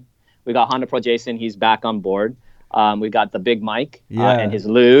RX-7. We got Honda Pro Jason. He's back on board. We've got the Big Mike and his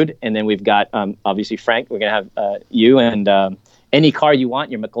Lude. And then we've got, obviously, Frank. We're going to have you and... any car you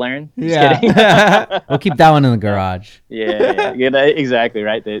want, your McLaren. We'll keep that one in the garage. Exactly,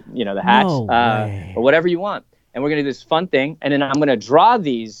 right? The hatch, or whatever you want. And we're gonna do this fun thing, and then I'm gonna draw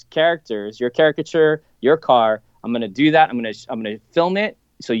these characters, your caricature, your car. I'm gonna do that. I'm gonna film it,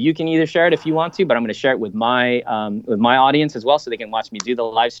 so you can either share it if you want to, but I'm gonna share it with my audience as well, so they can watch me do the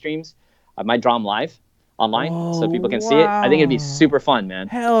live streams. I might draw them live online so people can see it. I think it'd be super fun, man.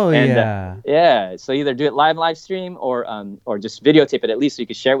 Hell yeah. So either do it live stream or just videotape it at least so you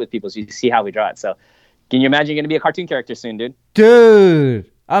can share it with people so you can see how we draw it. So can you imagine you're going to be a cartoon character soon, dude?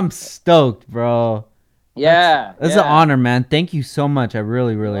 Dude, I'm stoked, bro. Yeah. That's an honor, man. Thank you so much. I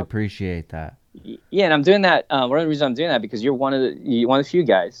really, really appreciate that. Yeah, and I'm doing that. One of the reasons I'm doing that because you're one of the few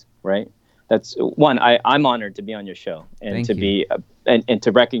guys, right? That's one. I'm honored to be on your show and be and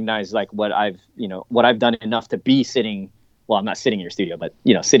to recognize like what I've done enough to be sitting well, I'm not sitting in your studio, but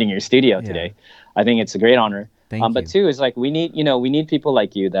sitting in your studio today. I think it's a great honor. Thank you. But two is like we need people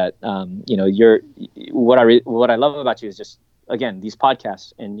like you that you're what I love about you is just, again, these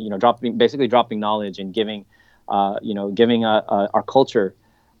podcasts and dropping knowledge and giving our culture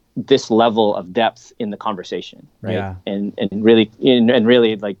this level of depth in the conversation, right? Yeah. And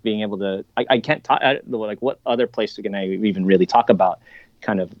really like being able to, I can't talk, like what other place can I even really talk about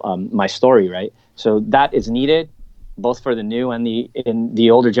kind of my story, right? So that is needed both for the new and the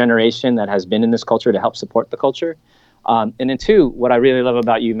older generation that has been in this culture to help support the culture. And then two, what I really love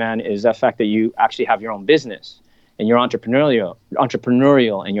about you, man, is the fact that you actually have your own business and you're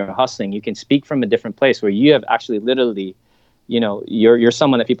entrepreneurial and you're hustling. You can speak from a different place where you have actually literally, you're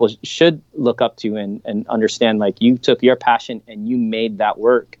someone that people should look up to and understand. Like, you took your passion and you made that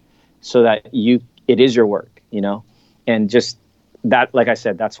work so that it is your work, and just that, like I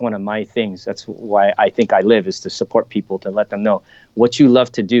said, that's one of my things. That's why I think I live, is to support people, to let them know what you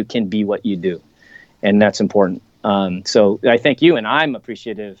love to do can be what you do. And that's important. So I thank you, and I'm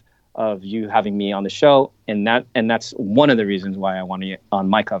appreciative of you having me on the show. And that's one of the reasons why I want to get on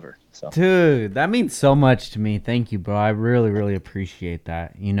my cover. So, dude, that means so much to me. Thank you, bro. I really, really appreciate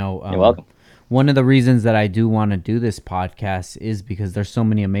that. You're welcome. One of the reasons that I do want to do this podcast is because there's so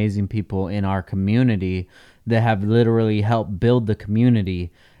many amazing people in our community that have literally helped build the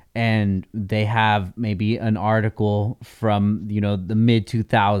community, and they have maybe an article from, the mid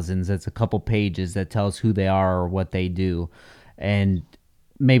 2000s that's a couple pages that tells who they are or what they do, and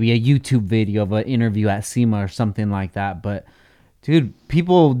maybe a YouTube video of an interview at SEMA or something like that. But dude,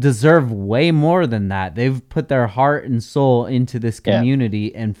 people deserve way more than that. They've put their heart and soul into this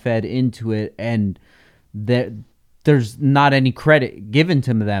community and fed into it, and there's not any credit given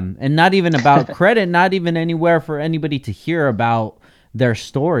to them, and not even about credit, not even anywhere for anybody to hear about their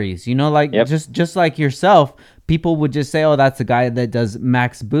stories. Just like yourself, people would just say, oh, that's the guy that does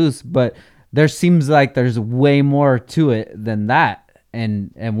Max Boost, but there seems like there's way more to it than that.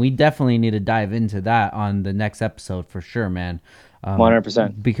 And we definitely need to dive into that on the next episode for sure, man.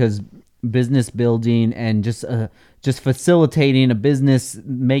 100%. Because business building and just facilitating a business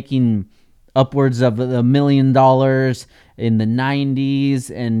making upwards of $1 million in the 90s,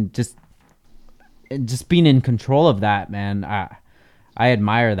 and just being in control of that, man. I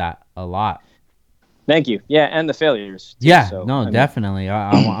admire that a lot. Thank you. Yeah, and the failures too, definitely.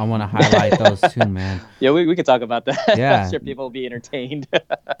 I want to highlight those too, man. Yeah, we could talk about that. Yeah. I'm sure people will be entertained.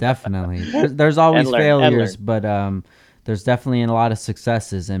 Definitely. There's always failures, but there's definitely a lot of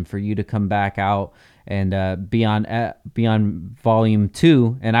successes, and for you to come back out and be on volume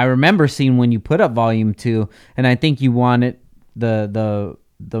 2. And I remember seeing when you put up volume 2, and I think you wanted the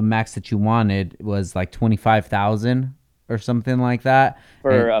max that you wanted was like 25,000 or something like that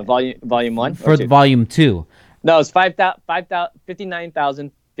for volume 1 for the volume 2. No, it's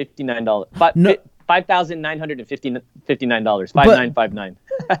 $59,059. $5,959.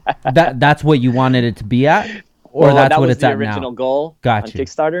 $5,959. That's what you wanted it to be at, or that's what it's at now? That was the original goal on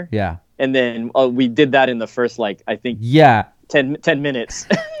Kickstarter. Yeah. And then we did that in the first, 10 minutes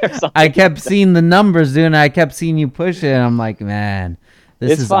or something. I kept seeing the numbers, dude, and I kept seeing you push it, and I'm like, man,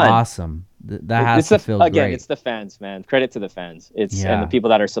 this is fun. Awesome. That has to feel great. Again, it's the fans, man. Credit to the fans. And the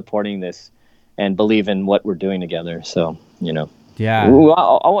people that are supporting this and believe in what we're doing together. So, Yeah. I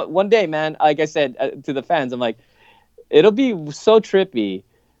want one day, man, like I said to the fans, I'm like, it'll be so trippy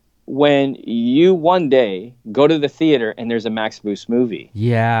when you one day go to the theater and there's a Max Boost movie.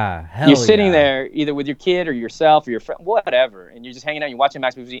 Yeah. You're sitting there either with your kid or yourself or your friend, whatever, and you're just hanging out, you're watching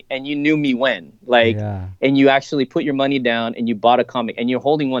Max Boost movie, and you knew me when. And you actually put your money down and you bought a comic, and you're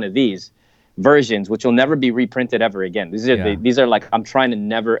holding one of these versions, which will never be reprinted ever again. These are like, I'm trying to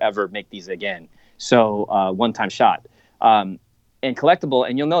never, ever make these again. So one-time shot. And collectible,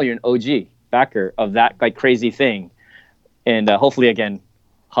 and you'll know you're an OG backer of that crazy thing. And hopefully, again,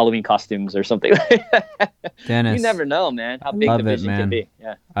 Halloween costumes or something. Dennis, you never know, man, how big the vision can be.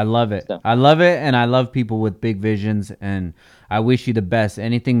 Yeah, I love it. I love it, and I love people with big visions, and I wish you the best.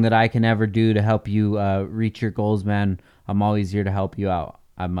 Anything that I can ever do to help you reach your goals, man, I'm always here to help you out.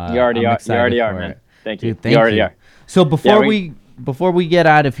 You already are, man. Thank you. Dude, you already are. So before we get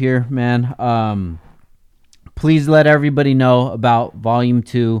out of here, man, please let everybody know about Volume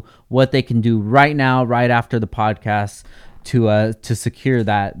 2, what they can do right now, right after the podcast, to secure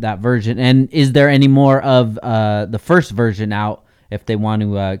that version. And is there any more of the first version out if they want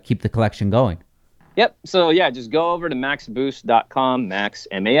to keep the collection going? Yep. So just go over to maxboost.com,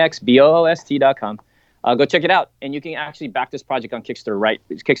 maxboost.com. Go check it out, and you can actually back this project on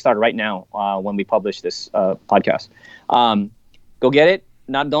Kickstarter right now when we publish this podcast. Go get it.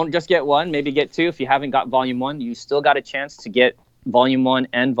 don't just get one, maybe get two. If you haven't got volume 1, you still got a chance to get volume 1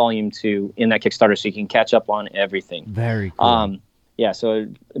 and volume 2 in that Kickstarter, so you can catch up on everything. Very cool. Yeah, so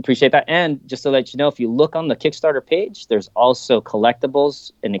appreciate that. And just to let you know, if you look on the Kickstarter page, there's also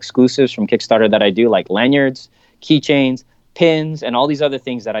collectibles and exclusives from Kickstarter that I do, like lanyards, keychains, pins, and all these other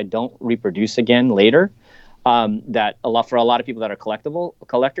things that I don't reproduce again later. That for a lot of people that are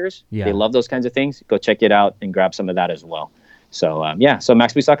collectors, they love those kinds of things. Go check it out and grab some of that as well. So so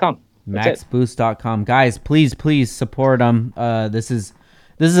maxboost.com. Maxboost.com. Guys, please support them. This is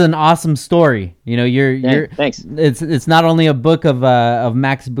an awesome story. You know, you're thanks. It's not only a book of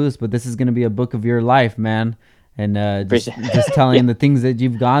Max Boost, but this is going to be a book of your life, man. And just telling the things that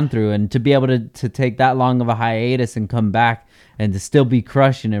you've gone through, and to be able to take that long of a hiatus and come back and to still be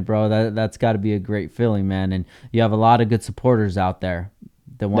crushing it, bro. That's got to be a great feeling, man. And you have a lot of good supporters out there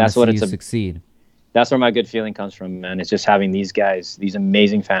that want to see you succeed. That's where my good feeling comes from, man. It's just having these guys, these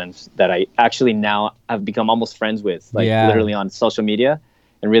amazing fans that I actually now have become almost friends with, literally on social media,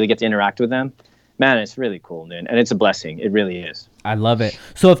 and really get to interact with them. Man, it's really cool, man. And it's a blessing. It really is. I love it.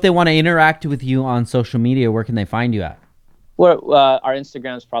 So if they want to interact with you on social media, where can they find you at? Well, our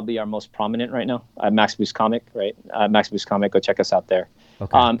Instagram is probably our most prominent right now. Max Boost Comic, right? Max Boost Comic. Go check us out there.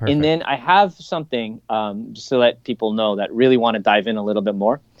 Okay, and then I have something just to let people know that really want to dive in a little bit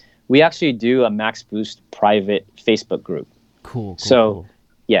more. We actually do a Max Boost private Facebook group. Cool. So,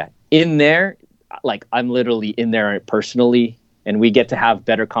 yeah, in there, like I'm literally in there personally, and we get to have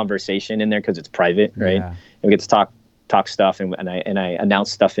better conversation in there because it's private, right? Yeah. And we get to talk stuff, and I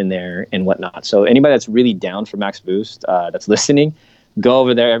announce stuff in there and whatnot. So anybody that's really down for Max Boost, that's listening, go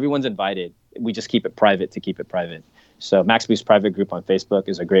over there. Everyone's invited. We just keep it private to keep it private. So Max Boost private group on Facebook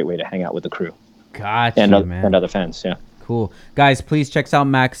is a great way to hang out with the crew. Gotcha, man. And other fans, yeah. Cool. Guys, please check out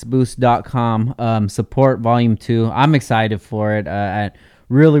maxboost.com. Support Volume 2. I'm excited for it. I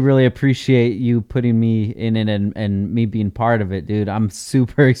really appreciate you putting me in it and me being part of it, dude. I'm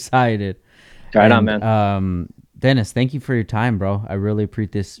super excited. Right on, man. Dennis, thank you for your time, bro. I really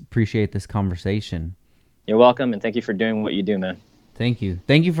appreciate this conversation. You're welcome, and thank you for doing what you do, man. Thank you.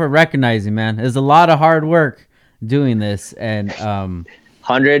 Thank you for recognizing, man. There's a lot of hard work doing this, and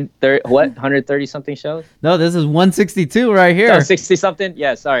 130 something shows? No, this is 162 right here. 60 something?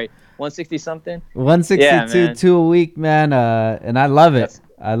 Yeah, sorry. 160 something? 162 2 a week, man. And I love it.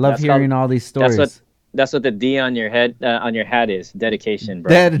 I love hearing all these stories. That's what the D on your head on your hat is. Dedication,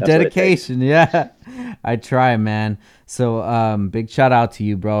 bro. Dedication, yeah. I try, man. So big shout out to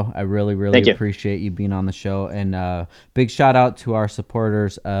you, bro. I really appreciate you being on the show. And big shout out to our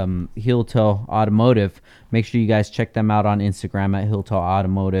supporters, Heel Toe Automotive. Make sure you guys check them out on Instagram at Heel Toe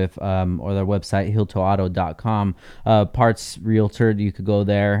Automotive, or their website, heeltoeauto.com. Parts Realtor, you could go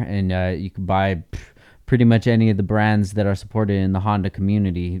there and you could buy pretty much any of the brands that are supported in the Honda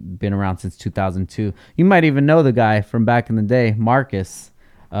community. Been around since 2002. You might even know the guy from back in the day, Marcus.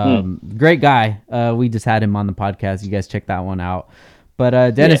 Great guy. We just had him on the podcast. You guys check that one out. But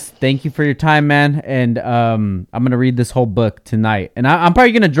Dennis, thank you for your time, man. And I'm gonna read this whole book tonight, and I'm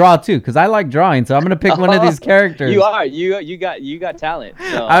probably gonna draw too, because I like drawing. So I'm gonna pick one of these characters. You got talent.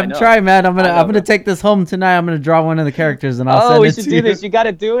 So I'm trying, man. I'm gonna take this home tonight. I'm gonna draw one of the characters, and I'll send it to you. We should do this. You got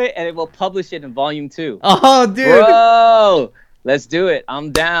to do it, and it will publish it in volume 2. Oh, dude. Bro, let's do it.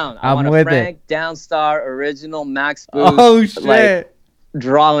 I'm down. I want a Frank Downstar original Max Boost. Oh shit.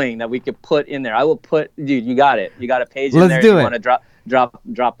 Drawing that we could put in there. I will put, dude. You got it. You got a page in there. Let's do it. Want to drop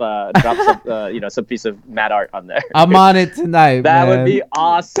some some piece of matte art on there. I'm on it tonight. That would be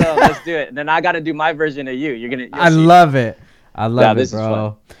awesome. Let's do it. And then I got to do my version of you. I love it. I love it,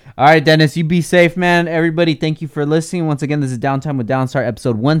 bro. All right, Dennis, you be safe, man. Everybody, thank you for listening. Once again, this is Downtime with Downstar,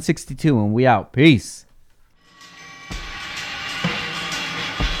 episode 162, and we out. Peace.